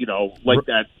probably, like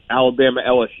that Alabama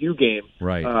LSU game,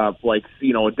 right?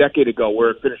 A decade ago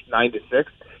where it finished 9-6.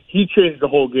 He changed the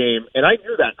whole game, and I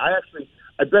knew that.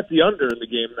 I bet the under in the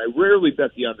game, and I rarely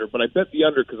bet the under, but I bet the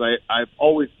under because I've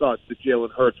always thought that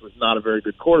Jalen Hurts was not a very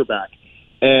good quarterback.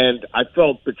 And I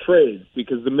felt betrayed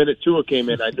because the minute Tua came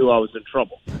in, I knew I was in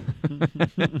trouble.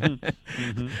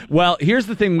 Well, here's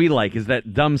the thing we like is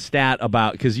that dumb stat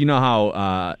about, because you know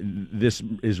how this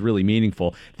is really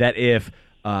meaningful, that if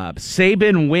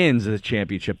Saban wins the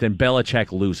championship, then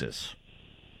Belichick loses.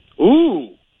 Ooh,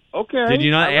 okay. Did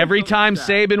you know every time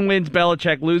Saban wins,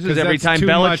 Belichick loses? Every time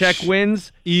Belichick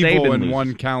wins, evil Saban in loses.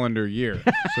 one calendar year,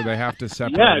 so they have to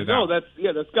separate it out.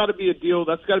 That's got to be a deal.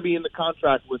 That's got to be in the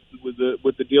contract with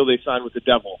the deal they signed with the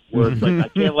devil, where it's like I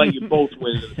can't let you both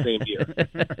win in the same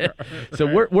year. So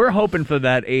we're hoping for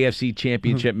that AFC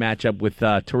Championship matchup with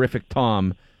terrific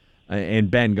Tom and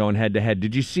Ben going head to head.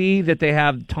 Did you see that they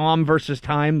have Tom versus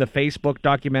Time, the Facebook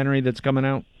documentary that's coming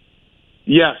out?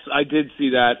 Yes, I did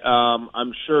see that.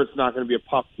 I'm sure it's not going to be a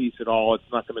puff piece at all. It's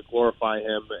not going to glorify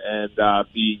him and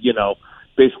be,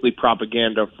 basically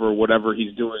propaganda for whatever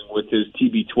he's doing with his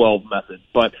TB12 method.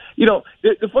 But,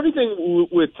 the funny thing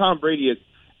with Tom Brady is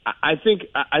I think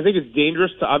it's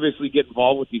dangerous to obviously get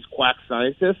involved with these quack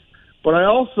scientists. But I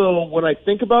also, when I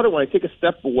think about it, when I take a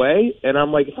step away, and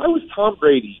I'm like, if I was Tom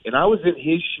Brady and I was in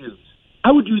his shoes,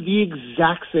 I would do the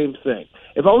exact same thing.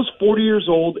 If I was 40 years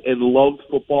old and loved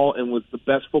football and was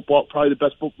probably the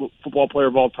best football player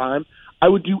of all time, I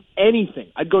would do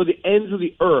anything. I'd go to the ends of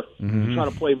the earth to try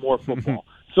to play more football.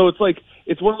 So it's like,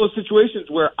 it's one of those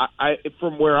situations where I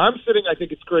from where I'm sitting, I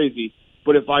think it's crazy.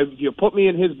 But if you put me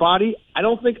in his body, I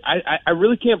don't think I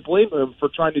really can't blame him for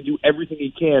trying to do everything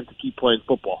he can to keep playing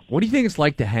football. What do you think it's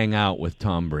like to hang out with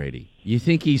Tom Brady? You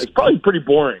think he's... It's probably pretty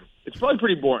boring.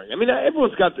 I mean,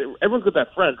 everyone's got that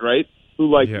friend, right? Who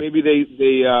maybe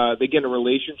they get in a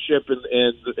relationship and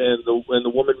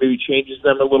the woman maybe changes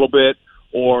them a little bit,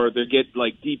 or they get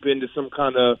deep into some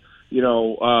kind of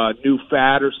new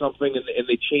fad or something, and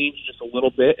they change just a little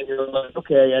bit, and you're like,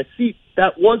 okay, I see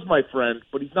that was my friend,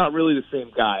 but he's not really the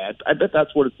same guy. I bet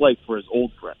that's what it's like for his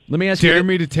old friend. Let me ask Dare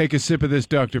me to take a sip of this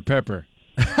Dr. Pepper.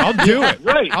 I'll do it.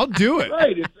 Right. I'll do it.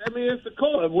 Right. It's a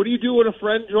cult. What do you do when a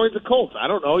friend joins a cult? I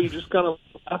don't know. You just kind of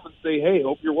laugh and say, hey,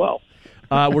 hope you're well.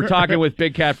 We're talking with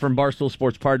Big Cat from Barstool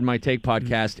Sports, Pardon My Take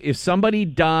podcast. If somebody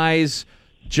dies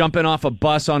jumping off a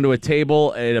bus onto a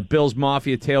table at a Bills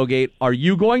Mafia tailgate, are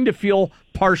you going to feel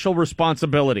partial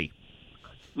responsibility?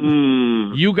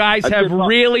 You guys have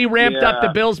really ramped up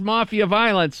the Bills Mafia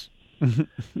violence.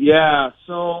 Yeah,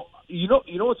 so you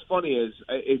know what's funny is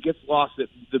it gets lost that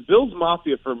the Bills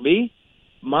Mafia, for me,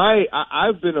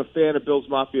 I've been a fan of Bills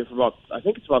Mafia for about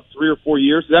 3 or 4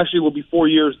 years. It actually will be 4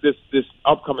 years this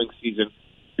upcoming season,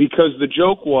 because the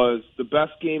joke was the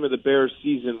best game of the Bears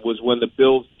season was when the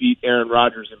Bills beat Aaron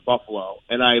Rodgers in Buffalo,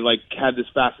 and I had this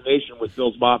fascination with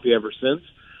Bills Mafia ever since.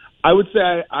 I would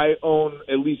say I own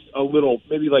at least a little,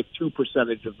 maybe 2%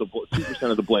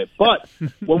 of the blame. But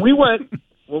when we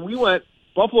went,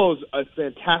 Buffalo's a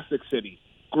fantastic city,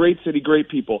 great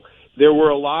people. There were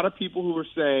a lot of people who were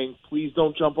saying, please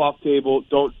don't jump off table,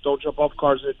 don't jump off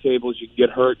cars and tables, you can get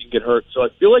hurt. So I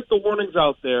feel like the warning's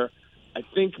out there. I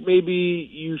think maybe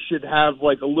you should have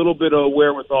a little bit of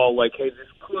wherewithal, hey, this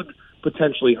could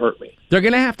potentially hurt me. They're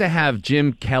going to have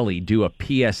Jim Kelly do a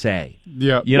PSA.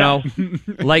 Yeah. You know?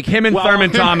 Him and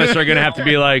Thurman Thomas are going to have to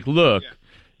be like, look,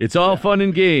 it's all fun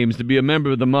and games to be a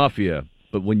member of the Mafia,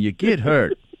 but when you get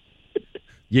hurt,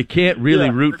 you can't really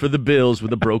root for the Bills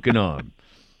with a broken arm.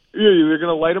 Yeah, they're going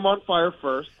to light them on fire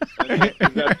first, and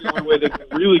that's the only way they can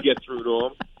really get through to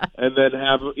them. And then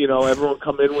have everyone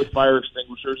come in with fire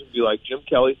extinguishers and be like, Jim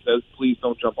Kelly says, please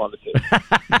don't jump on the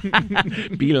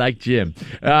table. Be like Jim,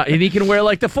 and he can wear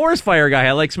the forest fire guy,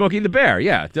 like Smokey the Bear.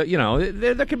 Yeah,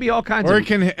 there could be all kinds. Or it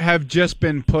can have just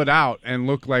been put out and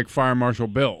look like Fire Marshal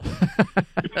Bill.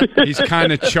 He's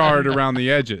kind of charred around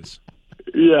the edges.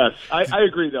 Yes, I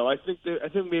agree. Though I think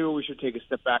maybe we should take a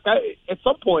step back. At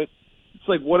some point,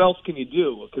 it's what else can you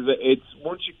do? Because it's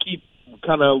once you keep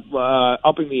kind of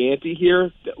upping the ante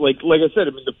here, like I said,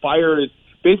 the fire is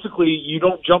basically you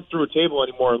don't jump through a table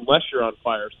anymore unless you're on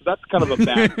fire. So that's kind of a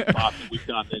bad spot that we've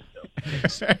gotten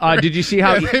into. Did you see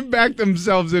how they backed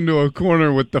themselves into a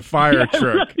corner with the fire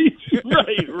trick?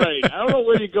 Right. I don't know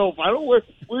where you go. I don't know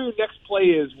where your next play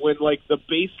is when the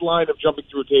baseline of jumping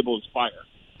through a table is fire.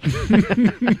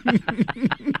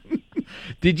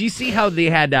 Did you see how they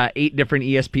had 8 different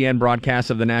ESPN broadcasts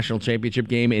of the national championship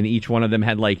game, and each one of them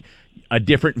had a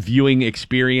different viewing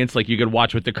experience? You could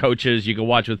watch with the coaches, you could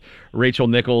watch with Rachel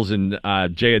Nichols and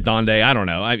Jay Adonde. I don't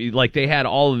know. They had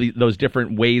all of those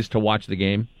different ways to watch the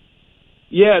game.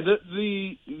 Yeah,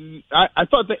 I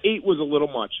thought the 8 was a little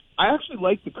much. I actually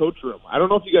liked the coach room. I don't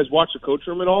know if you guys watched the coach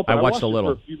room at all, but I watched a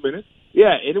little for a few minutes.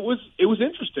 Yeah, and it was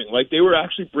interesting. They were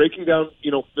actually breaking down,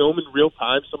 film in real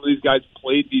time. Some of these guys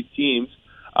played these teams.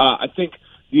 I think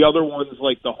the other ones,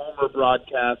 like the Homer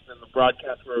broadcast and the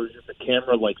broadcast where it was just a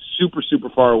camera like super, super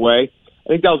far away, I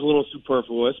think that was a little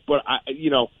superfluous. But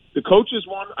the coaches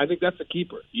one, I think that's a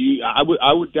keeper.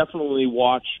 I would definitely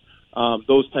watch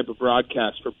those type of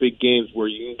broadcasts for big games where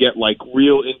you can get like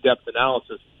real in-depth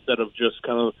analysis instead of just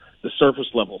kind of the surface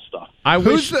level stuff.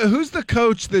 Who's the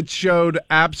coach that showed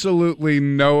absolutely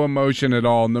no emotion at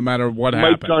all, no matter what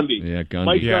happened? Mike Gundy. Yeah, Gundy.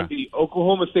 Mike Gundy,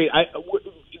 Oklahoma State.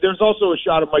 There's also a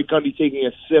shot of Mike Gundy taking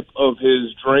a sip of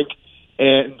his drink,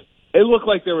 and it looked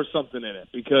like there was something in it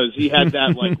because he had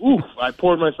that like, oof, I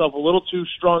poured myself a little too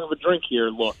strong of a drink here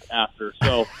look after.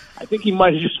 So I think he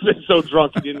might have just been so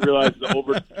drunk he didn't realize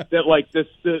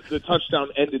the touchdown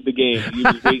ended the game. He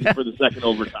was waiting for the second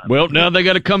overtime. Well, now they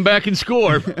got to come back and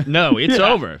score. No, it's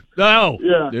over. No.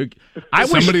 Yeah.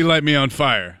 Somebody light me on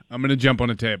fire. I'm going to jump on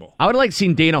a table. I would like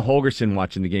seen Dana Holgerson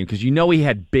watching the game because he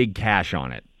had big cash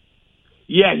on it.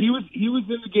 Yeah, he was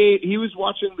in the game. He was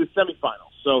watching the semifinals.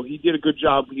 So he did a good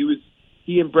job.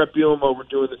 He and Brett Bielema were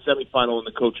doing the semifinal in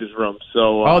the coach's room.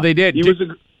 So they did. He was a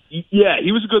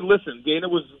good listen. Dana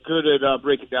was good at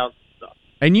breaking down stuff.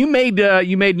 And you made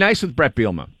nice with Brett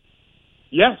Bielema.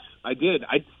 Yes, I did.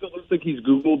 I still don't think he's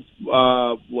Googled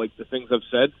like the things I've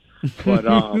said, but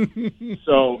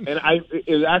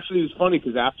it actually was funny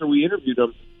because after we interviewed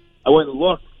him, I went and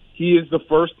looked. He is the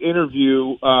first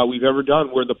interview we've ever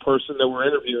done where the person that we're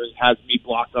interviewing has me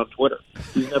blocked on Twitter.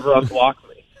 He's never unblocked me.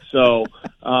 So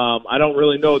I don't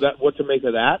really know what to make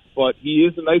of that, but he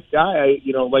is a nice guy.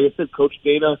 Like I said, Coach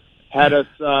Dana had us.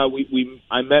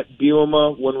 I met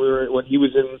Bielema when he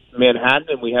was in Manhattan,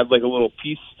 and we had like a little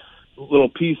peace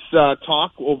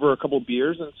talk over a couple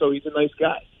beers, and so he's a nice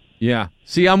guy. Yeah.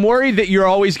 See, I'm worried that you're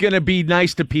always going to be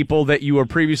nice to people that you were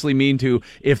previously mean to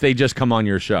if they just come on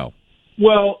your show.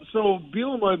 Well, so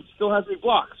Bielema still has me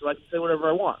blocked, so I can say whatever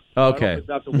I want. Okay. I don't think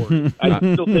that's a worry. I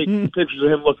can still take pictures of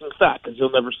him looking fat because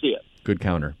he'll never see it. Good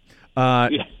counter.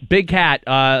 Big Cat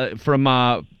from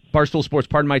Barstool Sports,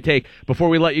 pardon my take. Before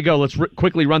we let you go, let's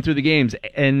quickly run through the games.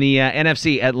 In the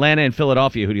NFC, Atlanta and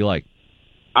Philadelphia, who do you like?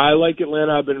 I like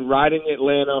Atlanta. I've been riding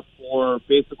Atlanta for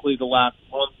basically the last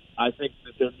month. I think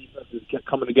that their defense is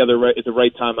coming together at the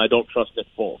right time. I don't trust Nick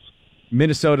Foles.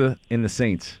 Minnesota and the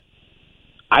Saints.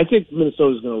 I think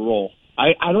Minnesota's going to roll.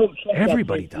 I don't trust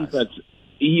Everybody that Saints does.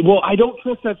 Defense. Well, I don't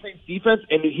trust that Saints defense,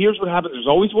 and here's what happens. There's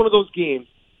always one of those games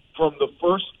from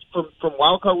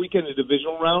wild card weekend to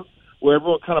divisional round where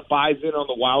everyone kind of buys in on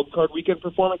the wild card weekend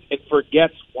performance and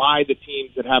forgets why the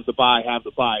teams that have the bye have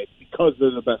the bye. It's because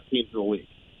they're the best teams in the league.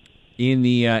 In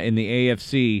the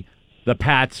AFC, the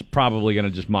Pats probably going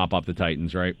to just mop up the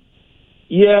Titans, right?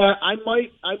 Yeah, I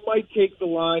might take the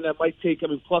line.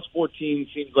 Plus 14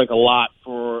 seems like a lot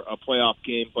for a playoff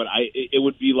game, but it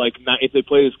would be like if they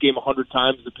play this game 100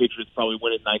 times, the Patriots probably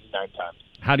win it 99 times.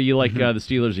 How do you like the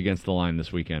Steelers against the line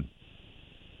this weekend?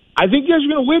 I think you guys are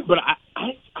going to win, but I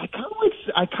kind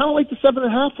of like the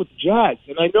 7.5 with the Jags,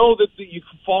 and I know that you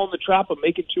can fall in the trap of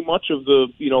making too much of the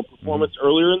performance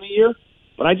earlier in the year.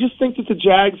 But I just think that the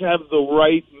Jags have the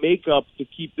right makeup to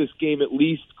keep this game at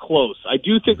least close. I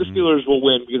do think the Steelers will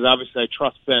win because obviously I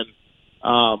trust Ben.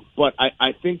 But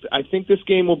I think this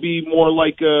game will be more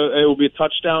like it will be a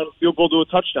touchdown, field goal to a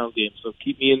touchdown game. So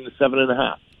keep me in the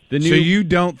 7.5. So you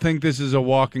don't think this is a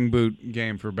walking boot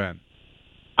game for Ben?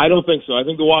 I don't think so. I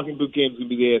think the walking boot game is going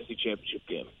to be the AFC Championship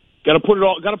game. Got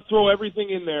to throw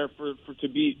everything in there to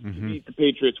beat the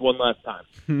Patriots one last time.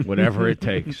 Whatever it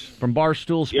takes. From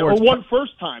Barstool Sports. Yeah, or one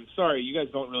first time. Sorry, you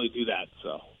guys don't really do that,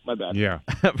 so my bad. Yeah.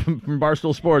 From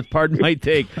Barstool Sports, pardon my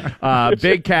take.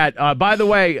 Big Cat. By the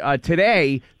way,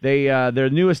 today their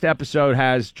newest episode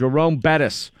has Jerome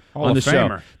Bettis on the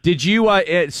show. Did you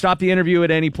stop the interview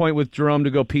at any point with Jerome to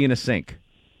go pee in a sink?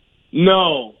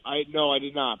 No, I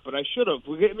did not, but I should have.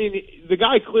 I mean, the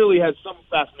guy clearly has some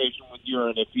fascination with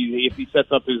urine if he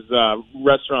sets up his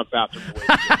restaurant bathroom.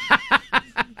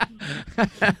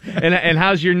 And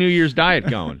how's your New Year's diet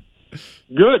going?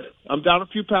 Good. I'm down a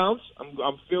few pounds.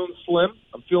 I'm feeling slim.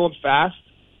 I'm feeling fast.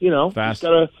 Fast.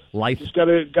 Just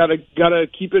gotta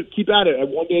keep at it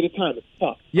one day at a time. It's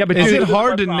tough. Yeah, but is it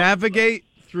hard to navigate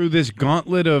through this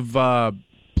gauntlet of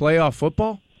playoff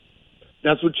football?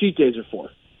 That's what cheat days are for.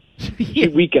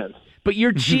 Cheat weekends. But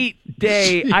your cheat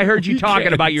day, I heard you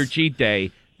talking about your cheat day.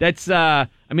 That's, that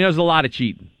was a lot of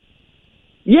cheating.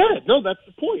 Yeah, no, that's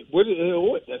the point.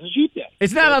 That's a cheat day.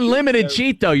 It's not unlimited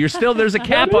cheat, though. There's a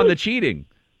cap on the cheating.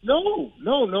 No.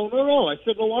 I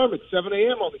set an alarm at 7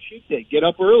 a.m. on the cheat day. Get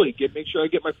up early. Make sure I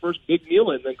get my first big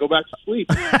meal in, then go back to sleep.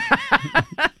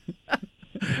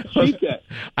 Cheat day.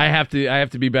 I have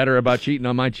to be better about cheating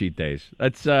on my cheat days.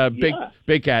 That's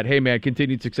Big Cat. Hey, man,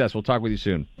 continued success. We'll talk with you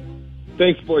soon.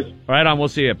 Thanks, boys. Right on. We'll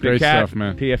see you. Big Great Cat, stuff,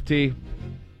 man. PFT.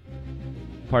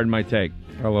 Pardon my take.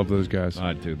 I love those guys.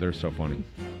 Dude, they're so funny.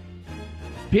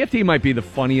 PFT might be the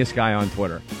funniest guy on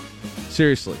Twitter.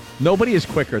 Seriously. Nobody is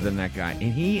quicker than that guy.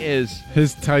 And he is...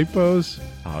 His typos?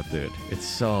 Oh, dude. It's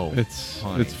so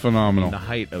funny. It's phenomenal. In the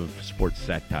height of sports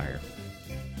satire.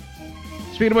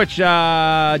 Speaking of which,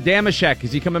 Damashek,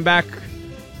 is he coming back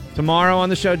tomorrow on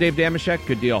the show? Dave Damashek?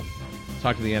 Good deal.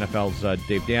 Talk to the NFL's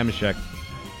Dave Damashek.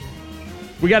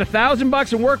 We got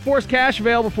 $1,000 in workforce cash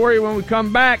available for you when we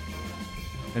come back.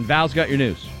 And Val's got your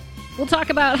news. We'll talk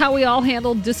about how we all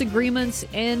handle disagreements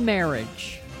in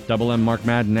marriage. Double M Mark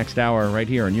Madden next hour right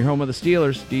here on your home of the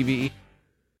Steelers, DVE.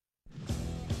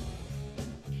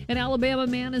 An Alabama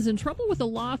man is in trouble with the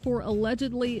law for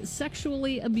allegedly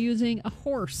sexually abusing a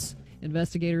horse.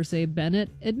 Investigators say Bennett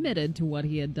admitted to what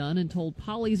he had done and told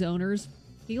Polly's owners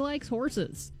he likes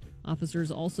horses.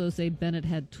 Officers also say Bennett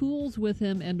had tools with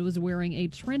him and was wearing a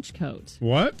trench coat.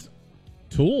 What?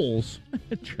 Tools?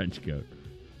 Trench coat.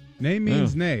 Nay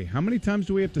means nay. How many times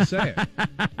do we have to say it?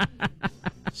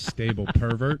 Stable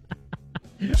pervert.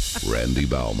 Randy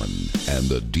Bauman and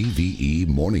the DVE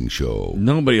Morning Show.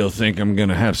 Nobody will think I'm going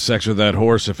to have sex with that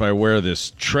horse if I wear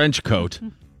this trench coat.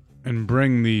 And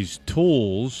bring these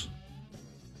tools.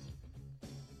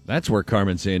 That's where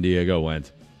Carmen Sandiego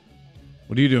went.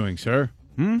 What are you doing, sir?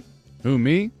 Who,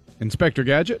 me? Inspector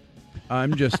Gadget?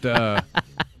 I'm just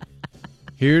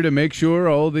here to make sure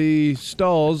all the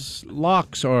stalls'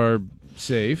 locks are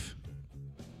safe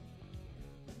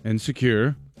and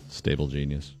secure. Stable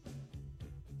genius.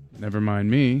 Never mind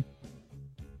me.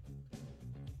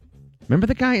 Remember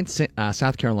the guy in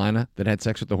South Carolina that had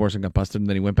sex with the horse and got busted, and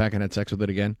then he went back and had sex with it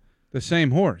again? The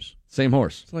same horse. Same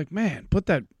horse. It's like, man, put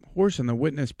that horse in the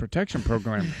witness protection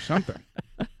program or something.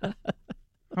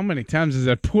 How many times does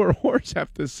that poor horse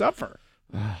have to suffer?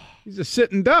 He's a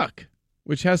sitting duck,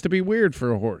 which has to be weird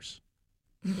for a horse.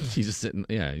 He's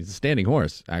a standing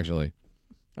horse, actually.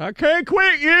 I can't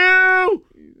quit you!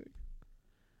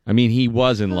 I mean, he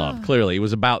was in love, clearly. It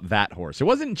was about that horse. It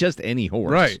wasn't just any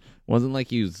horse. Right. It wasn't like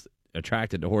he was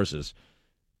attracted to horses.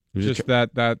 It was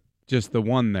just the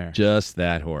one there. Just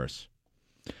that horse.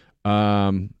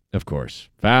 Of course.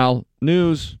 Val,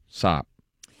 news, SOP.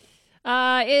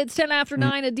 It's 10 after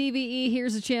 9 at DVE.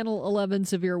 Here's a Channel 11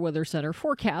 Severe Weather Center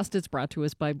forecast. It's brought to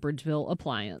us by Bridgeville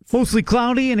Appliance. Mostly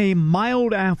cloudy and a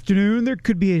mild afternoon. There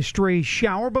could be a stray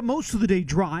shower, but most of the day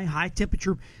dry. High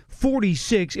temperature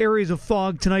 46. Areas of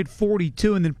fog tonight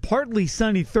 42, and then partly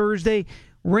sunny Thursday.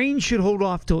 Rain should hold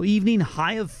off till evening.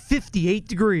 High of 58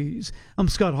 degrees. I'm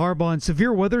Scott Harbaugh in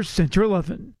Severe Weather Center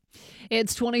 11.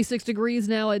 It's 26 degrees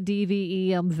now at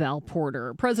DVE. I'm Val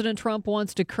Porter. President Trump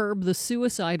wants to curb the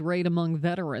suicide rate among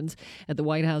veterans. At the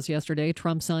White House yesterday,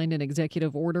 Trump signed an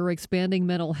executive order expanding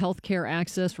mental health care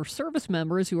access for service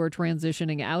members who are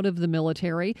transitioning out of the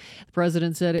military. The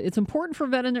president said it's important for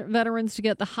veterans to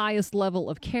get the highest level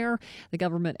of care. The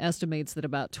government estimates that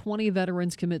about 20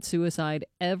 veterans commit suicide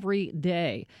every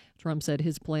day. Trump said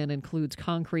his plan includes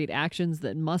concrete actions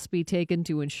that must be taken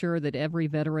to ensure that every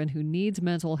veteran who needs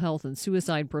mental health and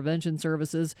suicide prevention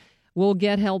services will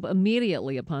get help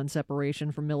immediately upon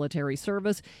separation from military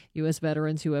service. U.S.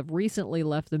 veterans who have recently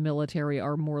left the military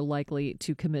are more likely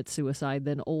to commit suicide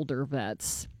than older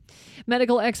vets.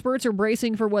 Medical experts are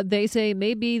bracing for what they say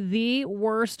may be the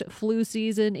worst flu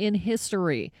season in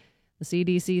history. The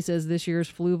CDC says this year's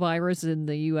flu virus in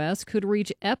the U.S. could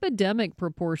reach epidemic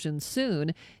proportions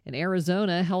soon. In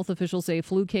Arizona, health officials say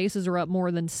flu cases are up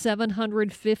more than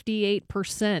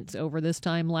 758% over this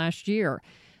time last year.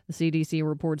 The CDC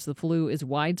reports the flu is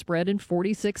widespread in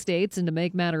 46 states, and to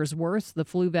make matters worse, the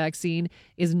flu vaccine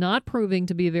is not proving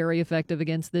to be very effective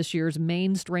against this year's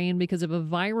main strain because of a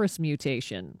virus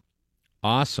mutation.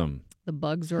 Awesome. The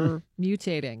bugs are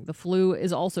mutating. The flu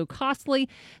is also costly.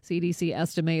 CDC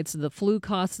estimates the flu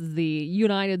costs the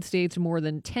United States more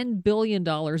than $10 billion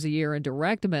a year in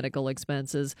direct medical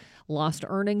expenses. Lost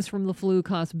earnings from the flu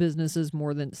cost businesses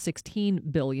more than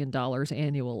 $16 billion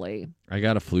annually. I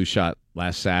got a flu shot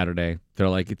last Saturday. They're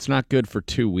like, it's not good for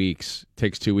 2 weeks. It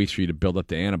takes 2 weeks for you to build up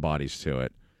the antibodies to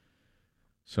it.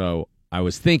 So I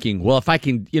was thinking, well, if I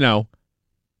can,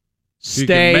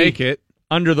 stay make it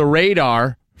under the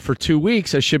radar for 2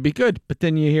 weeks, I should be good. But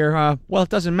then you hear, well, it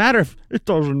doesn't matter if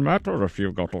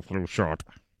you've got the flu shot.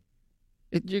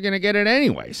 You're going to get it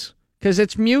anyways because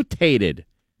it's mutated.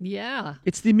 Yeah.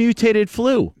 It's the mutated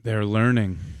flu. They're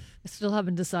learning. I still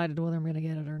haven't decided whether I'm going to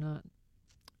get it or not.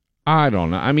 I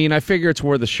don't know. I mean, I figure it's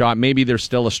worth a shot. Maybe there's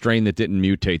still a strain that didn't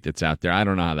mutate that's out there. I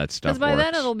don't know how that stuff works. Because by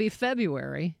then it'll be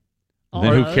February.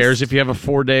 Then who cares if you have a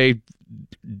 4-day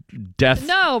death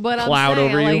No, but I'm cloud saying,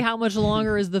 over like, you. how much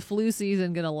longer is the flu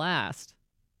season going to last?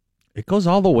 It goes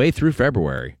all the way through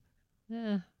February.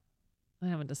 I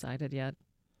haven't decided yet.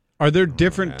 Are there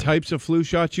different types of flu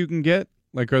shots you can get?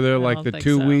 Like, are there like don't the think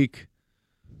 2-week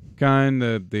kind,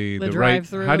 the right?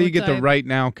 drive-through How do you get the type? right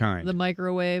now kind? The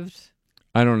microwaved.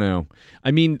 I don't know.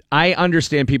 I mean, I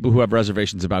understand people who have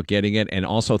reservations about getting it and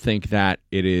also think that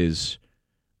it is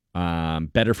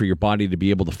better for your body to be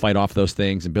able to fight off those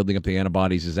things, and building up the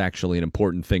antibodies is actually an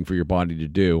important thing for your body to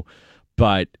do.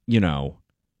 But,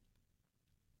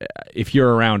 if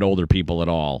you're around older people at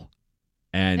all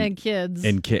and kids.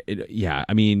 Yeah,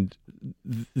 I mean,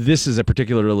 this is a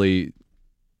particularly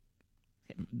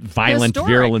violent, Historic.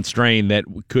 virulent strain that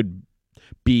could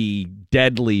be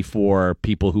deadly for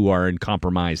people who are in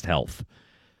compromised health.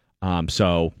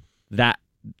 So that,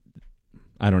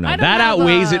 I don't know. That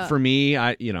outweighs it for me.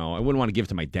 I wouldn't want to give it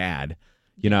to my dad,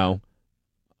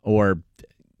 or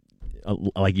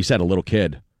like you said, a little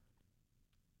kid.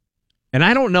 And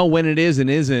I don't know when it is and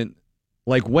isn't.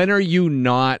 Like, when are you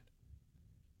not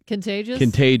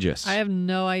Contagious? I have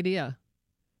no idea.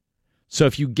 So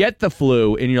if you get the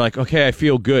flu and you're like, okay, I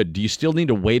feel good, do you still need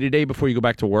to wait a day before you go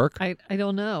back to work? I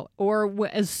don't know. Or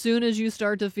as soon as you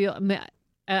start to feel,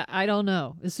 I don't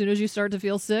know. As soon as you start to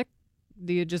feel sick,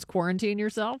 do you just quarantine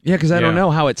yourself? Yeah, because I don't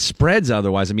know how it spreads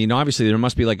otherwise. I mean, obviously, there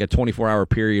must be like a 24-hour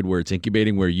period where it's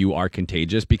incubating where you are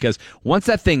contagious, because once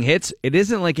that thing hits, it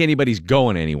isn't like anybody's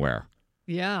going anywhere.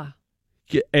 Yeah.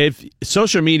 If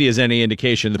social media is any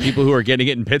indication, the people who are getting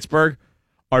it in Pittsburgh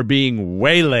are being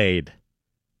waylaid.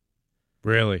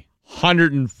 Really?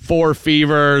 104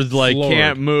 fever, like Floored.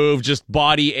 can't move, just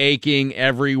body aching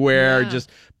everywhere, just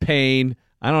pain.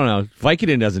 I don't know.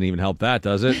 Vicodin doesn't even help that,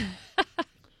 does it?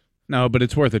 No, but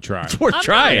it's worth a try. It's worth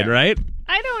trying, right?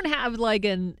 I don't have like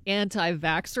an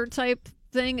anti-vaxxer type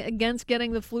thing against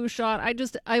getting the flu shot.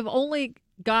 I've only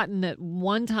gotten it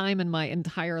one time in my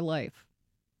entire life.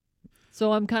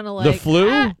 So I'm kind of like... The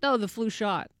flu? No, the flu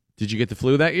shot. Did you get the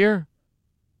flu that year?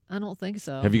 I don't think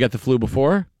so. Have you got the flu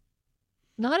before?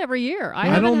 Not every year.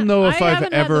 I don't know if I've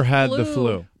ever had the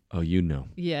flu. Oh, you know.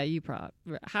 Yeah, you probably...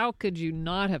 How could you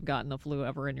not have gotten the flu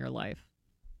ever in your life?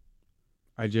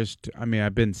 I've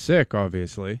been sick,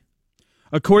 obviously.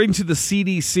 According to the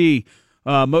CDC,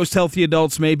 most healthy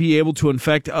adults may be able to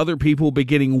infect other people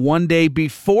beginning 1 day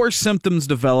before symptoms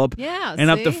develop and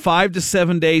up to 5 to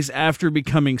 7 days after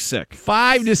becoming sick.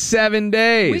 5 to 7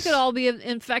 days. We could all be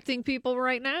infecting people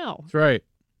right now. That's right.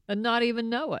 And not even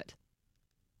know it.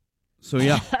 So,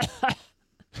 yeah.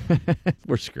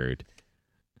 We're screwed.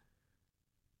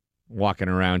 Walking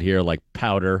around here like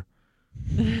powder.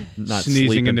 Not sneezing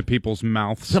sleeping. into people's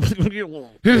mouths.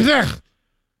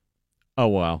 Oh,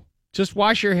 well. Just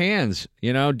wash your hands.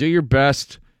 Do your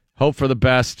best. Hope for the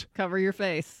best. Cover your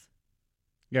face.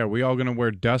 Yeah, are we all going to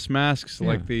wear dust masks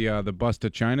like the bus to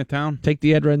Chinatown? Take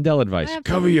the Ed Rendell advice.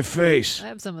 Cover your face. I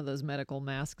have some of those medical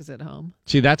masks at home.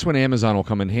 See, that's when Amazon will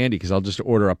come in handy, because I'll just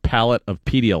order a pallet of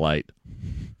Pedialyte.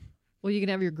 Well, you can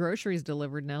have your groceries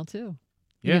delivered now, too.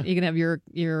 Yeah. You can have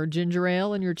your ginger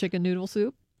ale and your chicken noodle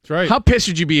soup. That's right. How pissed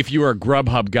would you be if you were a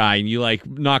Grubhub guy and you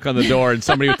knock on the door and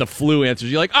somebody with the flu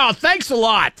answers? You're like, oh, thanks a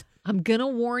lot. I'm going to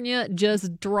warn you,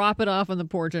 just drop it off on the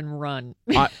porch and run.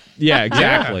 Yeah,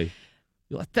 exactly.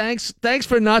 You're like, thanks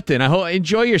for nothing.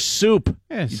 Enjoy your soup.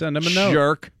 Yeah, send him a note.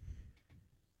 Jerk.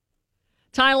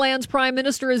 Thailand's prime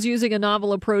minister is using a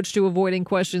novel approach to avoiding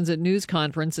questions at news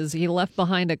conferences. He left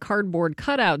behind a cardboard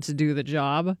cutout to do the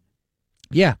job.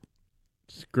 Yeah.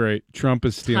 It's great. Trump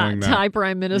is stealing that. Thai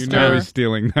prime minister. You know he's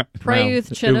stealing that.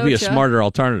 Prayuth It would be a Chan-o-cha smarter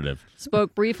alternative.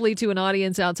 spoke briefly to an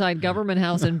audience outside Government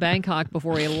House in Bangkok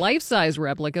before a life-size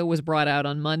replica was brought out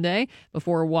on Monday.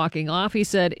 Before walking off, he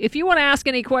said, if you want to ask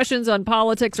any questions on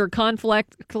politics or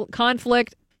conflict,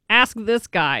 ask this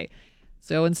guy.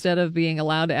 So instead of being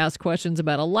allowed to ask questions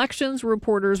about elections,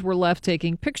 reporters were left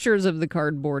taking pictures of the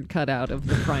cardboard cutout of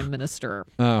the prime minister.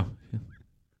 Oh,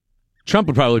 Trump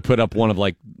would probably put up one of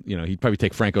he'd probably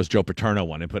take Franco's Joe Paterno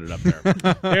one and put it up there.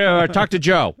 Yeah, talk to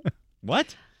Joe.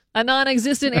 What? A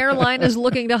non-existent airline is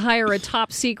looking to hire a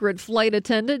top-secret flight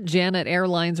attendant. Janet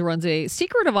Airlines runs a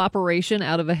secretive operation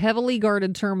out of a heavily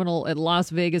guarded terminal at Las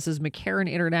Vegas's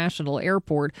McCarran International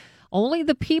Airport. Only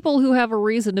the people who have a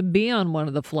reason to be on one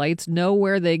of the flights know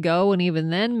where they go, and even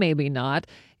then, maybe not.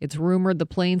 It's rumored the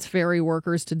planes ferry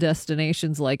workers to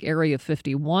destinations like Area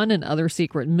 51 and other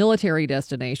secret military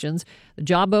destinations. The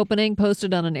job opening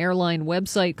posted on an airline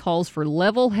website calls for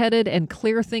level-headed and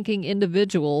clear-thinking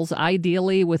individuals,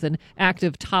 ideally with an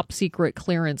active top-secret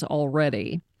clearance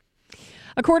already.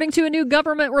 According to a new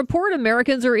government report,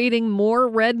 Americans are eating more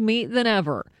red meat than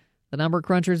ever. The number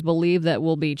crunchers believe that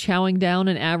we'll be chowing down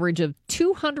an average of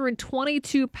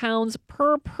 222 pounds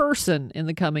per person in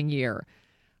the coming year.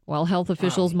 While health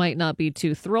officials might not be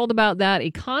too thrilled about that,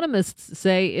 economists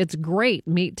say it's great.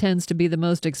 Meat tends to be the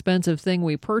most expensive thing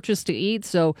we purchase to eat,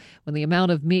 so when the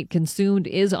amount of meat consumed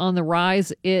is on the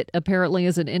rise, it apparently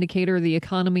is an indicator the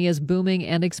economy is booming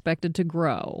and expected to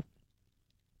grow.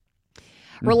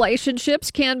 Relationships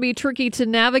can be tricky to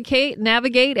navigate.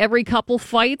 Every couple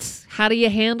fights. How do you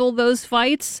handle those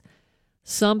fights?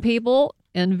 Some people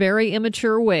in very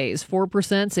immature ways.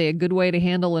 4% say a good way to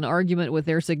handle an argument with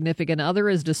their significant other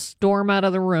is to storm out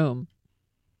of the room.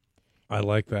 I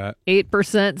like that.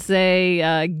 8% say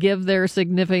they give their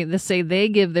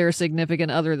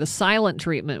significant other the silent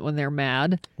treatment when they're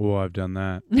mad. Oh, I've done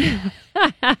that.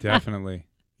 Definitely.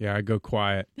 Yeah, I go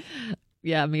quiet.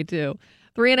 Yeah, me too.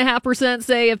 3.5%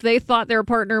 say if they thought their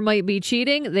partner might be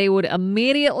cheating, they would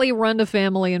immediately run to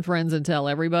family and friends and tell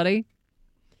everybody.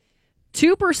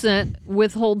 2%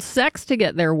 withhold sex to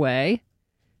get their way.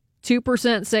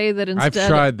 2% say that instead... I've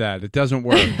tried that. It doesn't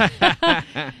work.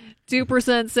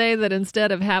 2% say that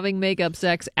instead of having make-up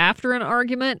sex after an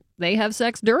argument, they have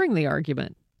sex during the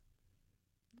argument.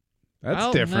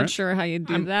 That's different. I'm not sure how you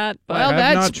do that, but I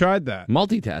have not tried that.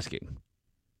 Multitasking.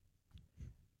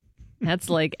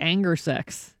 That's like anger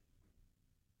sex.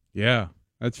 Yeah,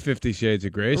 that's 50 Shades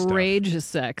of Grey stuff. Rage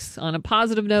sex. On a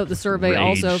positive note, the survey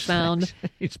also found...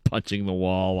 He's punching the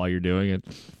wall while you're doing it.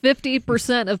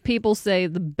 50% of people say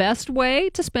the best way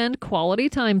to spend quality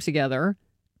time together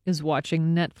is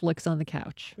watching Netflix on the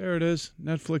couch. There it is.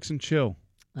 Netflix and chill.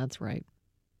 That's right.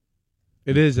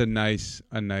 It is a nice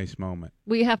moment.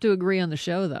 We have to agree on the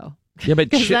show, though. Yeah, but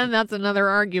Because then that's another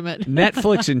argument.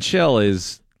 Netflix and chill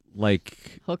is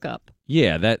like... Hook up.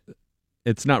 Yeah, that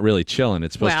it's not really chilling.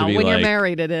 It's supposed to be when like... you're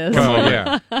married, it is. Oh,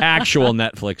 yeah. Actual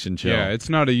Netflix and chill. Yeah, it's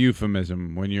not a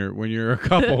euphemism. When you're a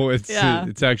couple, it's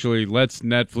actually let's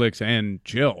Netflix and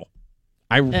chill.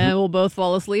 And we'll both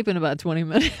fall asleep in about 20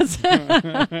 minutes.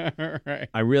 Right.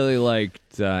 I really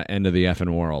liked End of the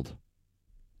Effin' World.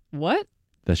 What?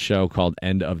 The show called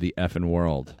End of the Effin'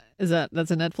 World. That's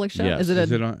a Netflix show? Yes.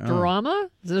 Is it drama?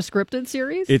 Is it a scripted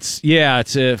series? It's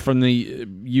from the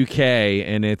UK,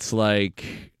 and it's like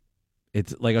I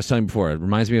was telling you before. It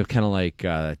reminds me of kind of like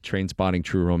Train Spotting,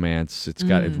 True Romance. It's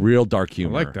got real dark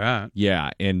humor. I like that. Yeah,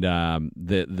 and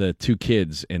the two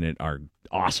kids in it are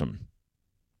awesome.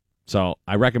 So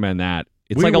I recommend that.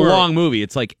 It's like a long movie.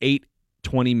 It's like 8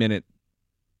 20-minute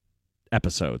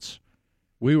episodes.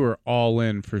 We were all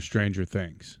in for Stranger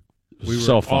Things. We were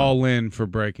So fun. all in for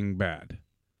Breaking Bad.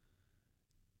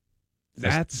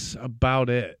 That's about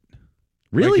it.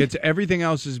 Really? Like everything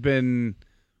else has been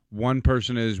one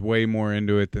person is way more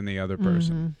into it than the other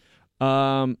person.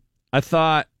 I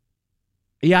thought,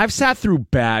 I've sat through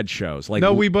bad shows. Like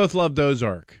no, we both loved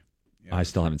Ozark. I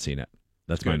still haven't seen it.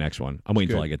 That's my next one. I'm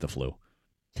waiting until I get the flu.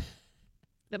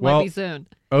 That might be soon.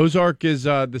 Ozark is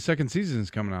the second season is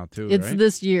coming out too. It's right?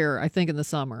 this year, I think, in the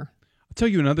summer. I'll tell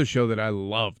you another show that I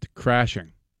loved,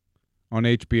 Crashing, on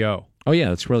HBO. Oh yeah,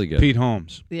 that's really good. Pete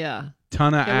Holmes. Yeah.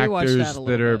 Ton of Yeah, we watched actors that a that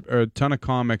little are, or a ton of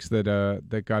comics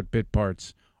that got bit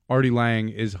parts. Artie Lang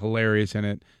is hilarious in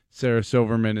it. Sarah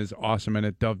Silverman is awesome in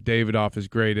it. Dov Davidoff is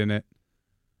great in it.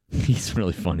 He's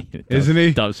really funny in it. Isn't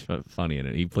he? Dov's funny in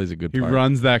it. He plays a good part. He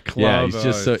runs that club. Yeah, he's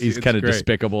just he's kind of great.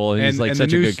 despicable, and he's like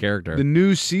such a good character. The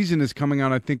new season is coming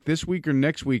out, I think, this week or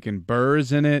next week, and Burr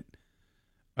is in it.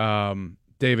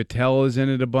 David Tell is in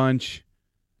it a bunch.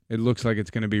 It looks like it's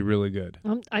going to be really good.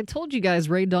 I told you guys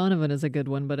Ray Donovan is a good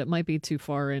one, but it might be too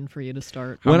far in for you to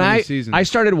start. How many seasons? I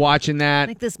started watching I that,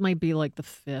 think this might be like the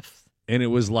 5th. and it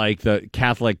was like the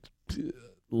Catholic,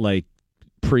 like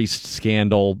priest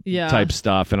scandal type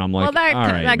stuff, and I'm like, Well, that- all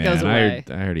right, that man, goes away.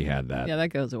 I already had that. Yeah, that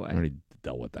goes away. I already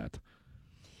dealt with that.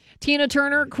 Tina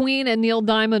Turner, Queen, and Neil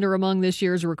Diamond are among this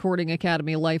year's Recording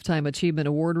Academy Lifetime Achievement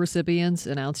Award recipients.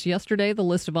 Announced yesterday, the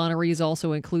list of honorees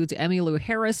also includes Emmylou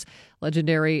Harris,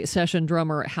 legendary session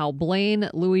drummer Hal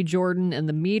Blaine, Louis Jordan, and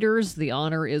the Meters. The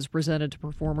honor is presented to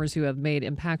performers who have made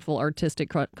impactful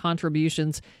artistic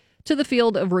contributions to the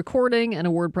field of recording. An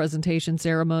award presentation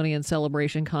ceremony and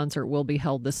celebration concert will be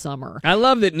held this summer. I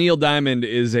love that Neil Diamond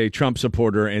is a Trump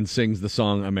supporter and sings the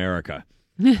song America.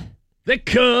 They're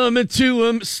coming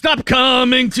to stop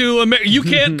coming to America. You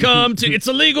can't come to. It's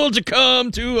illegal to come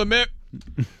to America.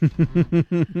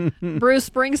 Bruce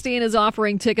Springsteen is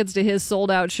offering tickets to his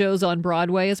sold-out shows on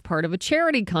Broadway as part of a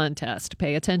charity contest.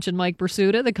 Pay attention, Mike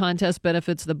Bersuda. The contest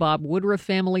benefits the Bob Woodruff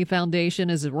Family Foundation,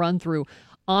 is run through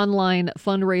online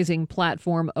fundraising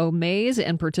platform Omaze,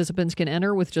 and participants can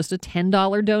enter with just a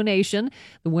 $10 donation.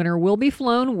 The winner will be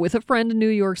flown with a friend to New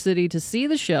York City to see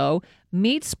the show.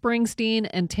 Meet Springsteen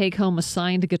and take home a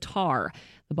signed guitar.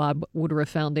 The Bob Woodruff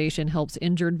Foundation helps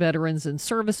injured veterans and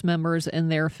service members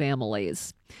and their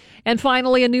families. And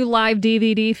finally, a new live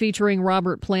DVD featuring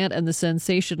Robert Plant and the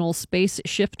Sensational Space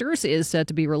Shifters is set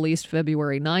to be released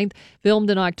February 9th. Filmed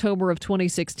in October of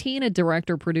 2016 at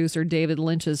director-producer David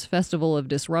Lynch's Festival of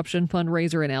Disruption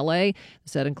fundraiser in L.A. The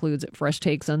set includes fresh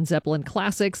takes on Zeppelin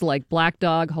classics like Black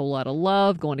Dog, Whole Lotta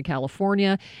Love, Going to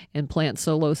California, and Plant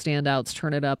solo standouts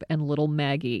Turn It Up and Little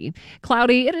Maggie.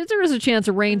 Cloudy, there is a chance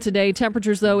of rain today.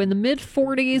 Temperatures, though, in the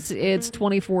mid-40s. It's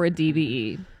 24 at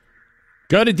DVE.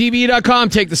 Go to DVE.com,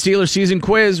 take the Steelers season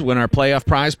quiz, win our playoff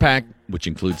prize pack, which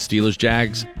includes Steelers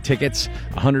Jags tickets,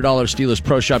 $100 Steelers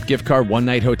Pro Shop gift card,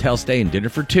 one-night hotel stay, and dinner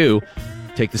for two.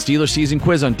 Take the Steelers season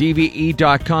quiz on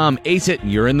DVE.com. Ace it, and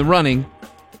you're in the running.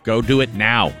 Go do it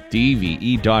now.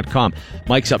 DVE.com.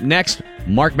 Mike's up next.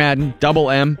 Mark Madden, Double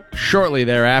M. Shortly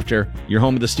thereafter, you're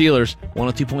home with the Steelers.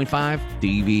 102.5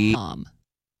 DVE.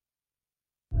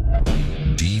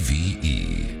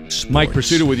 DVE Sports. Mike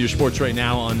Pursuta with your sports right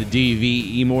now on the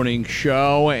DVE Morning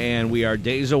Show, and we are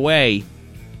days away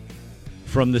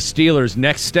from the Steelers'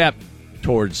 next step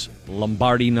towards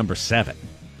Lombardi number 7.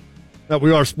 Now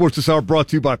we are Sports This Hour brought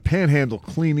to you by Panhandle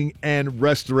Cleaning and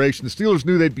Restoration. The Steelers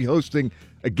knew they'd be hosting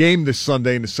a game this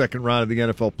Sunday in the second round of the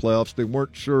NFL playoffs. They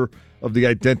weren't sure of the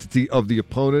identity of the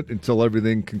opponent until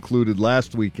everything concluded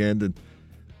last weekend, and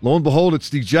lo and behold, it's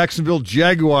the Jacksonville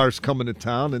Jaguars coming to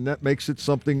town, and that makes it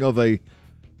something of a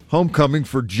homecoming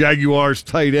for Jaguars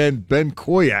tight end Ben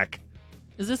Koyak.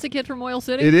 Is this a kid from Oil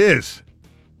City? It is.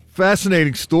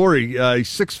 Fascinating story. He's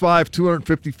 6'5",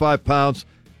 255 pounds.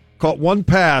 Caught one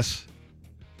pass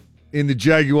in the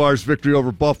Jaguars' victory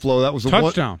over Buffalo. That was a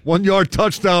touchdown. One-yard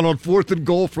touchdown on 4th and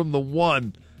goal from the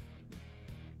 1.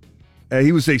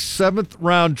 He was a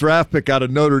 7th-round draft pick out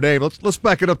of Notre Dame. Let's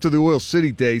back it up to the Oil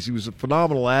City days. He was a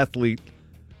phenomenal athlete.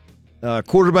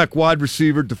 Quarterback, wide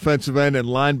receiver, defensive end, and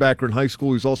linebacker in high school.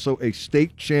 He was also a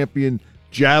state champion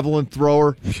javelin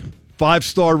thrower,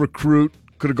 5-star recruit.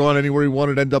 Could have gone anywhere he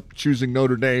wanted, ended up choosing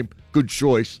Notre Dame. Good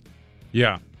choice.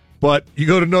 Yeah. But you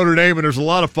go to Notre Dame, and there's a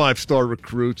lot of 5-star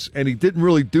recruits, and he didn't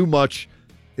really do much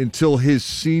until his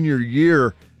senior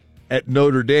year at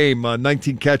Notre Dame.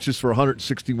 19 catches for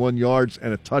 161 yards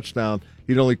and a touchdown.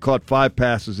 He'd only caught 5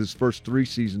 passes his first 3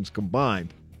 seasons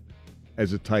combined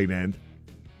as a tight end.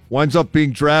 Winds up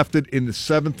being drafted in the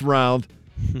 7th round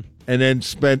and then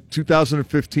spent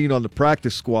 2015 on the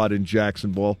practice squad in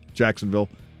Jacksonville.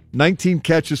 19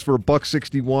 catches for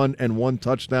 $161 and 1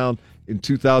 touchdown in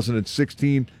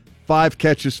 2016. 5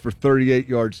 catches for 38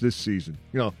 yards this season.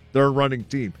 You know, they're a running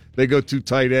team. They go 2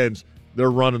 tight ends. They're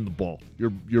running the ball.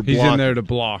 You're He's blocking. in there to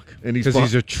block because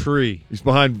he's a tree. He's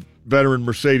behind veteran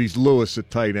Mercedes Lewis at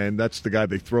tight end. That's the guy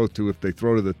they throw to if they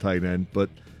throw to the tight end. But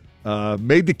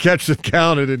made the catch that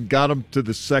counted and got him to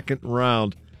the 2nd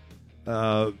round.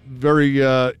 Very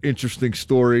interesting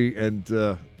story. And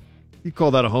you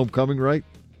call that a homecoming, right?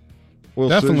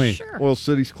 Definitely. Sure. Oil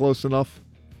City's close enough.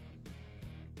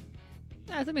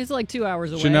 I mean, it's like 2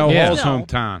 hours away. Chanel Hall's Still.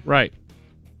 hometown. Right.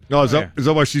 No, is that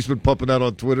why she's been pumping that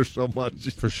on Twitter so much?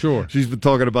 For sure. She's been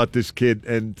talking about this kid.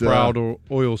 And proud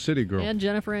Oil City girl. And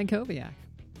Jennifer Ankoviak.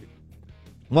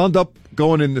 Wound up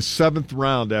going in the 7th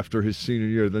round after his senior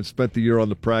year, then spent the year on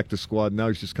the practice squad. Now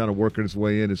he's just kind of working his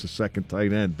way in as a second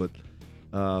tight end. But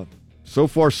so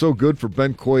far, so good for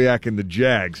Ben Koyak and the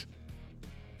Jags.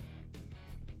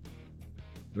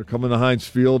 They're coming to Heinz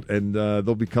Field, and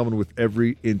they'll be coming with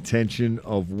every intention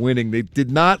of winning. They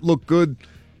did not look good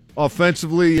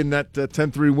offensively in that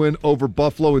 10-3 win over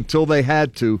Buffalo until they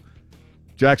had to.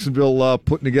 Jacksonville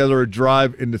putting together a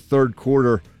drive in the 3rd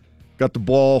quarter, got the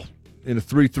ball in a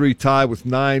 3-3 tie with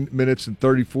 9 minutes and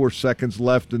 34 seconds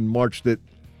left and marched it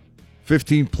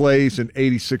 15 plays and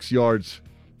 86 yards.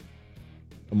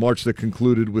 A march that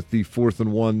concluded with the 4th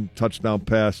and 1 touchdown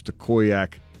pass to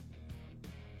Koyak.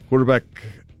 Quarterback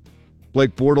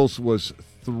Blake Bortles was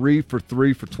 3 for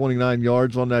 3 for 29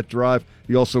 yards on that drive.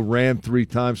 He also ran 3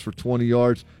 times for 20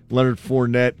 yards. Leonard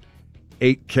Fournette,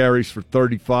 8 carries for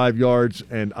 35 yards,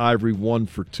 and Ivory 1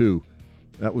 for 2.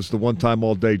 That was the one time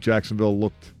all day Jacksonville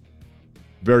looked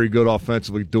very good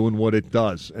offensively, doing what it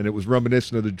does. And it was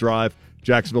reminiscent of the drive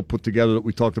Jacksonville put together that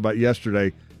we talked about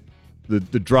yesterday, the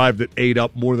drive that ate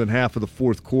up more than half of the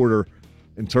 4th quarter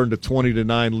and turned a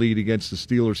 20-9 lead against the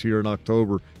Steelers here in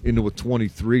October into a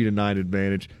 23-9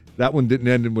 advantage. That one didn't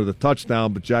end with a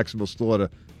touchdown, but Jacksonville still had a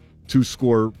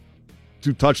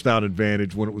 2-touchdown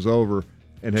advantage when it was over.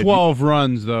 And had 12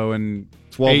 runs, though, and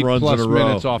 12 runs in a row.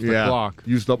 Minutes off the clock.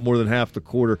 Used up more than half the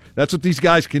quarter. That's what these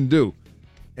guys can do.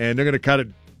 And they're going to kind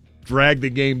of drag the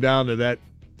game down to that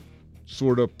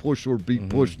sort of push or be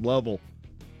pushed level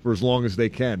for as long as they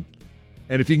can.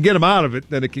 And if you can get them out of it,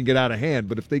 then it can get out of hand.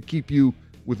 But if they keep you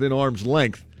within arm's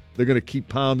length, they're going to keep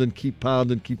pounding, keep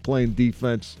playing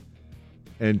defense,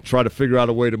 and try to figure out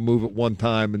a way to move it one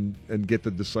time and get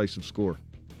the decisive score.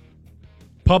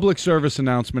 Public service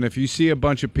announcement. If you see a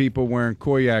bunch of people wearing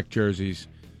Koyak jerseys,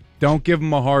 don't give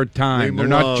them a hard time. They're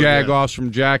not Jagoffs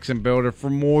from Jacksonville. They're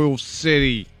from Oil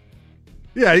City.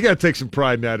 Yeah, you got to take some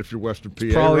pride in that if you're Western PA.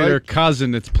 It's probably right? their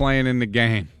cousin that's playing in the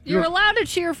game. You're allowed to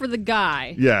cheer for the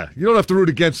guy. Yeah, you don't have to root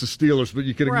against the Steelers, but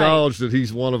you can Right. acknowledge that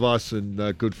he's one of us,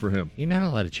 and good for him. You're not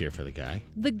allowed to cheer for the guy.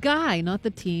 The guy, not the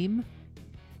team.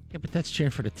 Yeah, but that's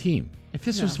cheering for the team. If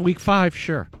this No. was week 5,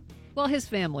 sure. Well, his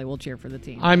family will cheer for the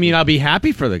team. I mean, I'll be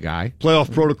happy for the guy. Playoff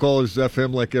protocol is F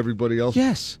him like everybody else?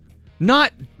 Yes.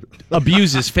 Not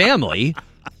abuse his family,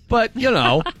 but,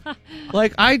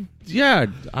 like I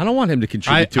don't want him to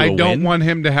contribute to a I win. don't want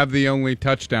him to have the only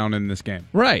touchdown in this game.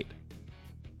 Right.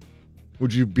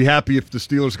 Would you be happy if the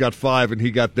Steelers got 5 and he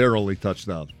got their only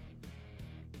touchdown?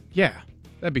 Yeah,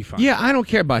 that'd be fine. Yeah, I don't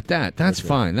care about that. That's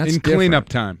fine. That's in different. cleanup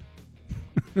time.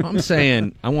 I'm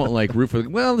saying I won't root for.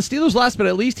 Well, the Steelers lost, but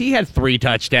at least he had 3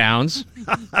 touchdowns.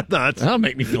 That'll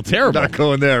make me feel terrible. Not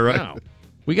going there, right? No.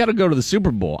 We got to go to the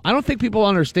Super Bowl. I don't think people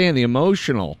understand the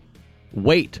emotional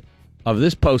weight of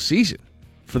this postseason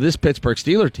for this Pittsburgh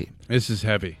Steelers team. This is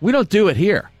heavy. We don't do it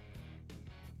here.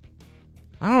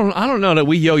 I don't know that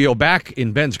we yo-yo back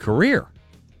in Ben's career.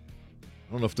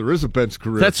 I don't know if there is a Ben's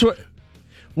career. That's what.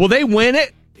 Will they win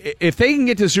it? If they can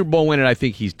get to the Super Bowl and win it, I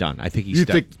think he's done. I think he's You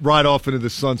done. think right off into the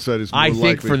sunset is more I likely.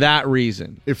 think for that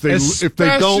reason. If they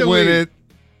don't win it,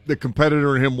 the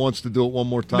competitor in him wants to do it one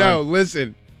more time. No,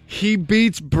 listen. He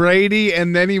beats Brady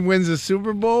and then he wins a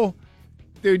Super Bowl?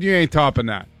 Dude, you ain't topping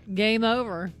that. Game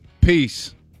over.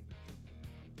 Peace.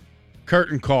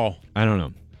 Curtain call. I don't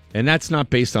know. And that's not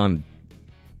based on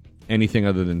anything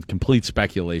other than complete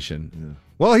speculation. Yeah.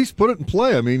 Well, he's put it in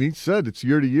play. I mean, he said it's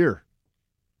year to year.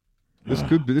 This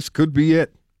could be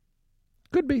it.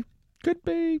 Could be.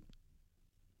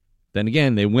 Then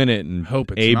again, they win it and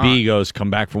hope it's AB not. goes, come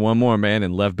back for one more, man.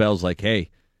 And Lev Bell's like, hey,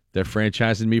 they're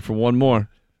franchising me for one more.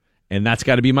 And that's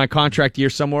got to be my contract year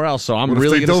somewhere else. So I'm What if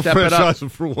really they going to don't step it up. franchise him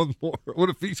for one more? What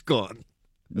if he's gone?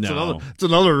 No. It's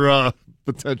another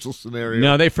potential scenario.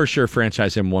 No, they for sure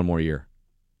franchise him one more year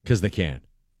because they can.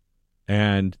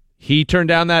 And he turned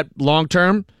down that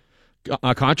long-term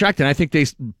contract, and I think they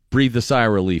breathed a sigh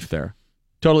of relief there.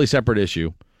 Totally separate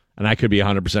issue, and I could be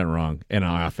 100% wrong, and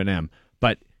I often am.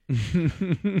 But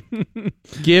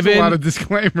given a lot of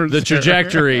disclaimers the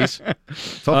trajectories,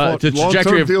 the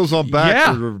long-term deals on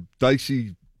back are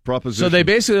dicey propositions. So they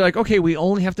basically like, okay, we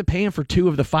only have to pay him for 2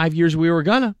 of the 5 years we were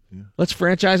gonna. Yeah. Let's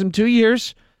franchise him 2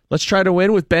 years. Let's try to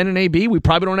win with Ben and AB. We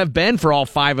probably don't have Ben for all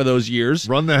 5 of those years.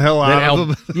 Run the hell out of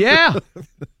them. Yeah.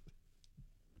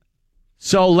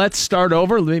 So let's start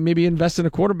over. Maybe invest in a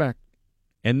quarterback.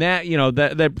 And that,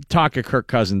 that talk of Kirk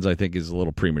Cousins, I think, is a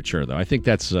little premature, though. I think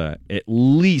that's at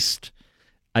least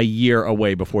a year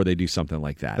away before they do something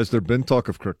like that. Has there been talk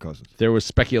of Kirk Cousins? There was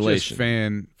speculation.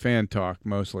 Just fan talk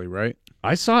mostly, right?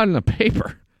 I saw it in the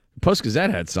paper. Post-Gazette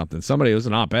had something. Somebody, it was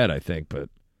an op-ed, I think, but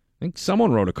I think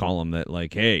someone wrote a column that,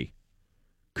 like, hey,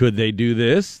 could they do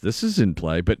this? This is in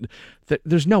play, but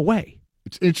there's no way.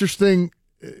 It's interesting.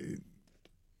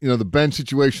 The Ben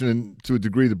situation and to a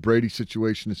degree the Brady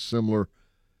situation is similar.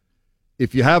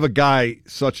 If you have a guy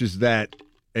such as that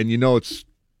and it's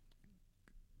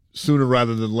sooner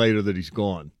rather than later that he's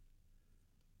gone,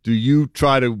 do you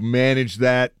try to manage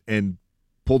that and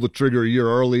pull the trigger a year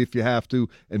early if you have to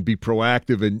and be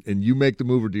proactive and you make the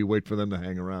move, or do you wait for them to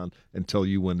hang around and tell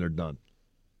you when they're done?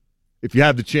 If you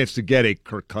have the chance to get a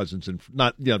Kirk Cousins and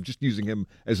not, just using him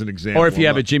as an example. Or if you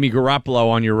have a Jimmy Garoppolo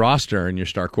on your roster and your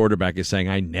star quarterback is saying,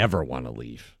 I never want to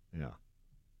leave. Yeah.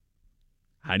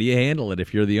 How do you handle it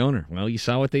if you're the owner? Well, you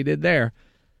saw what they did there.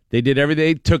 They did everything.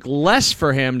 They took less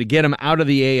for him to get him out of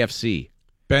the AFC.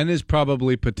 Ben has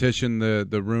probably petitioned the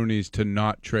Rooneys to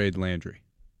not trade Landry.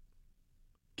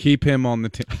 Keep him on the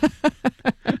team.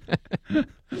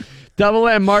 Double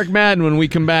M, Mark Madden when we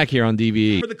come back here on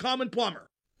DVE. For the common plumber.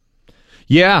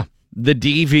 Yeah, the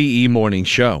DVE Morning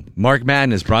Show. Mark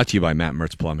Madden is brought to you by Matt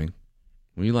Mertz Plumbing.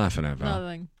 What are you laughing at, Val?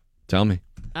 Nothing. Tell me.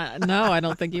 No, I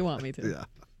don't think you want me to. Yeah.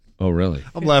 Oh, really?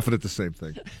 I'm laughing at the same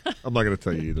thing. I'm not going to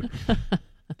tell you either.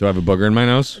 Do I have a booger in my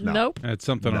nose? No. Nope. It's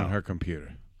something on her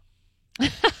computer.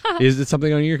 Is it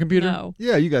something on your computer? No.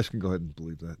 Yeah, you guys can go ahead and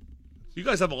believe that. You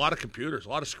guys have a lot of computers, a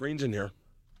lot of screens in here.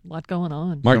 A lot going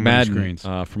on. Mark Madden from It's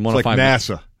 105. like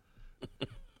NASA.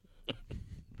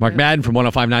 Mark Madden from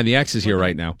 105.9 The X is here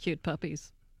right now. Cute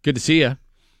puppies. Good to see you.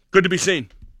 Good to be seen.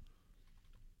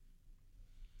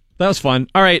 That was fun.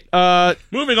 All right.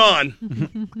 Moving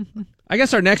on. I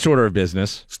guess our next order of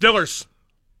business. Stillers.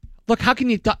 Look, how can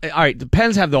you... all right, the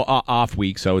Pens have the off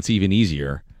week, so it's even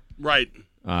easier. Right.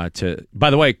 By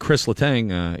the way, Chris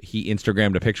Letang, he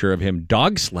Instagrammed a picture of him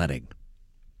dog sledding.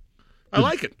 I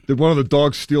like it. Did one of the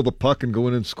dogs steal the puck and go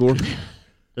in and score?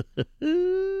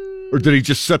 Or did he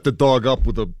just set the dog up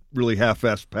with a really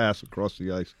half-assed pass across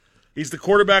the ice? He's the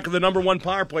quarterback of the number one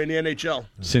power play in the NHL.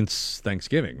 Since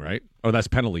Thanksgiving, right? Oh, that's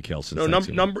penalty kill since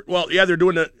Thanksgiving. They're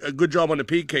doing a good job on the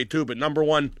PK, too, but number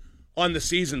one on the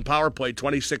season power play,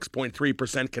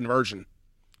 26.3% conversion.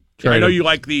 I know you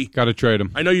like Got to trade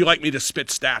him. I know you like me to spit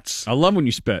stats. I love when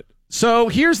you spit. So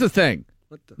here's the thing.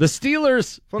 The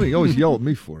Steelers... Funny, you always yell at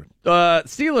me for it.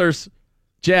 Steelers,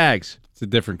 Jags. It's a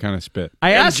different kind of spit.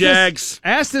 I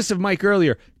asked this of Mike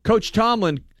earlier. Coach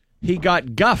Tomlin, he got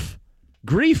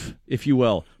grief, if you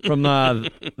will, from the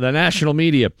national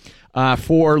media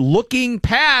for looking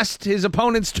past his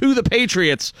opponents to the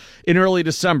Patriots in early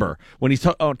December when he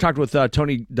talked with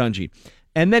Tony Dungy.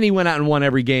 And then he went out and won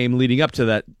every game leading up to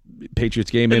that Patriots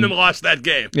game. And then lost that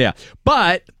game. Yeah.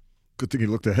 But... Good thing he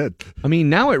looked ahead. I mean,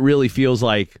 now it really feels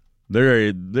like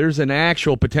there's an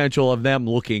actual potential of them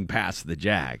looking past the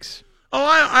Jags. Oh,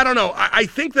 I don't know. I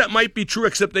think that might be true,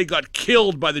 except they got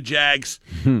killed by the Jags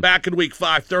back in Week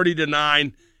 5,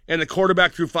 30-9, and the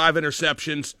quarterback threw 5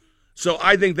 interceptions. So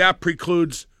I think that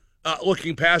precludes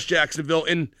looking past Jacksonville.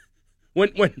 And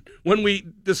when we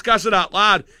discuss it out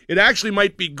loud, it actually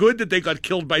might be good that they got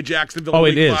killed by Jacksonville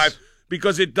in Week 5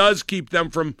 because it does keep them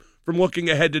from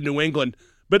looking ahead to New England.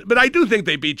 But I do think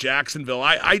they beat Jacksonville.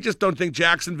 I just don't think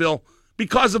Jacksonville,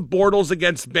 because of Bortles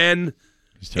against Ben.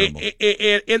 He's terrible.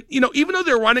 And even though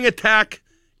their running attack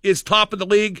is top of the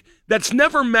league, that's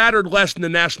never mattered less in the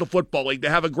National Football League to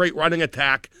have a great running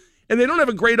attack. And they don't have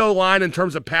a great O-line in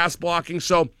terms of pass blocking.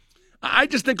 So I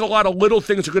just think a lot of little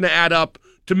things are going to add up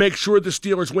to make sure the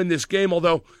Steelers win this game,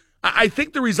 although I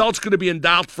think the result's going to be in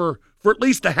doubt for at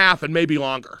least a half and maybe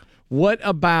longer. What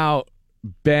about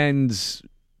Ben's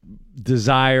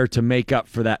desire to make up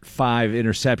for that 5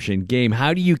 interception game?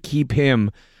 How do you keep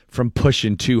him from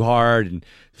pushing too hard and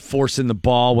forcing the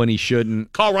ball when he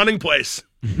shouldn't? Call running plays.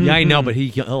 Yeah, I know, but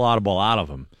he'll audible out of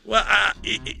him. Well,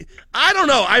 I don't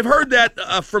know. I've heard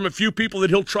that from a few people that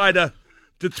he'll try to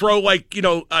throw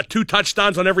 2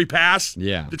 touchdowns on every pass.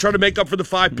 Yeah. To try to make up for the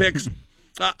 5 picks.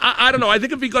 I don't know. I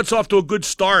think if he gets off to a good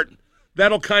start,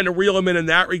 that'll kind of reel him in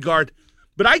that regard.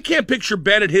 But I can't picture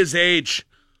Ben at his age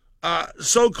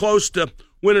so close to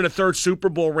winning a 3rd Super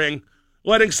Bowl ring,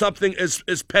 letting something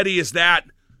as petty as that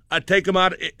take him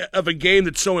out of a game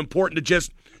that's so important to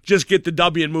just get the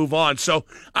W and move on. So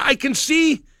I can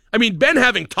see, Ben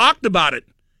having talked about it,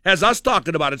 has us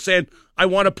talking about it, saying, I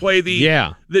want to play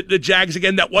the Jags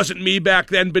again. That wasn't me back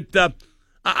then. But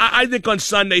I think on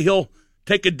Sunday he'll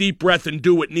take a deep breath and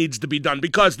do what needs to be done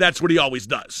because that's what he always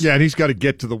does. Yeah, and he's got to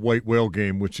get to the White Whale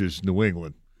game, which is New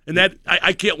England. And that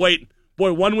I can't wait.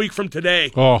 Boy, 1 week from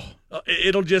today,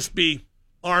 it'll just be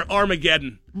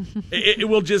Armageddon. It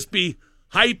will just be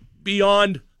hype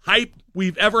beyond hype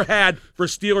we've ever had for a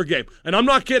Steeler game. And I'm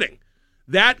not kidding.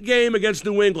 That game against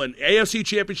New England, AFC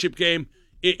Championship game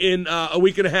in a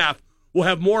week and a half, will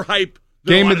have more hype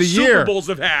than game a lot of the Super year. Bowls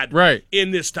have had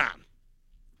in this town.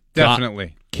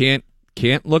 Definitely.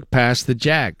 Can't look past the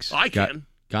Jags. I can.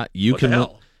 You What the can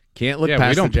hell? can't look Yeah,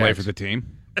 past we don't the play Jags. for the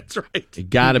team. That's right. You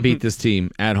got to beat this team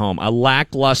at home. A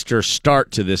lackluster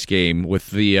start to this game with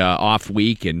the off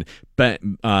week and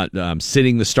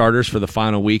sitting the starters for the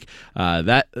final week.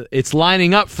 That it's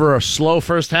lining up for a slow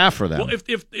first half for them. Well,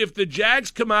 if the Jags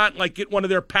come out and get one of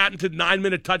their patented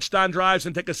 9-minute touchdown drives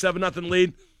and take a 7-0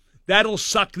 lead, that'll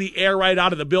suck the air right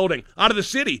out of the building, out of the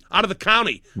city, out of the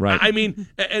county. Right. And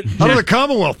Out of the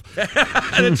Commonwealth.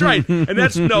 That's right. And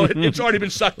it's already been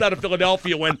sucked out of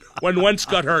Philadelphia when Wentz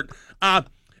got hurt.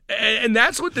 And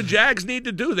that's what the Jags need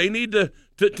to do. They need to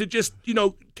just,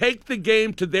 take the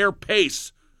game to their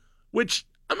pace, which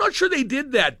I'm not sure they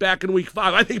did that back in Week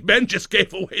 5. I think Ben just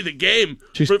gave away the game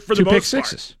for the most 2 pick part.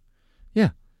 sixes.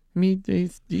 Yeah.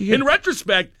 In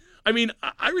retrospect, I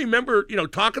remember,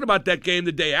 talking about that game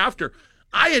the day after.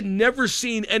 I had never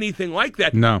seen anything like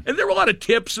that. No. And there were a lot of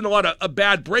tips and a lot of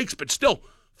bad breaks, but still,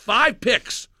 5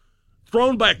 picks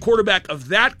thrown by a quarterback of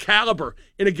that caliber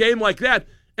in a game like that.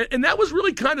 And that was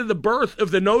really kind of the birth of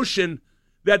the notion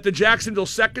that the Jacksonville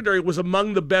secondary was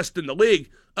among the best in the league,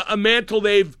 a mantle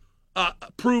they've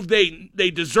proved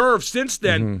they deserve since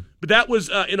then. Mm-hmm. But that was,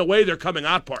 in a way, their coming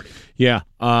out party. Yeah.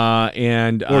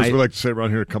 And Or as we like to say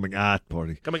around here, coming at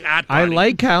party. Coming at I party.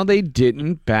 like how they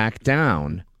didn't back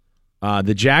down.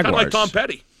 The Jaguars. Kind of like Tom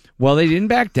Petty. Well, they didn't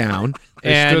back down.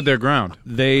 They and stood their ground.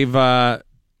 They've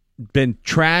been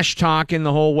trash talking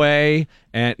the whole way,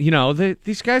 and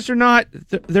these guys are not.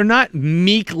 They're not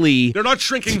meekly. They're not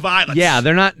shrinking violence. Yeah,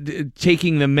 they're not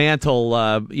taking the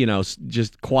mantle.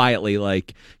 Just quietly,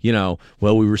 well,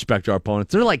 we respect our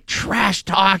opponents. They're like trash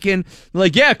talking.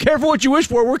 Like, yeah, careful what you wish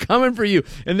for. We're coming for you.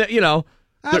 And I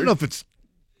don't know if it's.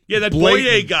 Yeah, that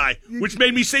Boye guy, which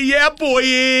made me say, yeah, Boye.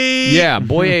 Yeah,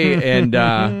 Boye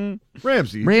and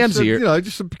Ramsey. Ramsey.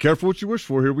 Just be careful what you wish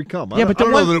for. Here we come. Yeah, I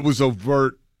don't know that it was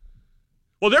overt.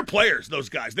 Well, they're players, those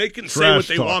guys. They can say what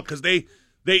they want because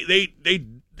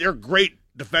they're great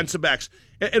defensive backs.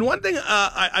 And one thing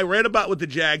I read about with the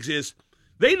Jags is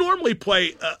they normally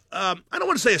play, I don't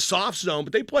want to say a soft zone,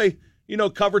 but they play,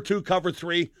 cover 2, cover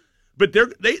 3. But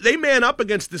they man up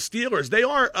against the Steelers. They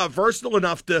are versatile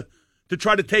enough to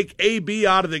try to take AB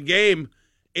out of the game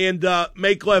and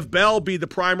make Lev Bell be the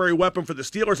primary weapon for the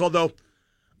Steelers, although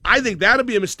I think that would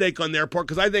be a mistake on their part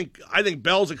because I think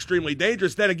Bell's extremely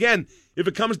dangerous. Then again, if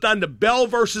it comes down to Bell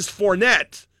versus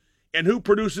Fournette and who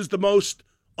produces the most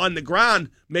on the ground,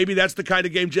 maybe that's the kind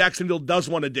of game Jacksonville does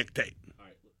want to dictate.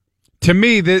 To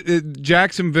me,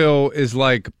 Jacksonville is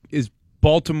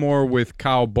Baltimore with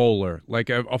Kyle Bowler, like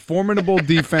a formidable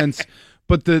defense,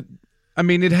 but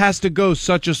it has to go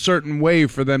such a certain way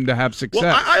for them to have success.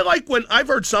 Well, I like when I've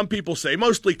heard some people say,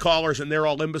 mostly callers, and they're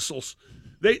all imbeciles.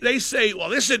 They say, well,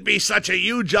 this would be such a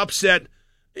huge upset.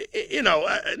 No,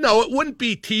 it wouldn't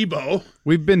be Tebow.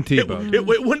 We've been Tebow. It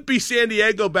wouldn't be San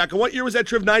Diego back. And what year was that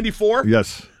trip? 94?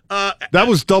 Yes. That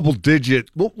was double digit.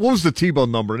 What was the Tebow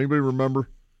number? Anybody remember?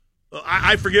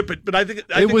 I forget, but I think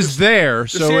it was there,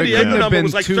 so San it Diego couldn't have number been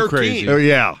was like too 13. crazy. Oh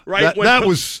yeah, right. That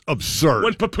was absurd.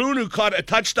 When Papunu caught a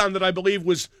touchdown that I believe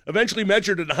was eventually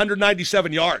measured at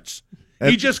 197 yards,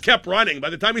 he just kept running. By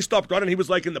the time he stopped running, he was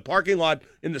like in the parking lot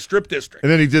in the Strip District.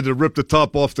 And then he did the rip the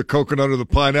top off the coconut or the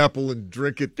pineapple and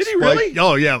drink it. Did he really?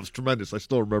 Oh yeah, it was tremendous. I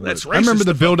still remember. That's it. racist. I remember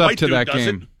the if a build up white to dude that does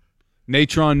game. it.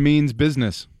 Natron means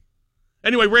business.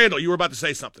 Anyway, Randall, you were about to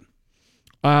say something.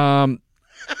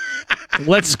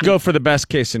 Let's go for the best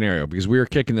case scenario because we were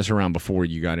kicking this around before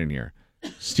you got in here.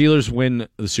 Steelers win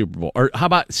the Super Bowl. Or how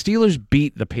about Steelers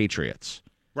beat the Patriots?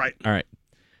 Right. All right.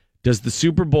 Does the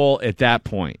Super Bowl at that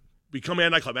point become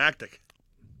anticlimactic?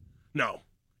 No,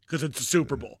 because it's a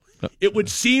Super Bowl. It would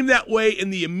seem that way in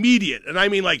the immediate, and I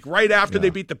mean like right after they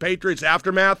beat the Patriots,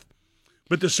 aftermath,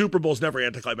 but the Super Bowl's never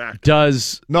anticlimactic.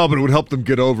 No, but it would help them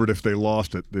get over it if they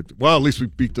lost it. Well, at least we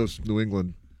beat those New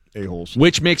England a-holes.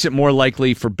 Which makes it more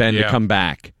likely for Ben to come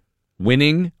back,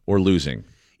 winning or losing?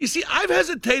 You see, I've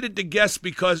hesitated to guess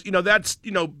because, that's,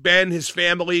 Ben, his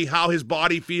family, how his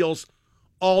body feels,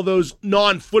 all those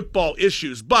non-football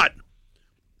issues. But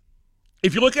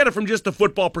if you look at it from just a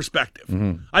football perspective,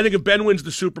 I think if Ben wins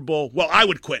the Super Bowl, well, I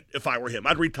would quit if I were him.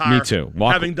 I'd retire. Me too.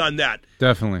 Having done that.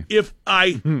 Definitely. If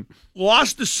I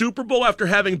lost the Super Bowl after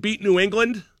having beat New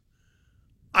England,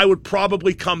 I would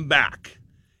probably come back.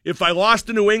 If I lost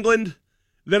to New England,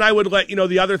 then I would let,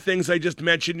 the other things I just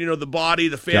mentioned, the body,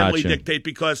 the family dictate,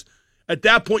 because at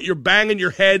that point you're banging your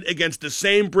head against the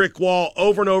same brick wall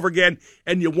over and over again,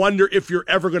 and you wonder if you're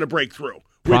ever going to break through.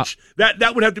 Which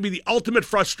that would have to be the ultimate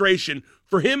frustration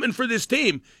for him and for this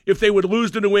team if they would lose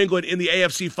to New England in the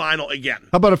AFC final again.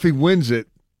 How about if he wins it?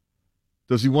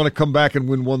 Does he want to come back and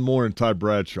win one more and tie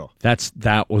Bradshaw?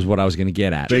 That was what I was going to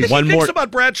get at. Do you think he thinks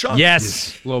about Bradshaw?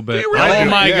 Yes. A little bit. Do you really? Oh,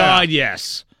 my God,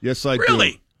 yes. Yes, I do.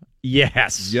 Really?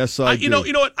 Yes. Yes, I do. You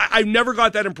know what? I never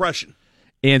got that impression.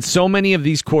 And so many of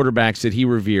these quarterbacks that he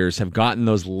reveres have gotten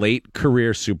those late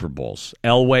career Super Bowls.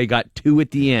 Elway got 2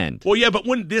 at the end. Well, yeah, but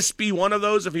wouldn't this be one of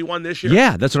those if he won this year?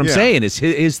 Yeah, that's what I'm saying. Is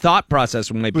his thought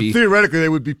process might be. But theoretically, they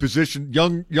would be positioned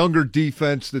younger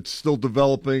defense that's still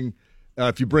developing.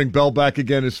 If you bring Bell back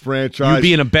again as franchise, you'd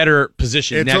be in a better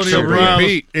position next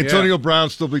year. Antonio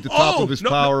Brown still be at the top of his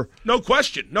power. No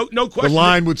question. No question. The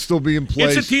line would still be in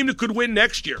place. It's a team that could win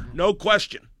next year. No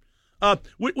question.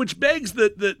 Which begs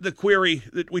the query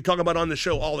that we talk about on the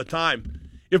show all the time.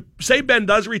 If, say, Ben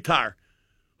does retire,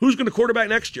 who's going to quarterback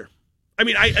next year? I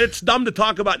mean, it's dumb to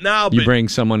talk about now. But you bring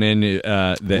someone in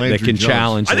that can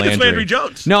challenge Landry. I think it's Landry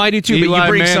Jones. No, I do too, Eli but you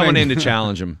bring Manning. someone in to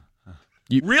challenge him.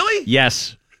 Really?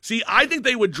 Yes. See, I think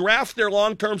they would draft their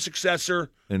long-term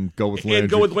successor and go with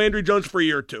Landry Jones for a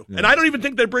year or two. Yeah. And I don't even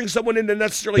think they'd bring someone in to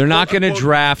necessarily. They're not going to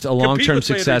draft a long-term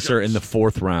successor in the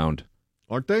 4th round.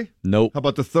 Aren't they? Nope. How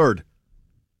about the 3rd?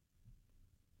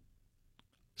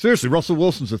 Seriously, Russell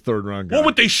Wilson's a 3rd-round guy. Well,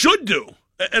 what they should do,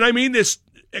 and I mean this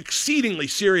exceedingly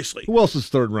seriously. Who else is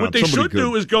 3rd round? What they should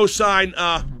do is go sign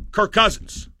Kirk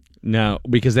Cousins. No,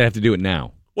 because they have to do it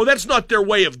now. Well, that's not their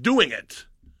way of doing it.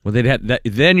 Well, they'd have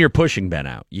then you're pushing Ben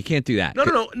out. You can't do that.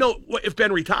 No. If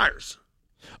Ben retires,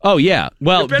 Oh, yeah.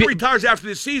 Well, if Ben retires after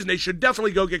this season, they should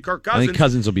definitely go get Kirk Cousins. I think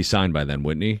Cousins will be signed by then,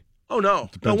 wouldn't he? Oh, no.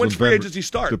 Depends When's when free Ben- agency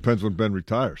start? Depends when Ben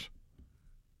retires.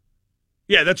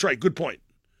 Yeah, that's right. Good point.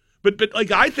 But like,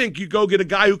 I think you go get a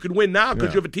guy who can win now because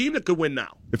Yeah. you have a team that could win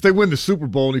now. If they win the Super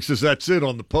Bowl and he says that's it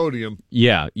on the podium,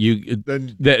 Yeah,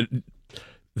 then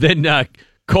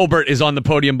Colbert is on the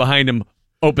podium behind him,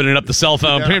 opening up the cell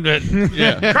phone.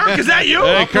 Yeah. Kirk, is that you?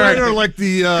 Hey, Kirk. Operator, like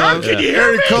the Kirk, can you hear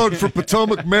area me? code for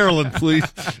Potomac, Maryland, please.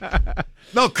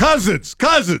 No, Cousins,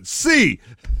 C.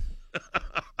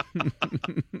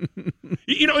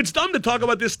 You know, it's dumb to talk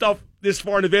about this stuff this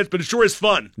far in advance, but it sure is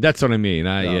fun. That's what I mean.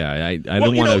 I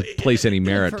don't want to place any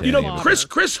merit to You any know, of it.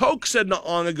 Chris Hoke said not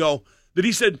long ago that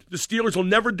he said the Steelers will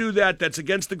never do that. That's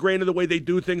against the grain of the way they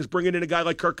do things, bringing in a guy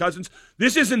like Kirk Cousins.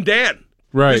 This isn't Dan.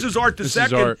 Right. This is Art the This is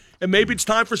second, Art. and maybe it's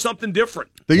time for something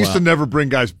different. They used to never bring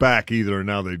guys back either, and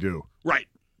now they do. Right.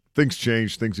 Things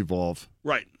change, things evolve.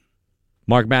 Right.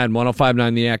 Mark Madden,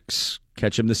 105.9 The X.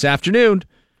 Catch him this afternoon.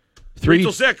 3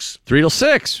 till 6. 3 till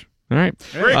 6. All right.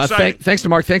 Very exciting. Thanks to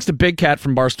Mark. Thanks to Big Cat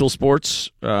from Barstool Sports.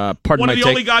 Pardon One my of the take.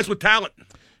 only guys with talent.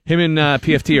 Him and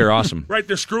PFT are awesome. Right,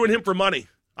 they're screwing him for money.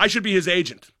 I should be his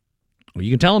agent. Well,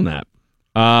 you can tell him that.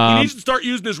 He needs to start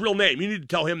using his real name. You need to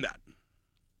tell him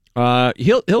that.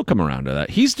 He'll come around to that.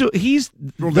 He's Real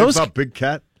those. name's not Big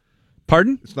Cat.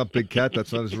 Pardon? It's not Big Cat.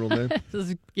 That's not his real name. This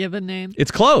is a given name.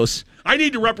 It's close. I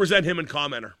need to represent him in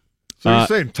Commenter. So you're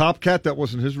saying Top Cat? That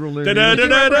wasn't his real name. Da-da-da-da. either?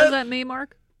 Would you represent me,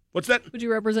 Mark? What's that? Would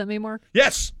you represent me, Mark?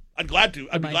 Yes, I'd glad to.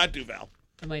 I'd be glad to, Val.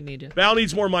 I might need you. Val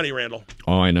needs more money, Randall.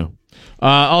 Oh, I know.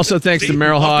 Also, thanks to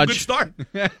Merrill Off to a Hodge.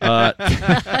 good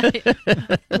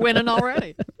start. Winning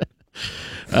already.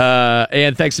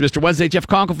 And thanks to Mr. Wednesday, Jeff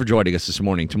Conkle, for joining us this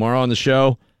morning. Tomorrow on the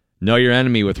show, Know Your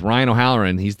Enemy with Ryan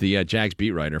O'Halloran. He's the Jags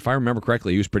beat writer. If I remember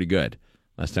correctly, he was pretty good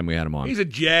last time we had him on. He's a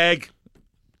jag.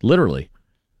 Literally.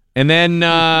 And then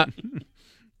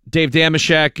Dave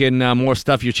Damashek and more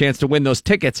stuff. Your chance to win those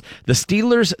tickets. The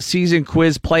Steelers season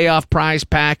quiz playoff prize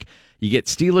pack. You get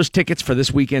Steelers tickets for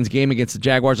this weekend's game against the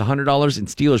Jaguars, $100, and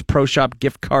Steelers Pro Shop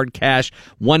gift card cash,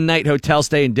 one-night hotel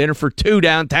stay, and dinner for two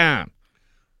downtown.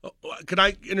 Can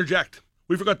I interject?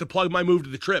 We forgot to plug my move to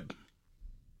the Trib.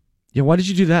 Yeah, why did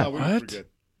you do that? What?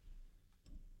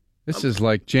 This is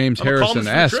like James I'm a columnist for the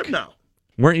Harrison-esque. Trib now.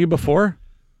 Weren't you before?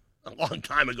 A long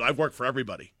time ago. I've worked for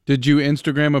everybody. Did you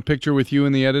Instagram a picture with you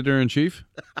and the editor-in-chief?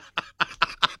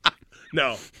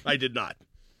 No, I did not.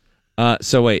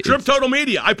 So wait. Trib Total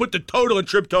Media. I put the total in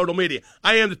Trib Total Media.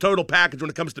 I am the total package when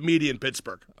it comes to media in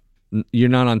Pittsburgh. You're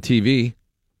not on TV.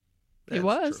 He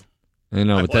was. I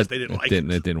know, I but was. that They didn't it like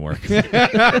didn't. it. It didn't work.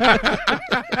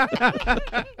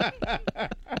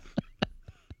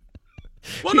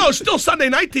 Well, no, it's still Sunday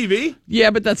night TV. Yeah,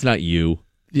 but that's not you.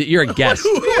 You're a guest.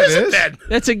 Who is it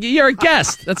then? You're a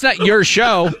guest. That's not your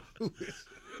show.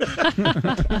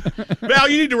 Val,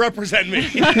 you need to represent me.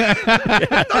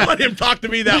 Don't let him talk to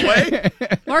me that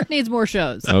way. Mark needs more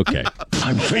shows. Okay.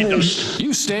 I'm finished.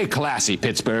 You stay classy,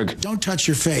 Pittsburgh. Don't touch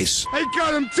your face. I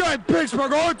got him tight,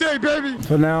 Pittsburgh, all day, baby.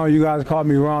 For now, you guys call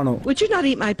me Ronald. Would you not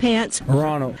eat my pants?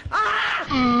 Ronald.